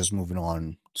like just moving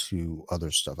on to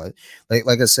other stuff. Like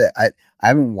I said, I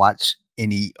haven't watched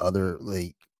any other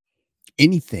like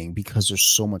anything because there's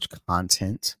so much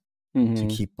content to Mhm.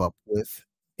 keep up with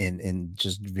in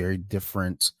just very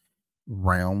different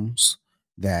realms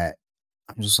that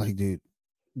I'm just like, dude,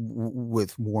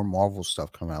 with more Marvel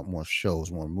stuff coming out, more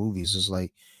shows, more movies, it's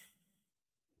like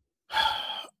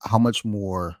how much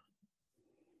more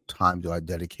time do I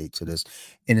dedicate to this?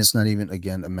 And it's not even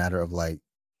again a matter of like,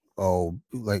 oh,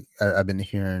 like I've been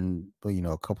hearing,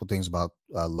 well, a couple things about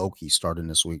Loki starting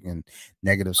this week and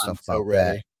negative I'm stuff so about that,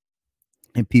 ready.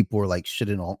 and people are like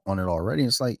shitting on it already.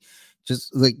 It's like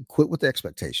just like quit with the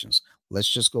expectations. Let's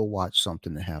just go watch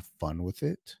something and have fun with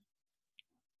it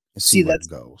and see See, where it that's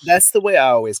goes. that's the way I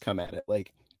always come at it,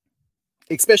 like,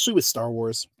 especially with Star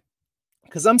Wars,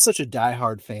 because 'cause I'm such a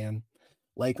diehard fan.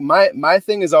 Like, my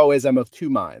thing is always I'm of 2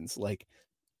 minds, like,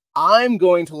 I'm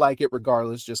going to like it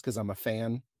regardless just because 'cause I'm a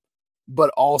fan,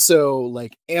 but also,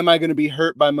 like, am I gonna be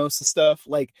hurt by most of the stuff?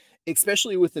 Like,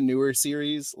 especially with the newer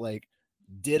series, like,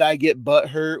 did I get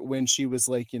butthurt when she was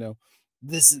like,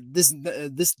 this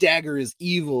dagger is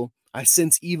evil. I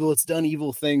sense evil. It's done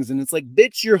evil things. And it's like,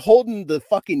 bitch, you're holding the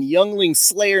fucking Youngling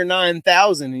Slayer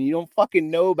 9000 and you don't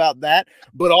fucking know about that.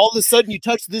 But all of a sudden you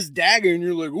touch this dagger and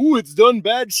you're like, ooh, it's done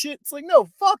bad shit. It's like, no,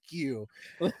 fuck you.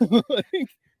 like,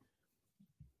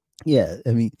 Yeah,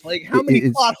 I mean, like, how it, many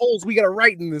it's plot holes we got to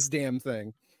write in this damn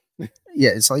thing?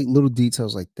 yeah, it's like little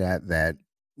details like that that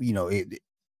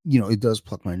it does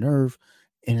pluck my nerve,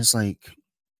 and it's like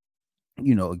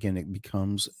again, it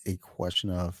becomes a question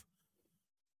of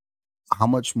how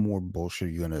much more bullshit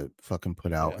are you gonna fucking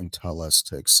put out Yeah. and tell us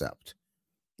to accept?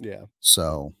 Yeah.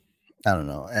 So I don't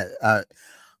know.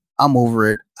 I'm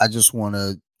over it. I just want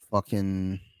to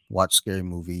fucking watch scary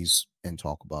movies and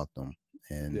talk about them.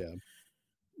 And Yeah.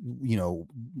 you know,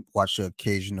 watch the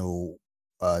occasional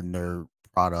nerd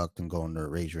product and go on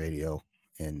Nerd Rage Radio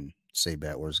and say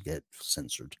bad words get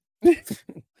censored.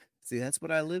 See, that's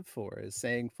what I live for, is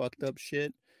saying fucked up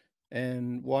shit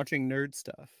and watching nerd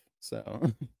stuff. So,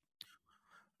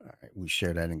 All right, we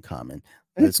share that in common.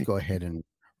 Let's go ahead and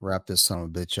wrap this son of a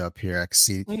bitch up here. I can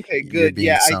see okay, you're good.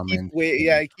 being summoned, and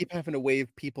I keep having to wave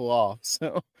people off.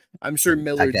 So, I'm sure and I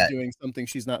Millard's got. doing something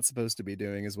she's not supposed to be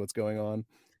doing is what's going on.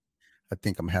 I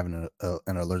think I'm having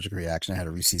an allergic reaction. I had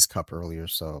a Reese's cup earlier,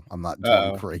 so I'm not doing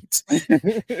Uh-oh. great. I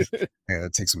gotta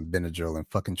take some Benadryl and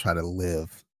fucking try to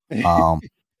live. Um,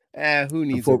 Who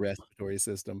needs a before respiratory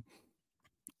system?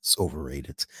 it's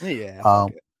overrated. Yeah, fuck Um,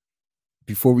 it.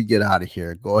 before we get out of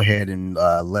here, go ahead and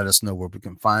let us know where we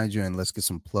can find you, and let's get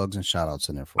some plugs and shout outs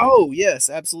in there for you. Oh, yes,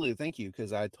 absolutely. Thank you,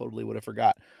 because I totally would have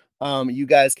forgot. You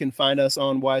guys can find us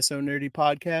on Why So Nerdy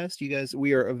Podcast.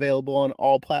 We are available on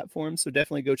all platforms, so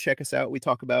definitely go check us out. We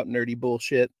talk about nerdy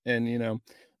bullshit and,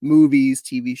 movies,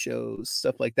 TV shows,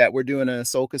 stuff like that. We're doing a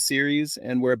Solka series,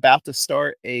 and we're about to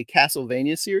start a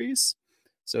Castlevania series.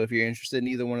 So if you're interested in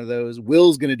either one of those,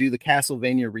 Will's going to do the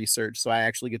Castlevania research, so I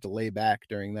actually get to lay back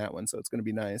during that one, so it's going to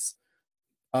be nice.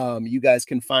 You guys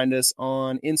can find us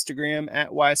on Instagram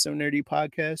at Why So Nerdy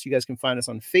Podcast. You guys can find us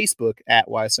on Facebook at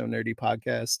Why So Nerdy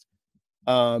Podcast.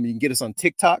 You can get us on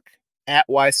TikTok at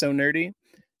Why So Nerdy.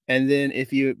 And then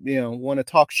if you want to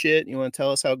talk shit, you want to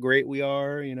tell us how great we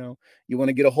are, you want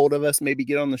to get a hold of us, maybe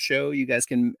get on the show, you guys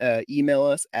can email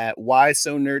us at why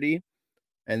so nerdy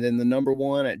and then the number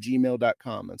one at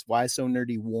gmail.com. That's why so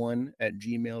nerdy1 at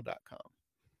gmail.com.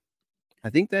 I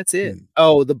think that's it. Hmm.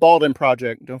 Oh, the Baldwin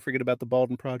Project. Don't forget about the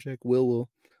Baldwin Project.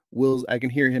 Will's I can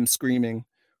hear him screaming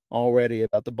already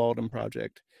about the Baldwin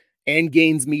Project. And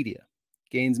Gaines Media.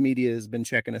 Gaines Media has been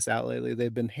checking us out lately.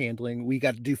 They've been handling. We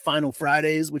got to do Final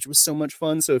Fridays, which was so much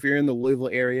fun. So if you're in the Louisville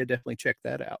area, definitely check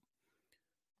that out.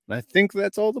 And I think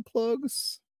that's all the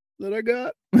plugs that I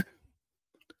got.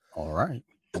 All right,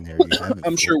 and there you have it,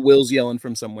 I'm sure folks. Will's yelling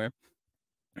from somewhere.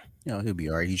 He'll be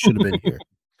all right. He should have been here.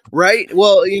 Right?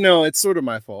 Well, it's sort of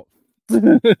my fault.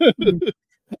 Mm,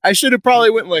 I should have probably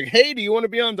went like, "Hey, do you want to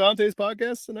be on Dante's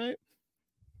podcast tonight?"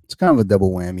 it's kind of a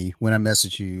double whammy. When I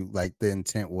messaged you, like the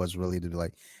intent was really to be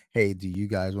like, "Hey, do you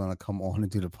guys want to come on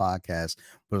and do the podcast?"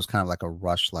 But it was kind of like a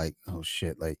rush, like, "Oh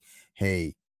shit!" Like,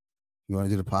 "Hey, you want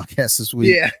to do the podcast this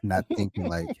week?" Yeah. Not thinking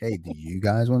like, "Hey, do you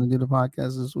guys want to do the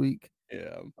podcast this week?"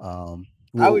 Yeah. Um,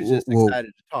 I we'll, was we'll, just we'll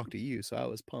excited to talk to you, so I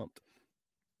was pumped.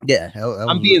 yeah, that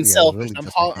I'm was being yeah, it was selfish. really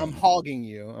just a I'm hang. hogging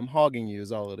you. I'm hogging you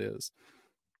is all it is.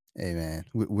 Hey man,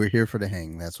 we're here for the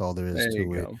hang. That's all there is There you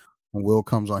to it. go. When Will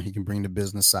comes on, he can bring the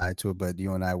business side to it, but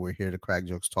you and I, we're here to crack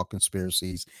jokes, talk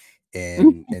conspiracies,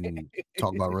 and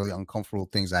talk about really uncomfortable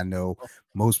things. I know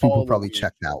most people All the probably weird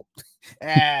checked shit. out. People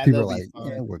are They'll be like,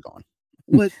 "Yeah, fine. we're gone."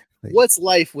 What Like, what's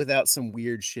life without some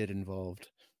weird shit involved?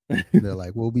 they're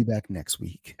like, "We'll be back next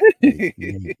week." Like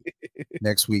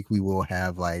next week, we will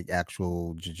have like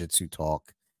actual jujitsu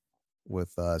talk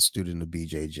with a student of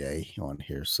BJJ on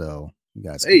here, so you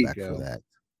guys There come you back for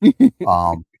go. that.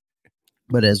 Um,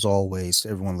 But as always,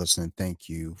 everyone listening, thank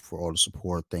you for all the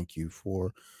support. Thank you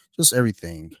for just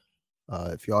everything.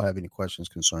 If y'all have any questions,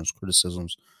 concerns,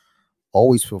 criticisms,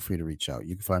 always feel free to reach out.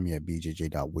 You can find me at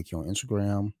bjj.wiki on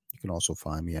Instagram. You can also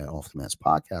find me at Off the Mats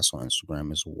Podcast on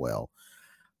Instagram as well.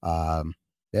 Um,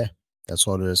 yeah, that's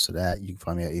all there is to that. You can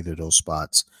find me at either of those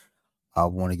spots. I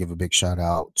want to give a big shout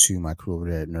out to my crew over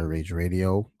there at Nerd Rage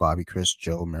Radio, Bobby, Chris,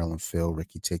 Joe, Marilyn, Phil,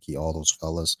 Ricky, Ticky, all those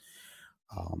fellas.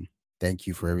 Um, thank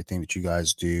you for everything that you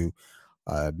guys do.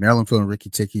 Marilyn, Phil, and Ricky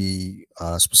Ticky,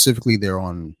 specifically, they're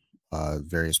on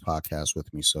various podcasts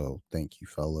with me. So thank you,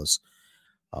 fellas.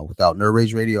 Without Nerd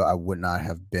Rage Radio, I would not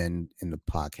have been in the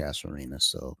podcast arena.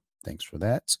 So thanks for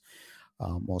that.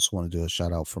 Also want to do a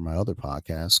shout out for my other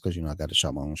podcast because I got to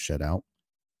shout my own shit out.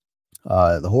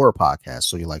 The horror podcast.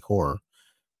 So you like horror?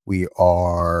 We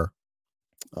are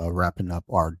wrapping up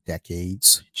our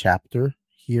decades chapter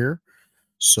here.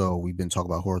 So we've been talking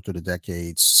about horror through the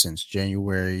decades since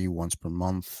January, once per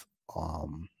month.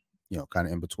 Kind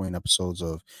of in between episodes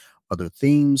of other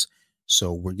themes.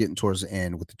 So we're getting towards the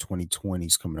end with the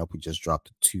 2020s coming up. We just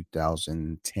dropped the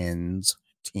 2010s,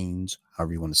 teens,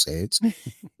 however you want to say it.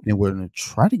 And we're going to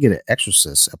try to get an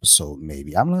Exorcist episode,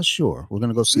 maybe. I'm not sure. We're going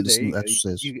to go see Ooh, there this you new go.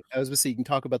 Exorcist. I was gonna say you can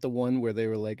talk about the one where they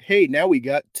were like, "Hey, now we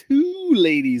got two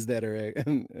ladies that are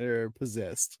are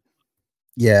possessed."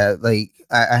 Yeah, like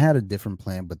I had a different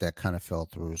plan, but that kind of fell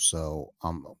through. So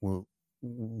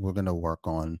we're gonna work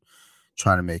on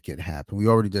trying to make it happen. We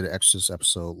already did an Exorcist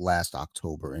episode last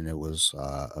October, and it was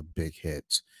a big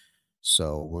hit.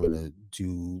 So we're gonna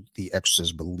do the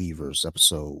Exorcist Believers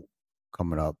episode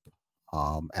coming up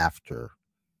after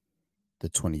the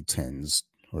 2010s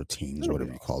or teens or That'll be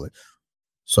whatever you call awesome. it.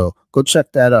 So go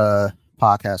check that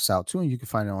podcast out too, and you can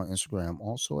find it on Instagram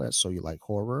also at So You Like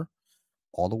Horror.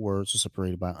 All the words are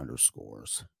separated by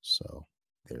underscores. So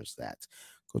there's that.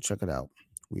 Go check it out.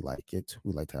 We like it.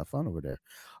 We like to have fun over there.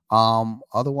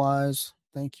 Otherwise,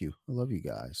 thank you. I love you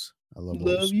guys. I love all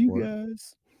the Love you support.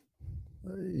 guys.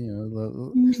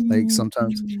 Like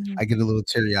sometimes I get a little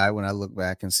teary eyed when I look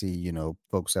back and see,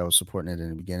 folks that were supporting it in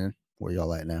the beginning. Where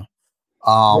y'all at now?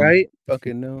 Um, Right?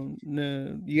 Fucking no,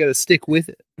 no, you gotta stick with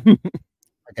it.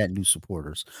 I got new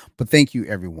supporters. But thank you,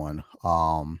 everyone.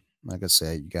 Like I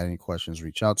said, you got any questions,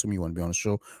 reach out to me. You want to be on the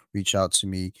show, reach out to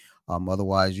me.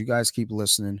 Otherwise, you guys keep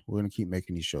listening. We're gonna keep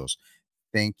making these shows.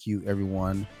 Thank you,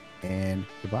 everyone, and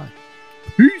goodbye.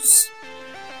 Peace.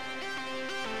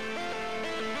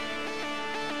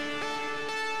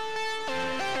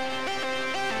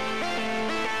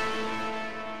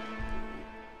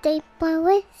 Deeper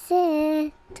with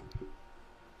it.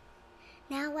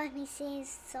 Now let me sing a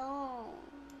song.